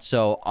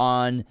Sollozzo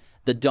on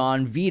the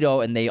Don Vito,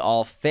 and they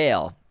all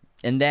fail.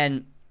 And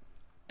then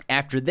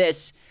after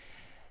this,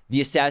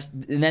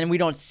 and then we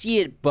don't see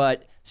it,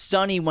 but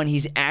Sonny, when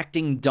he's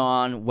acting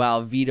Don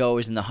while Vito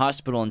is in the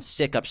hospital and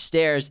sick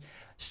upstairs,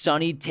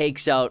 Sonny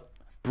takes out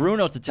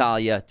Bruno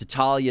Tattaglia,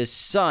 Tattaglia's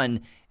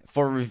son,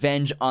 for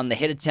revenge on the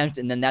hit attempt,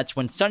 and then that's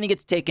when Sonny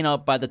gets taken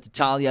out by the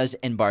Tattaglias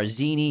and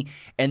Barzini,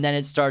 and then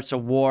it starts a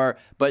war.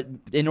 But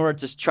in order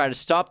to try to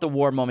stop the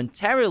war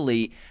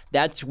momentarily,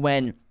 that's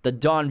when the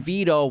Don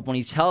Vito, when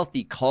he's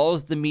healthy,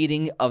 calls the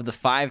meeting of the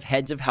 5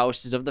 heads of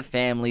houses of the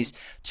families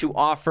to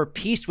offer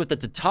peace with the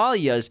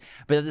Tattaglias.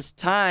 But at this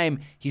time,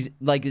 he's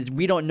like,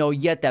 we don't know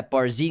yet that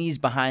Barzini's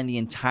behind the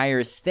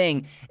entire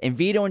thing. And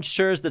Vito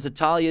ensures the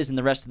Tattaglias and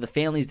the rest of the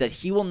families that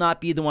he will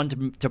not be the one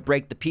to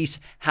break the peace.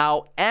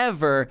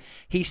 However,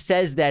 he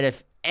says that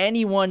if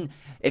anything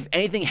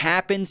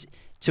happens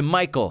to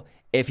Michael,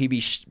 if he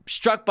be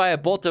struck by a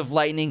bolt of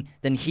lightning,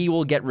 then he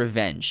will get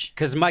revenge.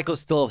 Because Michael's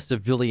still a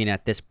civilian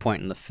at this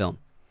point in the film.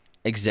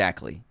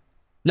 Exactly.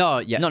 No,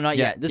 yeah. No, not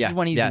yet. This is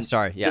when he's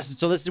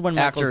This is when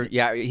Michael's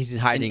he's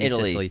hiding in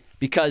Italy. Sicily.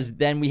 Because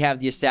then we have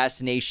the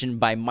assassination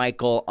by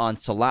Michael on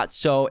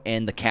Sollozzo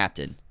and the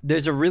captain.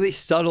 There's a really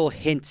subtle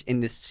hint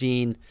in this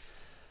scene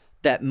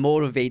that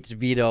motivates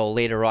Vito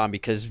later on,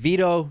 because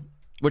Vito...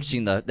 Which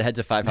scene? The heads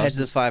of 5 houses?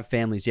 Heads of 5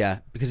 families, yeah.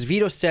 Because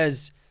Vito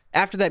says...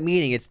 After that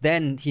meeting,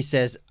 he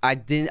says, I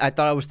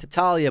thought I was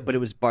Tattaglia, but it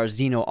was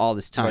Barzino all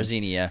this time.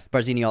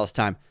 Barzini all this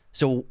time.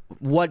 So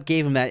what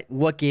gave him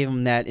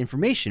that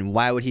information?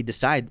 Why would he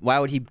decide? Why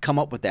would he come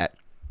up with that?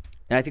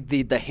 And I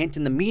think the hint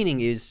in the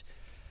meaning is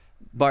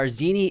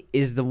Barzini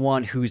is the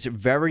one who's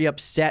very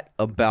upset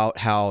about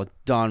how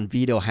Don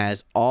Vito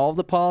has all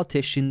the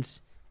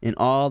politicians and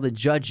all the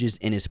judges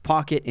in his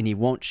pocket, and he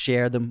won't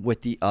share them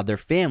with the other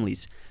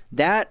families.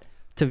 That,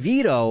 to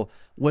Vito,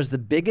 was the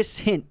biggest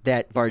hint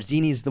that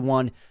Barzini is the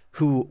one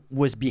who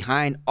was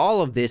behind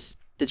all of this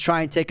to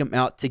try and take him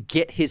out to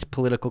get his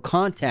political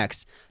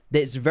contacts.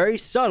 That's very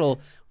subtle,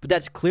 but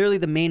that's clearly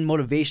the main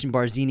motivation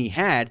Barzini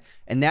had,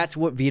 and that's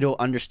what Vito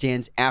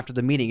understands after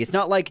the meeting. It's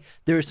not like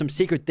there was some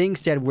secret thing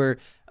said where,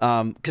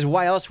 because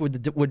why else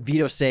would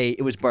Vito say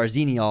it was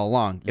Barzini all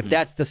along? If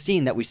that's the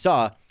scene that we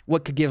saw,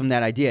 what could give him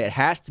that idea? It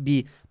has to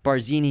be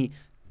Barzini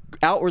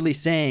outwardly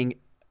saying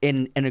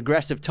in an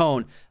aggressive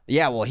tone,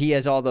 yeah, well, he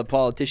has all the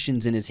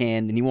politicians in his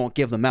hand and he won't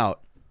give them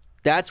out.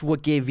 That's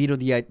what gave Vito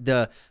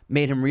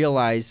made him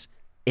realize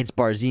it's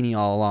Barzini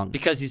all along.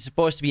 Because he's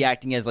supposed to be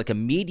acting as like a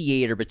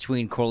mediator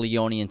between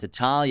Corleone and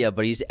Tattaglia,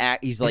 but he's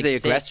like the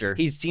aggressor.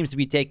 He seems to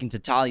be taking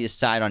Tattaglia's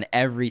side on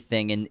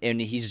everything,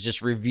 and he's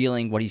just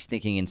revealing what he's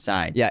thinking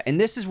inside. Yeah, and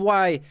this is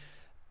why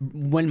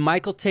when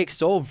Michael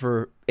takes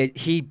over,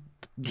 he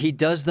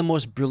does the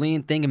most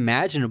brilliant thing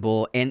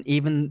imaginable, and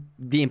even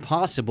the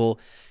impossible.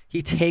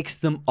 He takes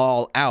them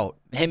all out.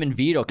 Him and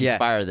Vito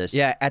conspire this.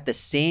 Yeah, at the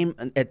same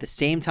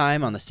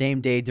time, on the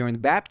same day during the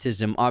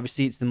baptism.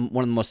 Obviously, it's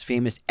one of the most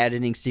famous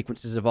editing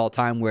sequences of all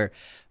time where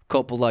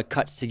Coppola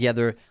cuts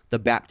together the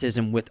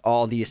baptism with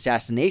all the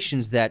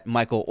assassinations that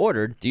Michael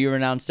ordered. Do you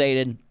renounce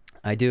Satan?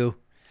 I do.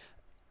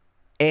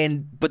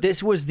 But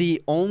this is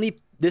the only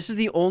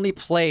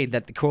play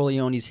that the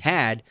Corleones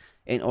had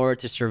in order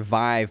to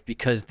survive,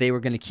 because they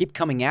were going to keep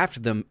coming after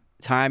them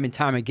time and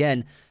time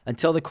again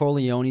until the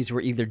Corleones were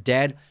either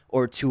dead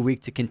or too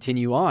weak to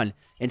continue on.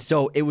 And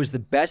so it was the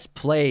best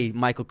play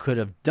Michael could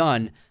have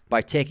done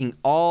by taking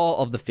all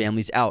of the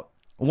families out.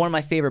 One of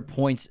my favorite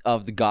points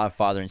of The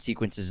Godfather and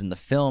sequences in the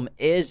film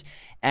is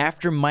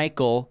after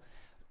Michael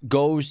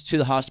goes to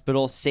the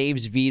hospital,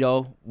 saves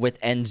Vito with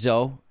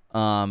Enzo,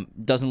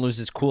 doesn't lose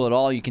his cool at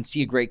all. You can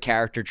see a great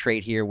character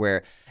trait here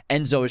where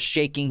Enzo is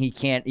shaking. He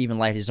can't even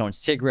light his own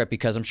cigarette,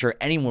 because I'm sure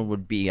anyone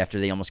would be after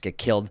they almost get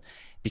killed,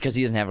 because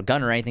he doesn't have a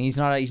gun or anything. He's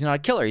not a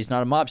killer. He's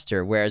not a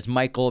mobster. Whereas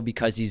Michael,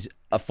 because he's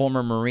a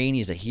former Marine,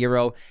 he's a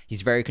hero.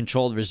 He's very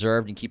controlled,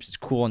 reserved, and keeps his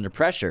cool under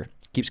pressure.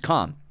 Keeps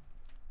calm.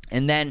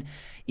 And then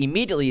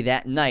immediately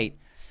that night,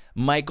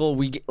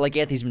 Michael, like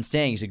Anthony's been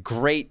saying, he's a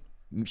great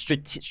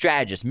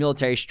strategist,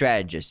 military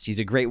strategist. He's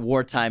a great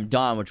wartime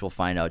Don, which we'll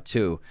find out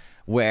too,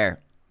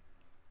 where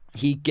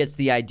he gets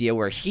the idea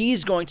where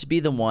he's going to be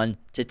the one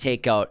to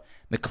take out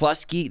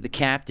McCluskey, the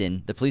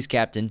captain, the police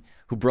captain,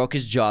 who broke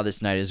his jaw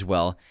this night as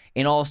well,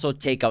 and also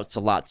take out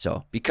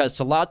Sollozzo, because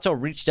Sollozzo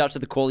reached out to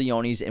the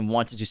Corleones and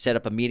wanted to set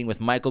up a meeting with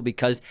Michael,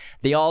 because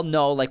they all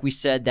know, like we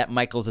said, that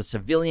Michael's a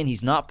civilian.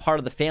 He's not part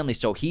of the family,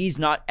 so he's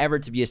not ever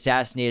to be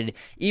assassinated.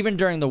 Even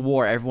during the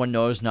war, everyone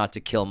knows not to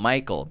kill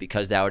Michael,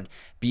 because that would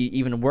be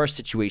even a worse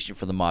situation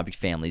for the mob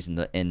families.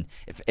 And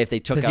if they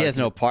took out, because he has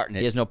no part in it.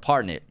 He has no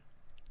part in it.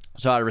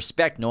 So out of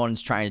respect, no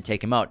one's trying to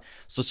take him out.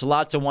 So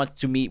Sollozzo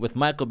wants to meet with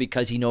Michael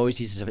because he knows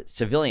he's a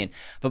civilian.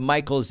 But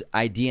Michael's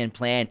idea and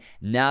plan,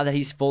 now that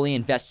he's fully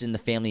invested in the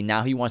family,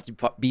 now he wants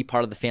to be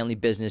part of the family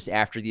business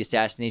after the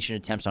assassination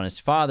attempts on his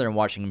father and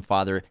watching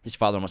his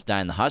father almost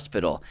die in the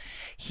hospital.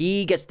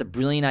 He gets the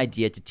brilliant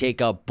idea to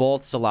take out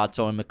both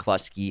Sollozzo and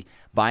McCluskey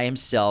by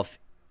himself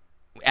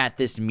at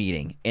this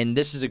meeting. And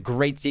this is a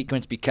great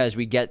sequence because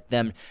we get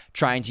them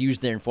trying to use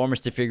their informers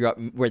to figure out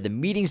where the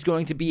meeting's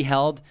going to be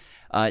held.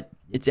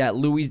 It's at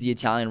Louis, the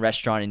Italian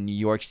restaurant in New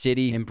York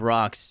City. In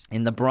Bronx.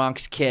 In the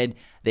Bronx Kid.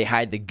 They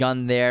hide the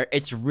gun there.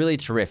 It's really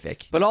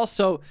terrific. But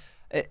also,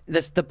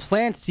 the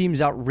plan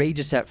seems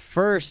outrageous at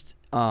first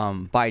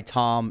by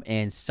Tom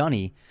and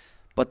Sonny.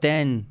 But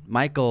then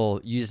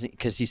Michael,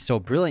 because he's so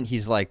brilliant,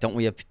 he's like, don't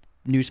we have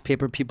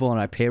newspaper people on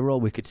our payroll?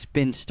 We could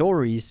spin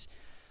stories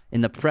in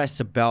the press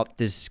about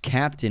this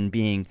captain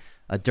being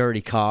a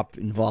dirty cop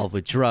involved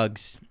with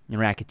drugs and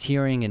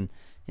racketeering and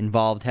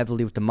involved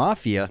heavily with the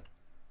mafia,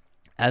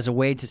 as a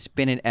way to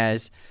spin it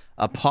as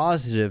a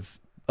positive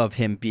of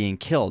him being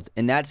killed.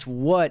 And that's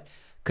what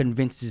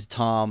convinces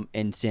Tom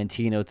and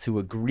Santino to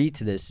agree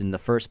to this in the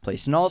first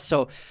place. And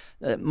also,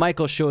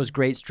 Michael shows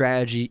great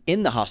strategy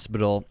in the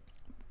hospital.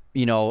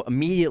 You know,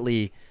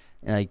 immediately,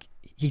 like,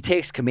 he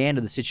takes command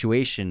of the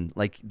situation.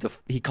 Like,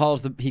 he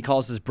calls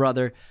his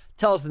brother,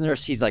 tells the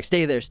nurse, he's like,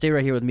 stay there, stay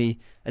right here with me.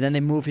 And then they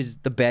move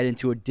the bed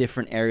into a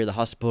different area of the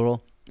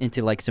hospital,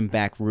 into like some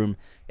back room,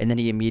 and then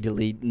he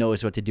immediately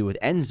knows what to do with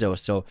Enzo.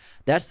 So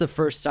that's the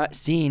first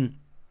scene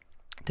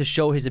to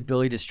show his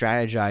ability to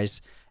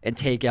strategize and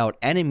take out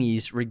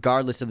enemies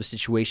regardless of the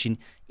situation,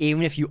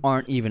 even if you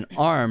aren't even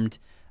armed,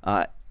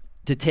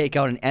 to take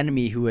out an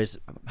enemy who has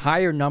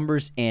higher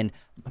numbers and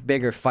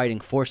bigger fighting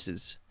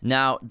forces.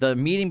 Now, the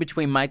meeting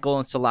between Michael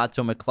and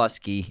Sollozzo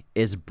McCluskey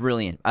is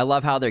brilliant. I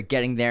love how they're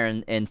getting there,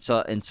 and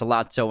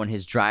Sollozzo and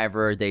his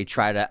driver, they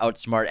try to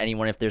outsmart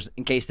anyone.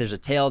 In case there's a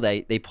tail,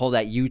 they pull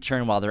that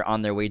U-turn while they're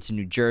on their way to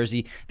New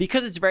Jersey,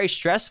 because it's very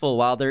stressful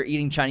while they're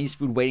eating Chinese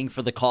food, waiting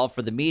for the call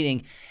for the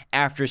meeting,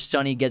 after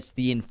Sonny gets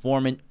the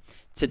informant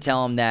to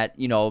tell him that,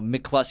 you know,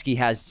 McCluskey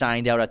has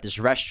signed out at this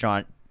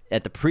restaurant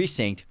at the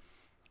precinct.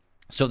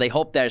 So they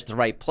hope that it's the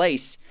right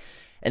place.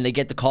 and they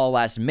get the call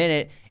last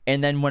minute.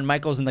 And then when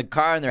Michael's in the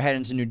car and they're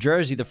heading to New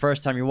Jersey, the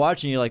first time you're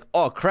watching, you're like,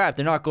 oh, crap,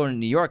 they're not going to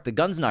New York. The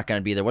gun's not going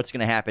to be there. What's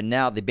going to happen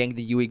now? They bang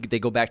the UE, they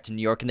go back to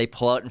New York, and they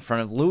pull out in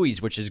front of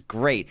Louis, which is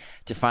great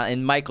to find.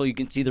 And Michael, you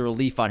can see the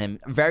relief on him.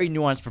 Very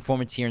nuanced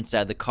performance here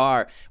inside the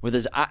car with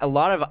a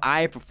lot of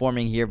eye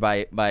performing here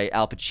by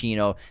Al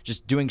Pacino,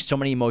 just doing so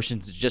many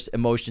emotions, just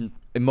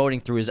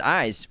emoting through his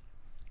eyes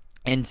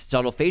and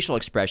subtle facial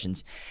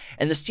expressions.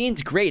 And the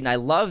scene's great, and I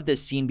love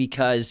this scene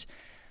because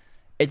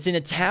it's in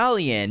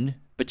Italian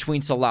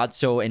between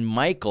Sollozzo and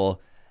Michael,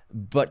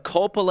 but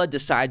Coppola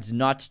decides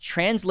not to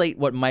translate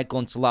what Michael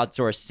and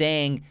Sollozzo are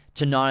saying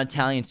to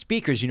non-Italian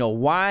speakers. You know,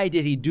 why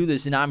did he do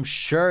this? And I'm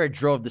sure it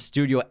drove the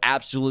studio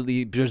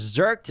absolutely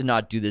berserk to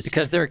not do this.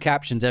 Because there are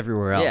captions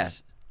everywhere else.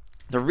 Yeah.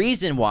 The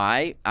reason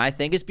why, I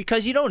think, is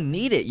because you don't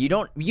need it. You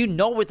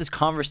know what this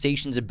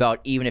conversation's about,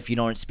 even if you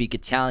don't speak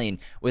Italian,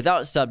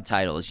 without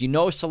subtitles. You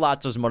know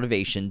Sollozzo's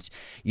motivations.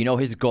 You know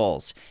his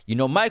goals. You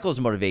know Michael's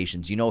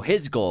motivations. You know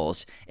his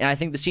goals. And I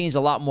think the scene's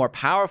a lot more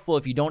powerful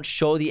if you don't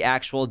show the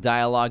actual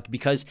dialogue,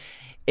 because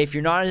if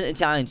you're not an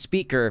Italian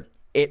speaker,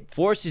 it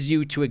forces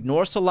you to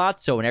ignore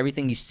Sollozzo and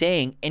everything he's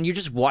saying, and you're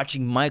just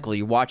watching Michael.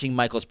 You're watching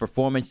Michael's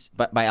performance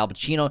by Al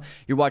Pacino.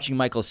 You're watching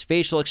Michael's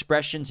facial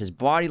expressions, his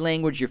body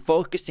language. You're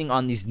focusing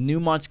on these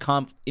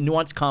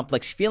nuanced,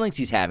 complex feelings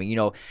he's having. You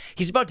know,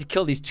 he's about to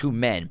kill these two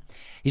men.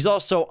 He's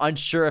also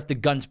unsure if the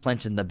gun's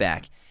planted in the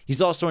back.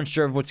 He's also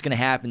unsure of what's going to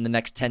happen in the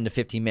next 10 to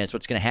 15 minutes,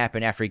 what's going to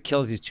happen after he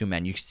kills these two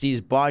men. You see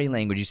his body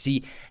language. You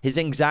see his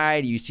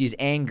anxiety. You see his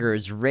anger,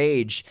 his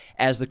rage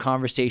as the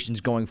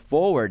conversation's going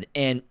forward.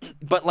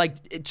 But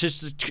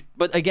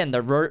again,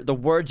 the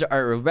words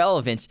are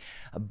irrelevant.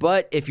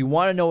 But if you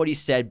want to know what he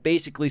said,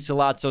 basically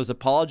Sollozzo's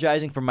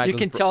apologizing for Michael's... You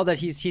can tell that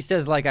he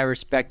says, like, I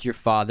respect your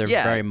father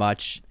very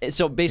much.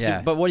 So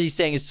basically, but what he's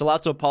saying is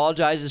Sollozzo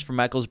apologizes for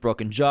Michael's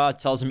broken jaw,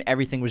 tells him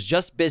everything was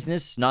just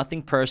business,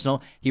 nothing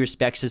personal. He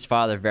respects his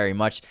father very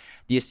much.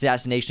 The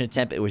assassination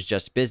attempt, it was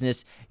just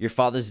business. Your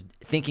father's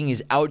thinking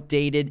is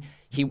outdated.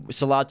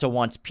 Sollozzo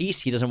wants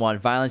peace. He doesn't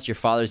want violence. Your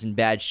father's in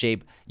bad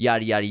shape.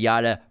 Yada yada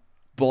yada.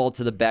 Bullet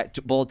to the back,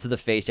 bullet to the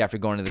face after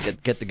going to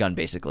get the gun.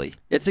 Basically,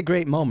 it's a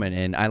great moment,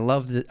 and I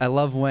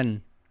love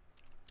when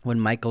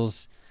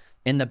Michael's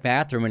in the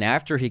bathroom and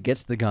after he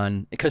gets the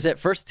gun, because at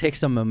first it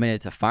takes him a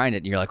minute to find it,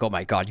 and you're like, oh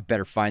my god, you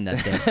better find that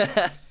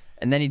thing.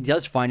 And then he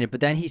does find it, but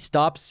then he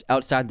stops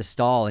outside the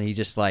stall and he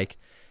just like.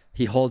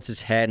 He holds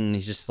his head and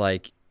he's just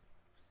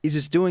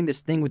doing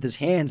this thing with his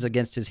hands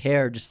against his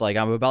hair, just like,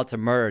 I'm about to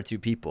murder two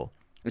people.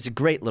 It's a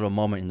great little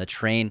moment in the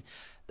train.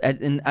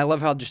 And I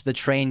love how just the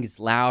train gets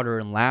louder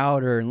and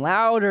louder and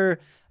louder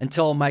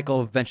until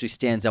Michael eventually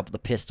stands up with a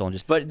pistol and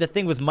just... But the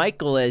thing with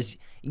Michael is,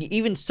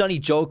 even Sonny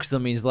jokes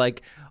them. He's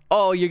like,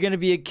 oh, you're going to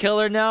be a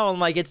killer now? I'm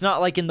like, it's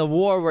not like in the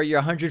war where you're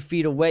 100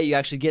 feet away. You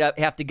actually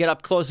have to get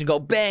up close and go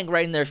bang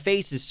right in their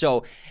faces.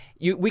 So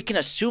we can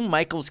assume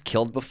Michael's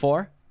killed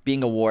before,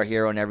 being a war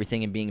hero and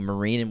everything, and being a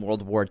Marine in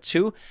World War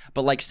II.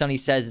 But like Sonny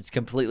says, it's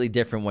completely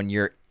different when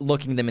you're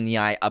looking them in the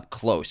eye up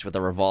close with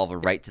a revolver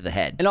right to the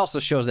head. It also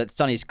shows that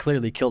Sonny's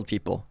clearly killed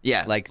people.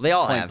 Yeah, like they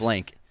all point have.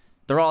 Blank.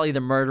 They're all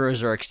either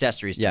murderers or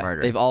accessories to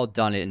murder. They've all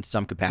done it in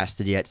some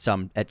capacity at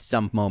some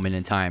moment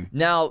in time.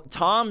 Now,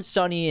 Tom,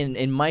 Sonny,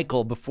 and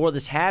Michael, before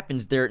this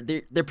happens, they're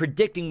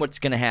predicting what's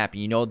going to happen.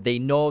 You know, they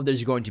know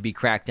there's going to be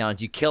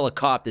crackdowns. You kill a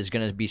cop, there's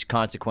going to be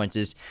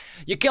consequences.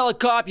 You kill a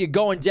cop, you're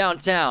going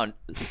downtown.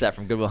 Is that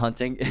from Good Will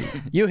Hunting?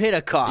 You hit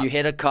a cop. You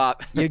hit a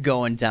cop. You're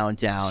going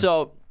downtown.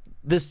 So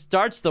this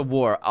starts the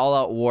war,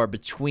 all-out war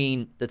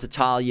between the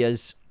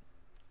Tatalias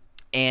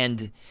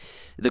and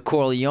the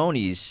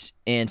Corleones.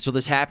 And so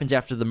this happens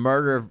after the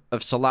murder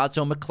of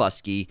Sollozzo and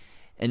McCluskey.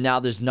 And now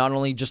there's not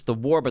only just the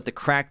war, but the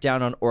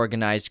crackdown on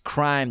organized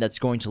crime that's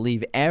going to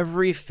leave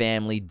every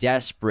family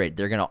desperate.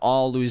 They're going to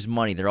all lose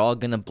money. They're all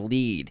going to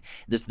bleed.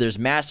 There's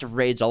massive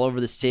raids all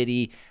over the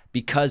city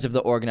because of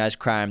the organized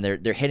crime.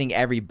 They're hitting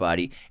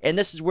everybody. And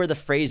this is where the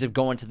phrase of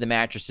going to the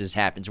mattresses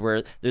happens,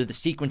 where there's the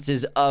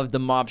sequences of the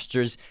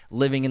mobsters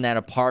living in that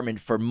apartment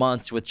for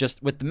months with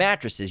the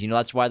mattresses. You know,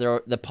 that's why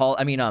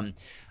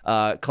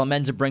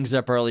Clemenza brings it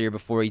up earlier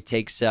before he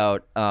takes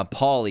out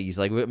Paulie. He's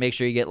like, make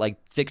sure you get like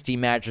 16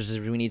 mattresses.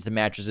 We need the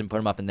mattresses and put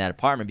them up in that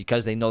apartment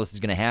because they know this is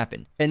going to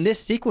happen. And this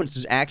sequence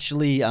was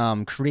actually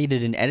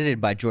created and edited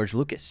by George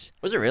Lucas.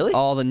 Was it really?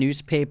 All the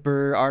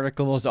newspaper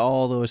articles,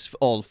 all those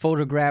old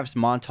photographs,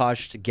 montaged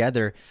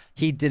together.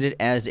 He did it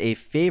as a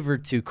favor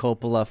to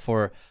Coppola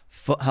for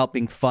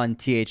helping fund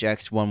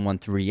THX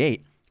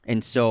 1138.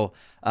 And so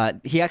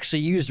he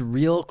actually used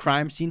real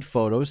crime scene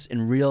photos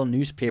and real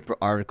newspaper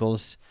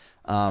articles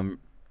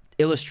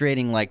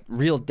illustrating like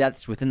real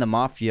deaths within the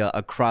mafia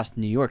across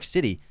New York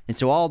City. And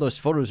so all those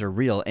photos are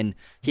real, and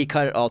he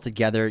cut it all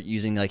together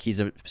using, like,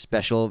 he's a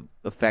special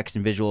effects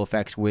and visual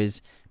effects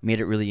whiz, made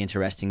it really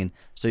interesting. And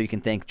so you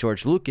can thank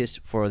George Lucas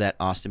for that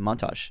awesome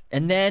montage.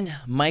 And then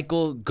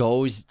Michael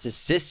goes to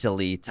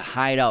Sicily to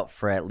hide out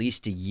for at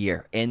least a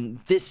year. And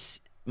this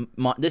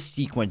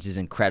sequence is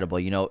incredible,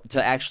 you know,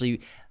 to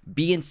actually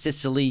be in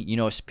Sicily. You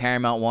know,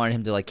 Paramount wanted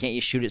him to, like, can't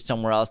you shoot it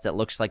somewhere else that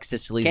looks like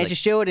Sicily? Can't you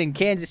show it in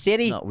Kansas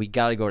City? No, we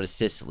got to go to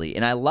Sicily.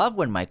 And I love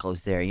when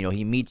Michael's there. You know,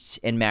 he meets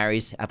and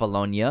marries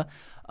Apollonia.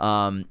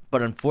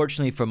 But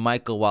unfortunately for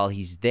Michael, while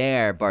he's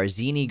there,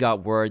 Barzini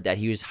got word that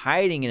he was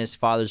hiding in his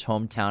father's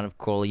hometown of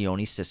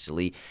Corleone,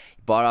 Sicily.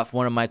 He bought off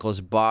one of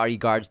Michael's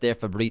bodyguards there,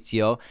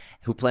 Fabrizio,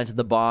 who planted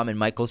the bomb in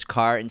Michael's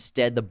car.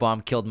 Instead, the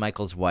bomb killed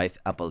Michael's wife,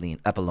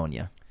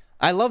 Apollonia.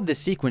 I love this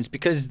sequence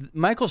because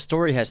Michael's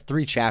story has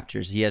 3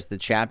 chapters. He has the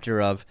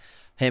chapter of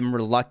him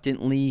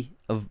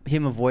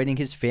avoiding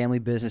his family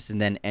business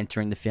and then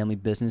entering the family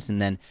business,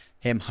 and then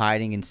him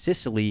hiding in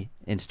Sicily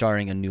and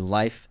starting a new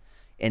life,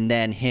 and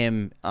then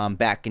him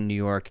back in New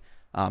York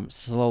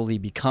slowly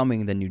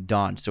becoming the new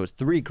Don. So it's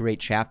 3 great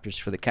chapters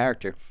for the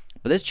character.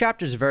 But this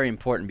chapter is very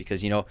important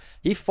because, you know,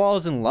 he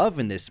falls in love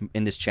in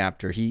this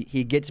chapter.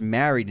 He gets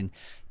married, and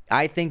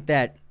I think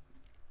that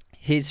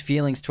his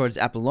feelings towards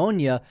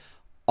Apollonia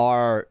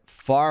are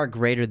far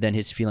greater than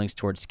his feelings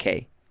towards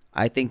Kay.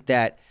 I think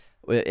that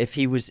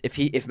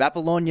if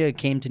Apollonia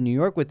came to New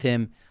York with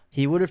him,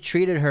 he would have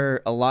treated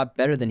her a lot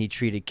better than he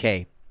treated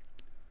Kay.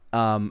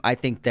 I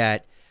think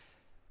that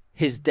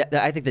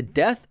the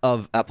death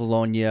of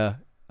Apollonia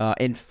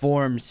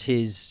informs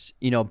his,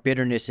 you know,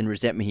 bitterness and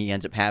resentment he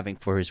ends up having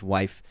for his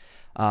wife,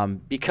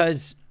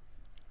 because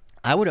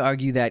I would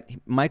argue that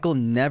Michael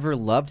never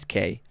loved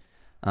Kay.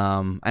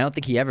 I don't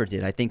think he ever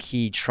did. I think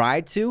he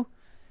tried to.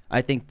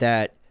 I think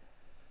that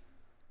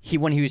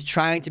when he was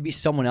trying to be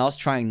someone else,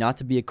 trying not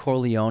to be a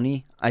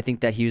Corleone, I think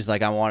that he was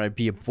like, I want to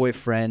be a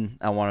boyfriend.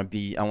 I want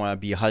to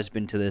be a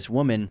husband to this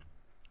woman.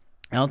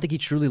 I don't think he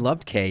truly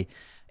loved Kay.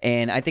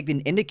 And I think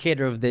an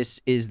indicator of this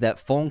is that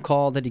phone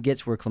call that he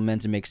gets where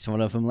Clemenza makes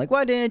fun of him, like,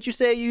 why didn't you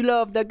say you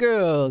loved that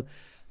girl?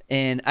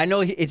 And I know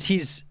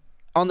he's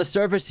on the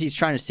surface, he's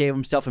trying to save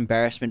himself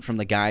embarrassment from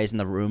the guys in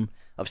the room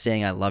of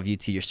saying I love you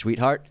to your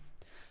sweetheart.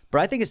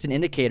 But I think it's an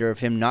indicator of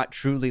him not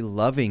truly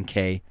loving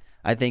Kay.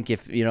 I think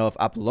if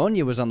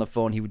Apollonia was on the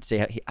phone, he would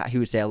say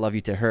I love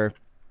you to her.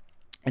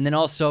 And then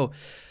also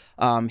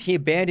he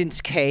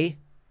abandons Kay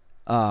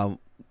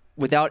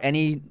without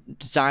any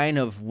sign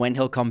of when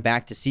he'll come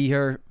back to see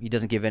her. He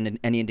doesn't give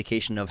any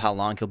indication of how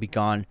long he'll be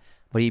gone,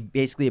 but he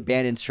basically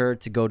abandons her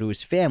to go to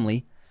his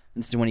family.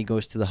 And this is when he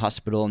goes to the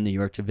hospital in New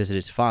York to visit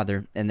his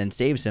father and then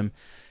saves him.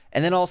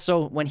 And then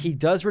also when he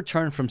does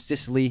return from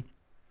Sicily,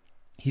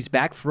 he's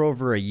back for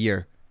over a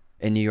year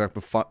in New York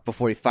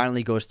before he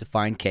finally goes to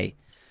find Kay.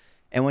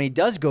 And when he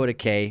does go to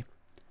Kay,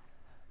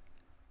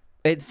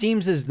 it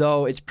seems as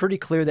though it's pretty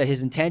clear that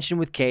his intention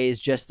with Kay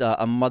is just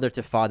a mother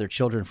to father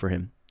children for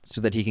him,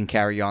 so that he can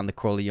carry on the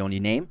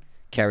Corleone name,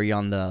 carry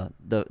on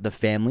the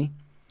family,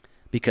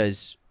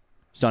 because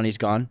Sonny's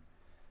gone.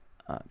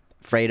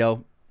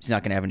 Fredo, he's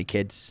not going to have any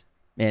kids,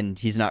 and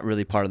he's not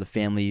really part of the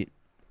family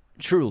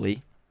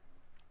truly.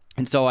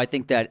 And so I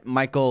think that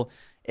Michael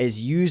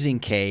is using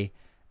Kay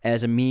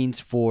as a means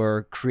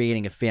for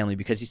creating a family,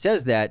 because he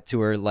says that to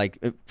her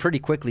like pretty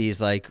quickly.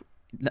 He's like,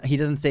 he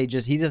doesn't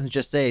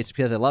just say it's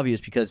because I love you.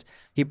 It's because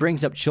he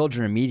brings up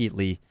children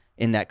immediately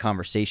in that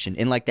conversation,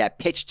 in like that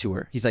pitch to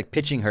her. He's like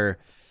pitching her,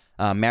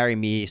 marry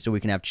me so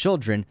we can have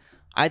children.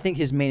 I think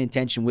his main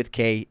intention with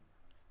Kay,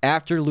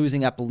 after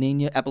losing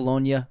Apollonia,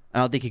 I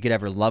don't think he could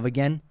ever love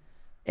again.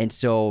 And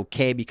so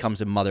Kay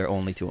becomes a mother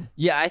only to him.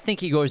 Yeah, I think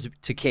he goes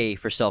to Kay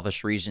for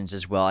selfish reasons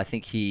as well. I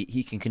think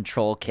he can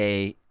control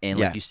Kay, and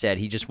like you said,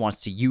 he just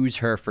wants to use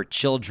her for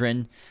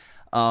children.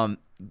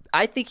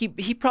 I think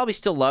he probably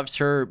still loves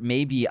her.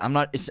 Maybe I'm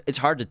not. It's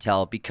hard to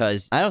tell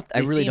because I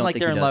really seem don't like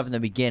think they're he in love does. in the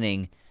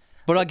beginning.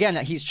 But again,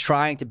 he's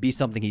trying to be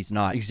something he's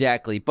not.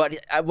 Exactly. But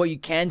what you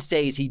can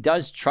say is he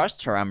does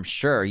trust her. I'm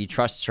sure he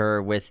trusts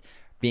her with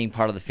being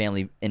part of the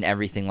family and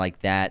everything like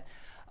that.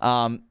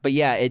 But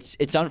yeah,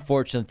 it's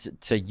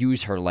unfortunate to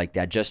use her like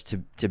that, just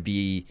to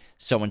be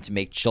someone to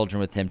make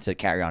children with him to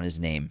carry on his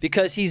name.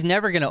 Because he's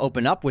never going to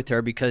open up with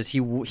her, because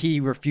he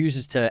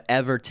refuses to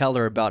ever tell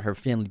her about her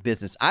family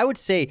business. I would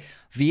say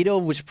Vito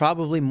was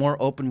probably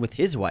more open with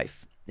his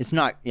wife. It's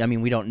not, I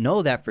mean, we don't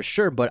know that for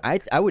sure, but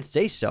I would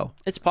say so.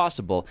 It's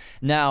possible.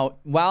 Now,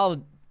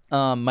 while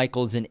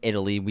Michael's in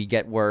Italy, we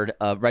get word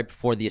right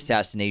before the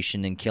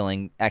assassination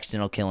and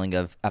accidental killing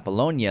of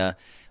Apollonia,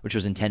 which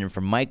was intended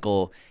for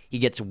Michael, he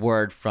gets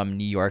word from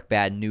New York,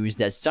 bad news,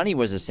 that Sonny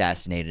was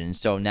assassinated. And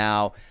so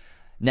now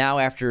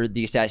after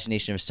the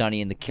assassination of Sonny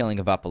and the killing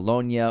of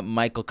Apollonia,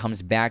 Michael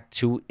comes back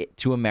to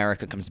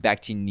America, comes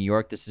back to New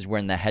York. This is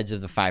when the heads of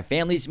the 5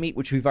 families meet,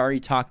 which we've already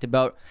talked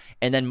about.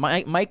 And then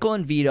Michael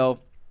and Vito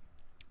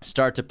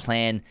start to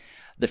plan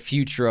the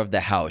future of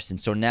the house. And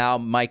so now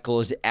Michael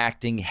is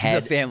acting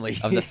head The family.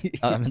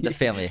 of the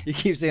family. You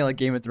keep saying like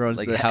Game of Thrones,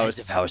 Like the heads house.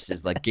 of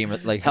houses, like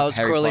House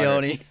Harry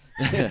Corleone.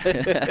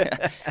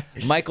 Potter.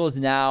 Michael's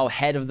now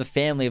head of the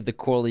family of the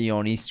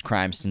Corleone's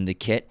crime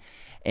syndicate,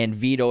 and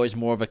Vito is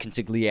more of a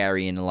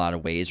consigliere in a lot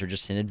of ways, or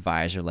just an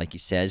advisor, like he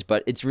says.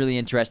 But it's really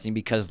interesting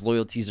because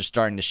loyalties are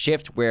starting to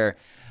shift, where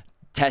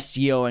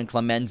Tessio and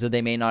Clemenza,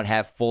 they may not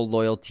have full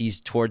loyalties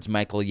towards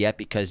Michael yet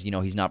because,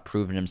 he's not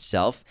proven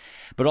himself.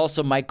 But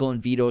also Michael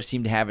and Vito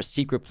seem to have a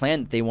secret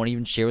plan that they won't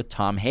even share with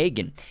Tom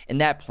Hagen.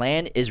 And that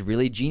plan is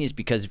really genius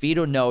because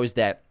Vito knows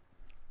that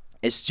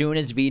as soon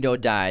as Vito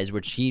dies,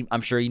 which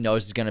I'm sure he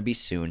knows is going to be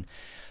soon,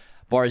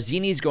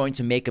 Barzini is going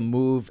to make a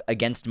move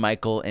against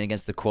Michael and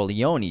against the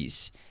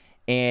Corleones.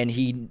 And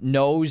he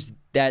knows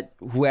that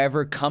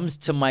whoever comes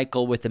to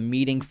Michael with a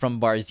meeting from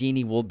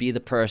Barzini will be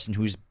the person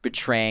who's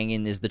betraying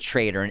and is the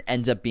traitor and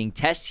ends up being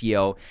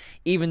Tessio,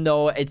 even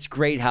though it's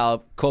great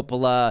how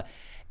Coppola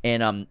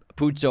and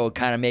Puzo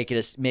kind of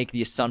make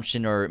the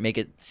assumption or make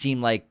it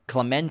seem like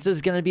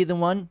Clemenza's going to be the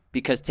one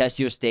because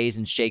Tessio stays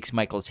and shakes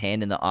Michael's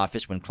hand in the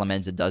office when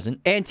Clemenza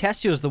doesn't. And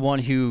Tessio's the one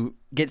who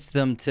gets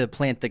them to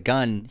plant the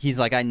gun. He's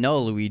like, I know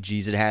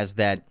Luigi's. It has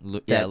that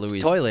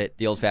Louis' toilet.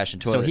 The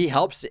old-fashioned toilet. So he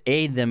helps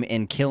aid them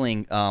in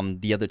killing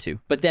the other two.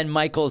 But then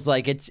Michael's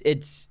like,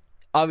 it's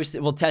obviously,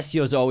 well,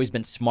 Tessio's always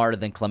been smarter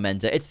than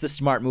Clemenza. It's the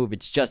smart move.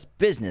 It's just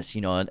business,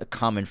 a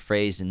common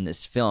phrase in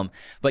this film.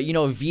 But,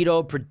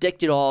 Vito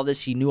predicted all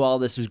this. He knew all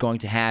this was going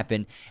to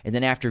happen. And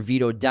then after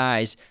Vito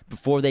dies,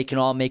 before they can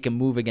all make a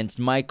move against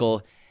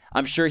Michael,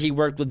 I'm sure he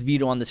worked with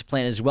Vito on this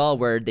plan as well,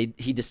 where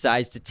he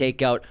decides to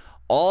take out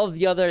all of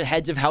the other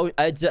heads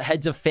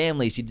of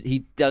families.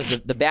 He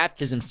does the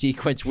baptism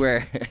sequence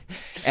where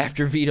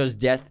after Vito's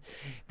death,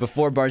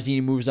 before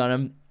Barzini moves on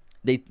him,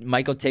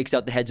 Michael takes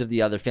out the heads of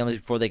the other families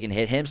before they can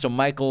hit him. So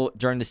Michael,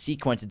 during the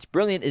sequence, it's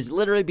brilliant, is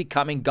literally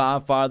becoming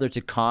godfather to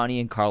Connie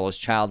and Carlo's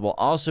child, while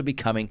also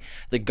becoming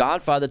the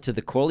godfather to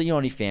the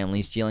Corleone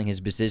family, sealing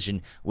his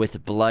position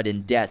with blood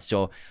and death.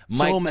 So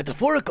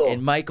metaphorical.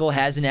 And Michael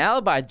has an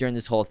alibi during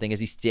this whole thing as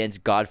he stands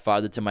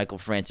godfather to Michael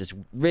Francis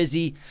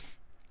Rizzi.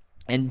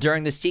 And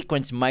during the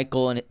sequence,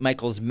 Michael and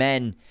Michael's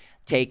men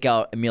take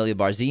out Emilio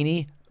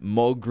Barzini,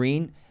 Mo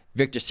Green,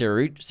 Victor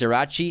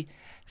Sirachi,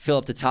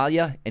 Philip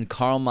Tattaglia, and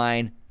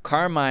Carmine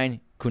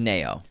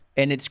Cuneo.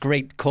 And it's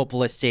great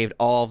Coppola saved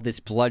all of this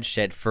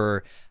bloodshed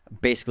for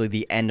basically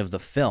the end of the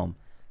film.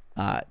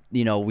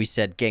 We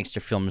said gangster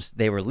films,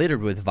 they were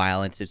littered with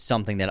violence. It's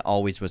something that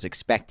always was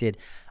expected.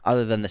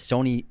 Other than the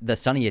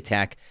Sonny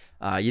attack,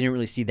 you didn't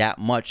really see that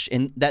much.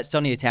 And that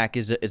Sonny attack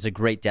is a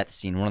great death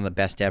scene, one of the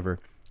best ever.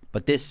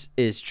 But this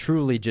is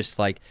truly just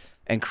like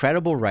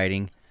incredible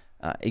writing,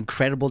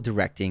 incredible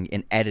directing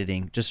and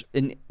editing, just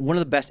in one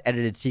of the best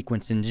edited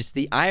sequences, and just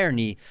the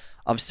irony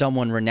of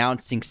someone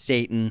renouncing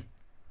Satan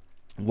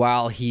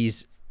while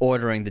he's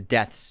ordering the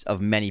deaths of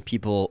many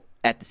people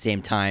at the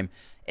same time.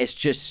 It's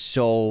just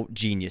so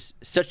genius.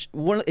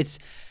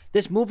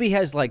 This movie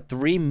has like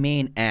 3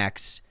 main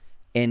acts,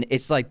 and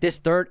it's like this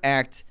third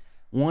act,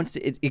 once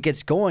it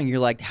gets going, you're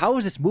like, how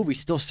is this movie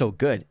still so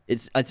good?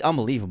 It's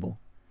unbelievable.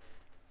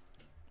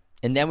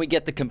 And then we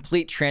get the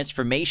complete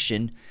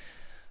transformation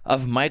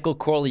of Michael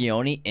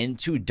Corleone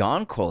into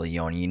Don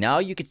Corleone. Now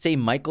you could say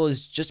Michael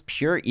is just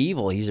pure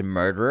evil. He's a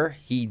murderer.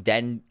 He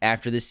then,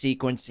 after this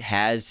sequence,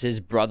 has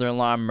his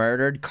brother-in-law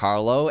murdered,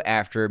 Carlo,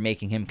 after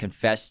making him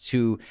confess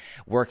to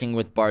working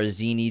with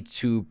Barzini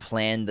to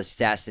plan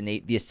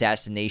the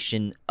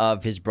assassination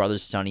of his brother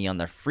Sonny on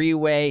the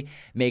freeway,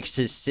 makes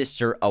his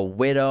sister a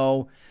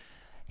widow.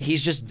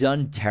 He's just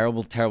done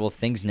terrible, terrible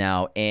things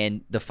now.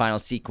 And the final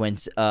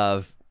sequence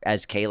of,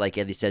 as Kay, like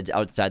Eddie said,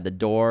 outside the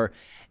door,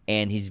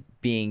 and he's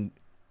being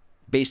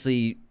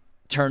basically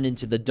turned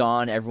into the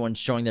Don. Everyone's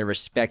showing their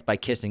respect by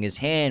kissing his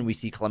hand. We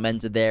see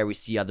Clemenza there. We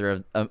see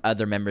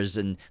other members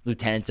and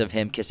lieutenants of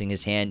him kissing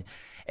his hand.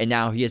 And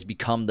now he has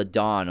become the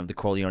Don of the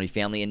Corleone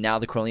family. And now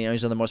the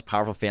Corleones are the most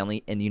powerful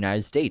family in the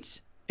United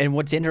States. And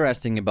what's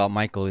interesting about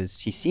Michael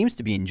is he seems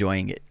to be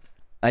enjoying it.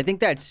 I think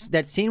that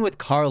scene with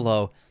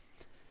Carlo,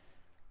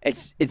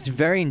 it's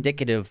very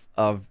indicative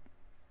of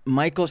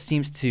Michael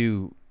seems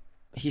to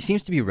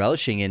be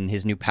relishing in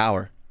his new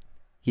power.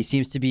 He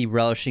seems to be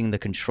relishing the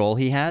control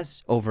he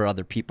has over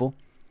other people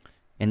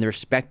and the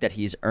respect that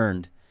he's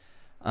earned.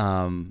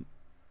 And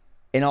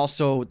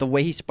also the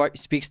way he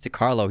speaks to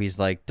Carlo, he's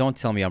like, don't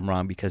tell me I'm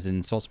wrong because it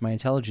insults my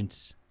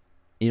intelligence.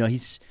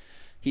 He's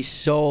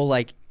so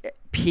like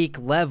peak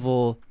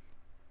level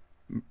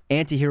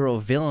anti-hero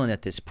villain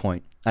at this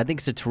point. I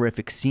think it's a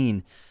terrific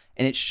scene.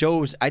 And it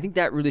shows, I think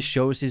that really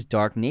shows his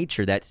dark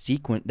nature, that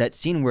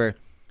scene where,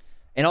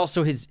 and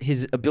also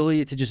his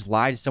ability to just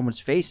lie to someone's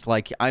face,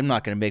 like, I'm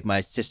not going to make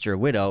my sister a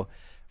widow.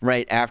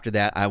 Right after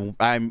that, I'm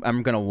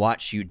going to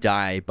watch you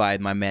die by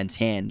my man's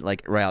hand,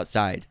 like right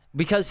outside.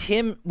 Because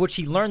which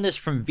he learned this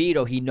from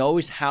Vito, he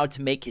knows how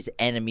to make his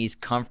enemies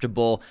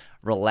comfortable,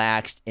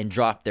 relaxed, and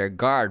drop their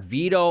guard.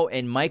 Vito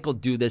and Michael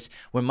do this.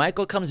 When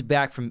Michael comes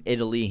back from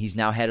Italy, he's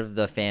now head of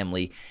the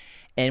family.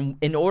 And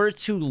in order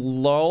to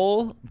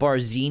lull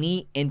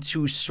Barzini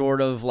into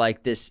sort of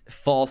like this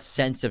false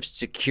sense of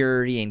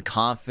security and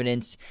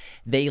confidence,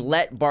 they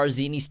let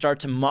Barzini start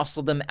to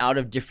muscle them out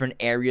of different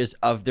areas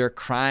of their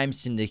crime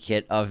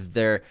syndicate, of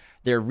their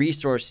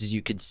resources,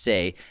 you could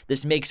say.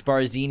 This makes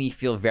Barzini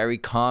feel very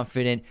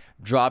confident,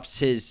 drops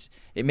his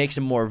It makes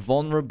him more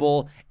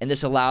vulnerable, and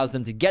this allows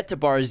them to get to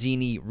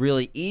Barzini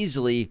really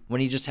easily when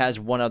he just has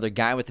one other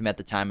guy with him at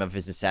the time of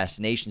his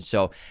assassination.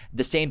 So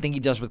the same thing he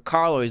does with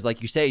Carlo is,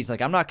 like you say, he's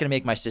like, I'm not going to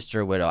make my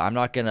sister a widow. I'm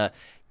not going to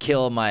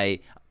kill my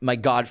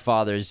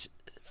godfather's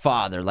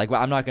father. Like,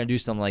 well, I'm not going to do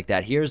something like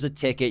that. Here's a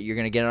ticket. You're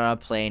going to get on a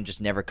plane. Just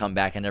never come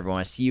back. I never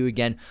want to see you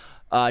again.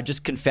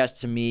 Just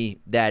confess to me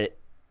that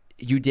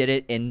you did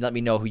it and let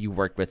me know who you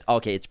worked with.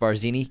 Okay, it's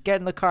Barzini. Get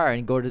in the car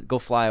and go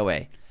fly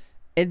away.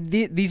 And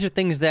these are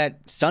things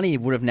that Sonny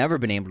would have never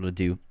been able to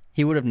do.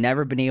 He would have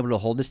never been able to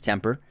hold his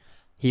temper.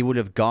 He would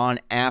have gone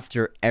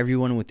after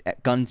everyone with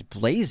guns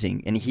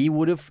blazing. And he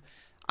would have,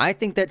 I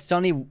think that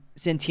Sonny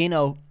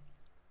Santino,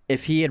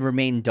 if he had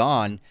remained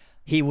Don,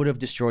 he would have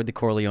destroyed the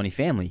Corleone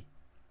family.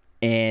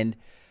 And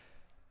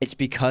it's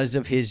because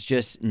of his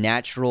just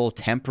natural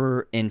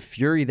temper and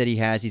fury that he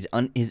has. His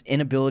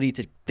inability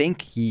to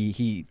think.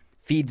 He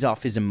feeds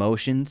off his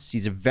emotions.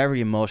 He's a very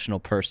emotional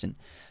person.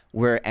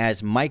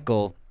 Whereas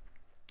Michael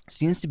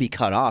seems to be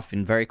cut off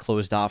and very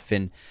closed off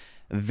and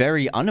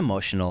very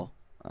unemotional.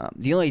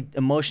 The only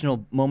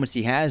emotional moments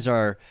he has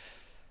are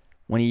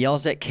when he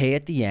yells at Kay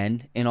at the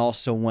end, and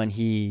also when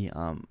he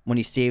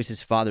saves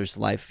his father's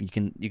life. You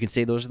can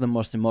say those are the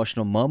most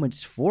emotional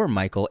moments for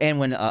Michael, and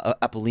when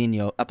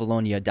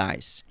Apollonia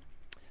dies.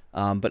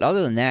 But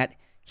other than that,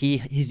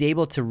 he's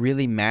able to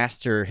really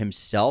master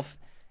himself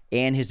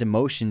and his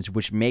emotions,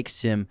 which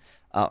makes him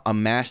a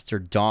master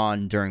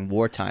Don during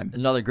wartime.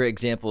 Another great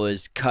example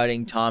is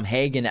cutting Tom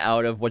Hagen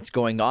out of what's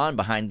going on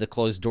behind the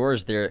closed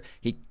doors there.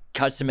 He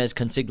cuts him as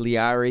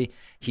consigliere.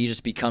 He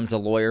just becomes a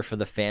lawyer for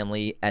the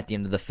family at the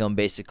end of the film,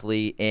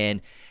 basically,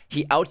 and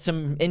he outs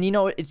him. And, you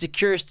know, it's a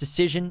curious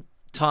decision.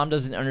 Tom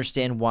doesn't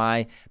understand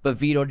why, but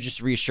Vito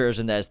just reassures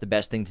him that it's the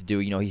best thing to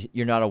do. You know,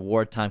 you're not a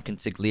wartime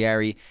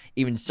consigliere.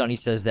 Even Sonny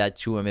says that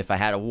to him. If I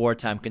had a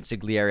wartime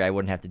consigliere, I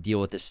wouldn't have to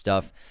deal with this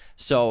stuff.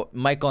 So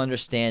Michael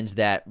understands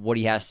that what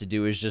he has to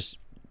do is just...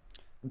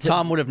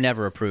 Tom would have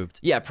never approved.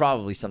 Yeah,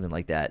 probably something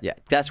like that. Yeah,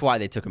 that's why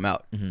they took him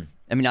out.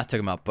 I mean, not took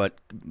him out, but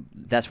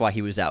that's why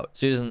he was out.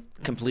 So he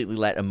doesn't completely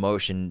let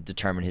emotion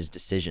determine his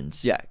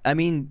decisions. Yeah, I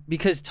mean,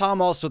 because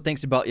Tom also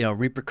thinks about, you know,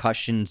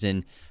 repercussions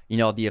and, you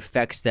know, the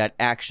effects that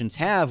actions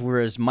have,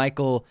 whereas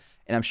Michael,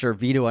 and I'm sure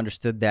Vito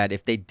understood that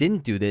if they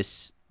didn't do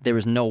this, there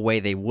was no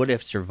way they would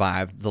have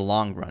survived the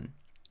long run.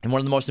 And one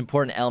of the most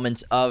important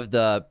elements of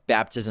the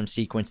baptism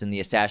sequence and the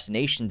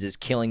assassinations is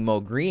killing Mo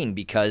Green,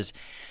 because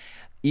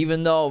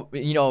even though,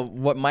 you know,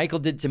 what Michael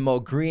did to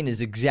Mo Green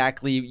is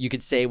exactly, you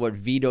could say, what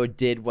Vito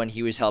did when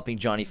he was helping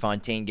Johnny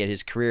Fontaine get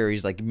his career.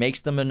 He's like,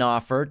 makes them an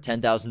offer,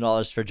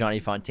 $10,000 for Johnny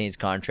Fontaine's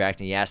contract,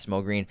 and he asks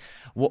Mo Green,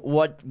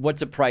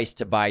 what's a price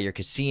to buy your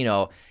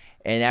casino?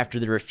 And after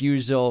the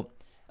refusal,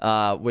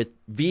 with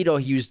Vito,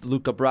 he used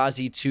Luca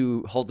Brasi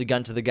to hold the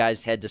gun to the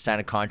guy's head to sign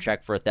a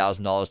contract for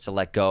 $1,000 to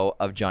let go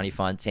of Johnny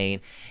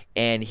Fontaine.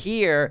 And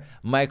here,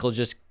 Michael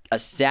just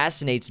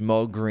assassinates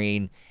Mo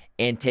Green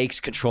and takes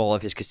control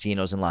of his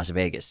casinos in Las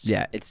Vegas.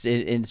 Yeah, it's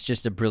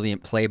just a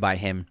brilliant play by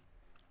him.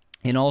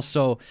 And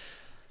also,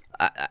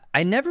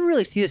 I never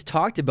really see this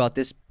talked about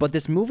this, but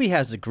this movie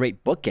has a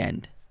great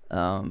bookend.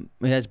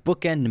 It has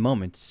bookend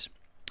moments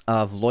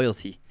of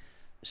loyalty.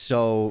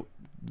 So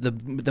the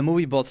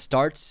movie both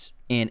starts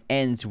and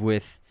ends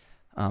with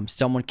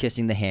someone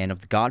kissing the hand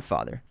of the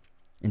Godfather.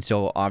 And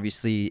so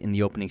obviously in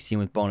the opening scene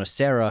with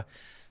Bonacera,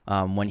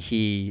 when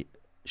he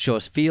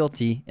shows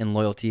fealty and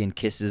loyalty and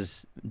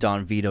kisses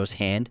Don Vito's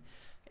hand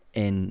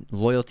in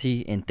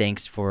loyalty and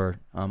thanks for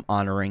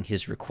honoring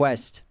his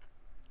request.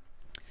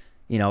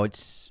 You know,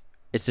 it's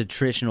a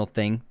traditional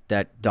thing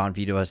that Don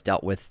Vito has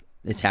dealt with.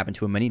 It's happened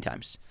to him many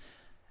times.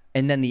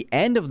 And then the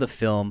end of the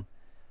film,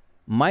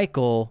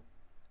 Michael,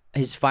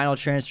 his final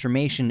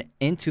transformation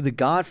into the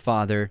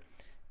Godfather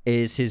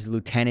is his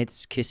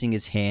lieutenants kissing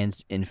his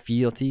hands in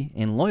fealty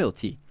and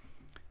loyalty.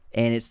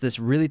 And it's this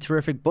really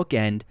terrific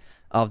bookend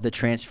of the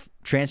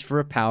transfer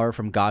of power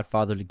from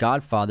Godfather to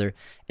Godfather.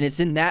 And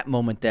it's in that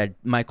moment that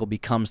Michael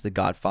becomes the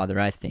Godfather,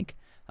 I think.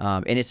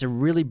 And it's a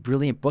really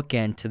brilliant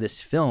bookend to this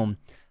film.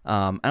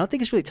 I don't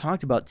think it's really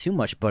talked about too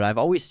much, but I've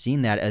always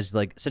seen that as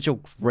like such a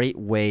great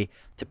way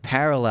to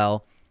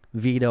parallel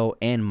Vito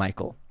and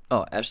Michael.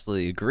 Oh,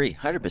 absolutely agree.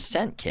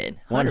 100%, kid.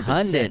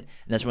 100. And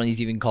that's when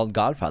he's even called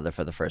Godfather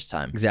for the first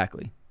time.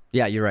 Exactly.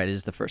 Yeah, you're right. It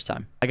is the first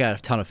time. I got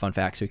a ton of fun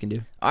facts we can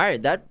do. All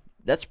right,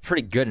 that's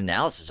pretty good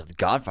analysis of The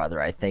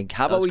Godfather, I think.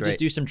 How about we just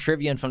do some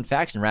trivia and fun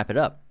facts and wrap it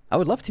up? I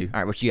would love to. All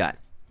right, what you got?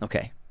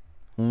 Okay.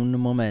 Un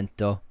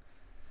momento.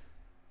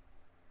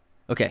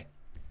 Okay.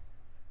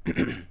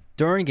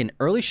 During an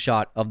early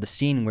shot of the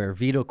scene where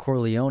Vito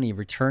Corleone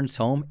returns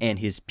home and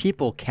his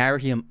people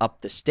carry him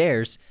up the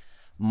stairs,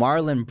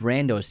 Marlon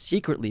Brando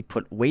secretly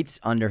put weights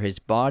under his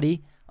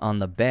body on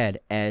the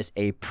bed as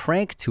a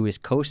prank to his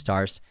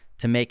co-stars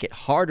to make it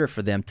harder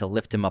for them to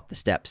lift him up the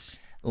steps.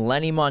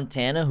 Lenny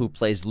Montana, who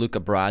plays Luca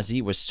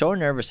Brasi, was so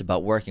nervous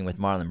about working with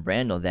Marlon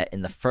Brando that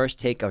in the first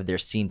take of their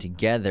scene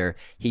together,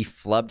 he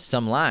flubbed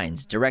some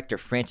lines. Director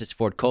Francis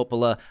Ford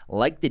Coppola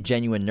liked the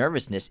genuine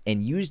nervousness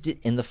and used it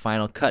in the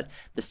final cut.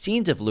 The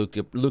scenes of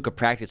Luca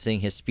practicing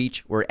his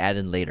speech were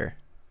added later.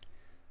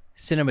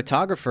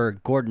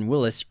 Cinematographer Gordon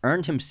Willis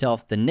earned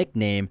himself the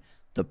nickname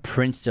the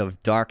Prince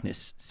of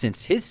Darkness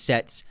since his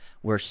sets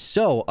were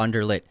so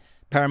underlit.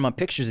 Paramount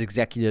Pictures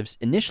executives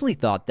initially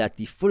thought that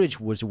the footage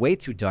was way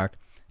too dark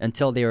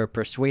until they were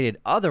persuaded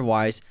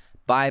otherwise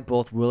by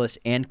both Willis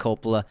and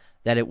Coppola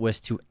that it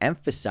was to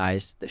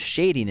emphasize the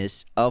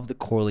shadiness of the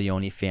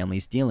Corleone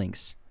family's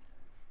dealings.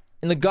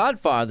 In The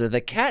Godfather,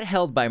 the cat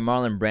held by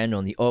Marlon Brando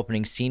in the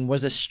opening scene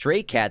was a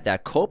stray cat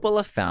that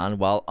Coppola found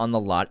while on the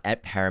lot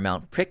at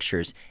Paramount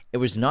Pictures. It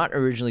was not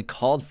originally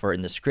called for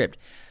in the script.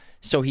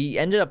 So he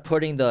ended up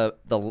putting the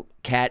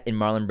cat in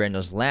Marlon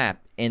Brando's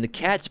lap, and the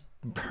cat's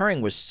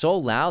purring was so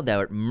loud that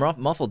it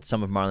muffled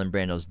some of Marlon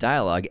Brando's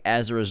dialogue.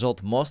 As a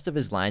result, most of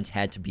his lines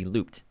had to be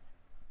looped.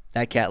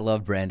 That cat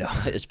loved Brando.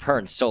 His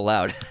purring so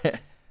loud.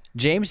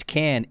 James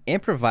Caan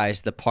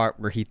improvised the part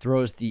where he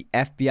throws the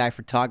FBI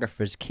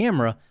photographer's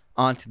camera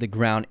onto the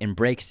ground and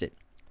breaks it.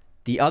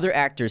 The other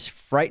actors'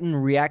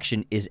 frightened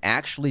reaction is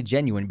actually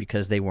genuine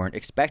because they weren't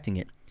expecting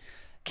it.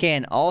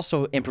 Caan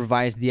also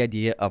improvised the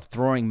idea of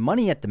throwing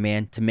money at the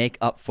man to make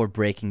up for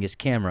breaking his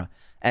camera.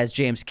 As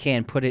James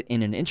Caan put it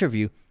in an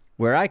interview,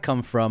 "Where I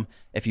come from,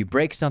 if you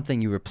break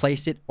something, you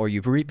replace it or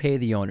you repay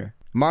the owner."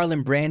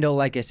 Marlon Brando,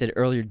 like I said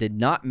earlier, did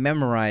not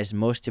memorize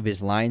most of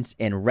his lines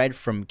and read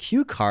from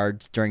cue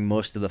cards during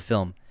most of the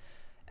film.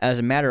 As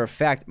a matter of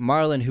fact,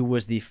 Marlon, who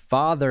was the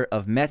father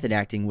of method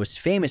acting, was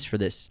famous for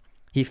this.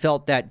 He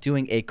felt that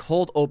doing a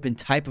cold open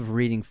type of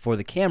reading for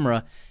the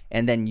camera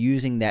and then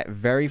using that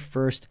very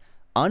first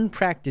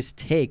unpracticed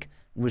take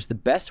was the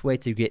best way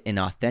to get an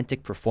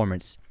authentic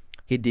performance.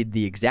 He did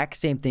the exact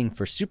same thing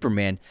for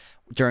Superman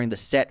during the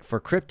set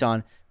for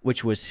Krypton,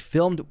 which was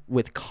filmed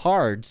with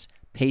cards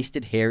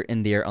pasted here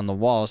and there on the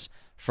walls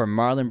for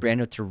Marlon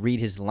Brando to read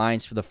his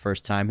lines for the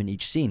first time in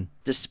each scene.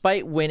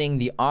 Despite winning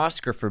the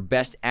Oscar for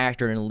Best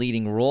Actor in a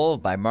Leading Role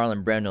by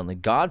Marlon Brando in The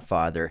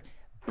Godfather,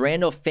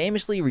 Brando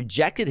famously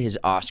rejected his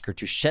Oscar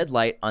to shed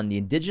light on the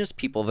indigenous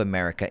people of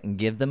America and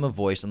give them a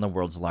voice on the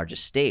world's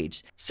largest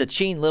stage.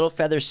 Sacheen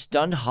Littlefeather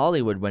stunned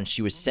Hollywood when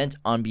she was sent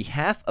on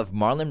behalf of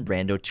Marlon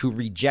Brando to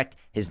reject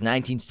his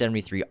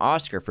 1973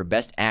 Oscar for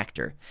Best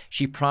Actor.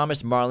 She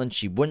promised Marlon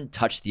she wouldn't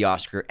touch the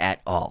Oscar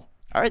at all.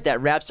 All right,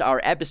 that wraps our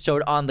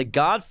episode on The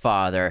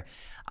Godfather.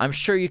 I'm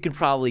sure you can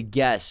probably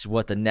guess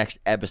what the next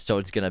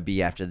episode's going to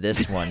be after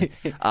this one.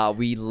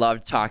 We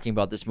loved talking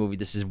about this movie.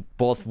 This is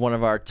both one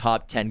of our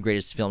top 10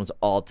 greatest films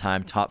all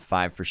time, top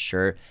 5 for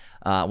sure.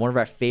 One of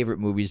our favorite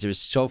movies. It was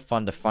so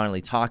fun to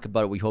finally talk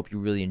about it. We hope you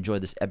really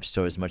enjoyed this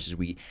episode as much as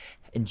we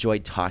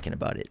enjoyed talking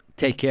about it.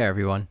 Take care,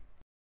 everyone.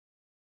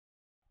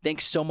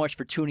 Thanks so much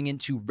for tuning in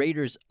to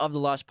Raiders of the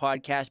Lost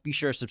podcast. Be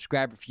sure to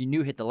subscribe if you're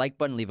new. Hit the like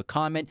button, leave a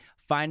comment.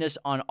 Find us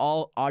on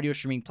all audio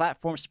streaming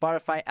platforms,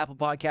 Spotify, Apple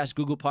Podcasts,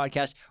 Google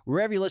Podcasts,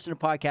 wherever you listen to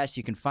podcasts,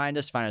 you can find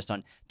us. Find us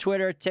on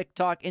Twitter,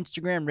 TikTok,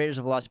 Instagram, Raiders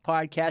of the Lost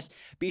podcast.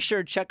 Be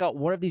sure to check out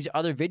one of these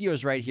other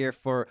videos right here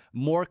for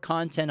more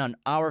content on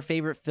our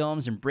favorite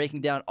films and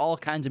breaking down all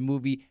kinds of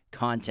movie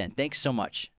content. Thanks so much.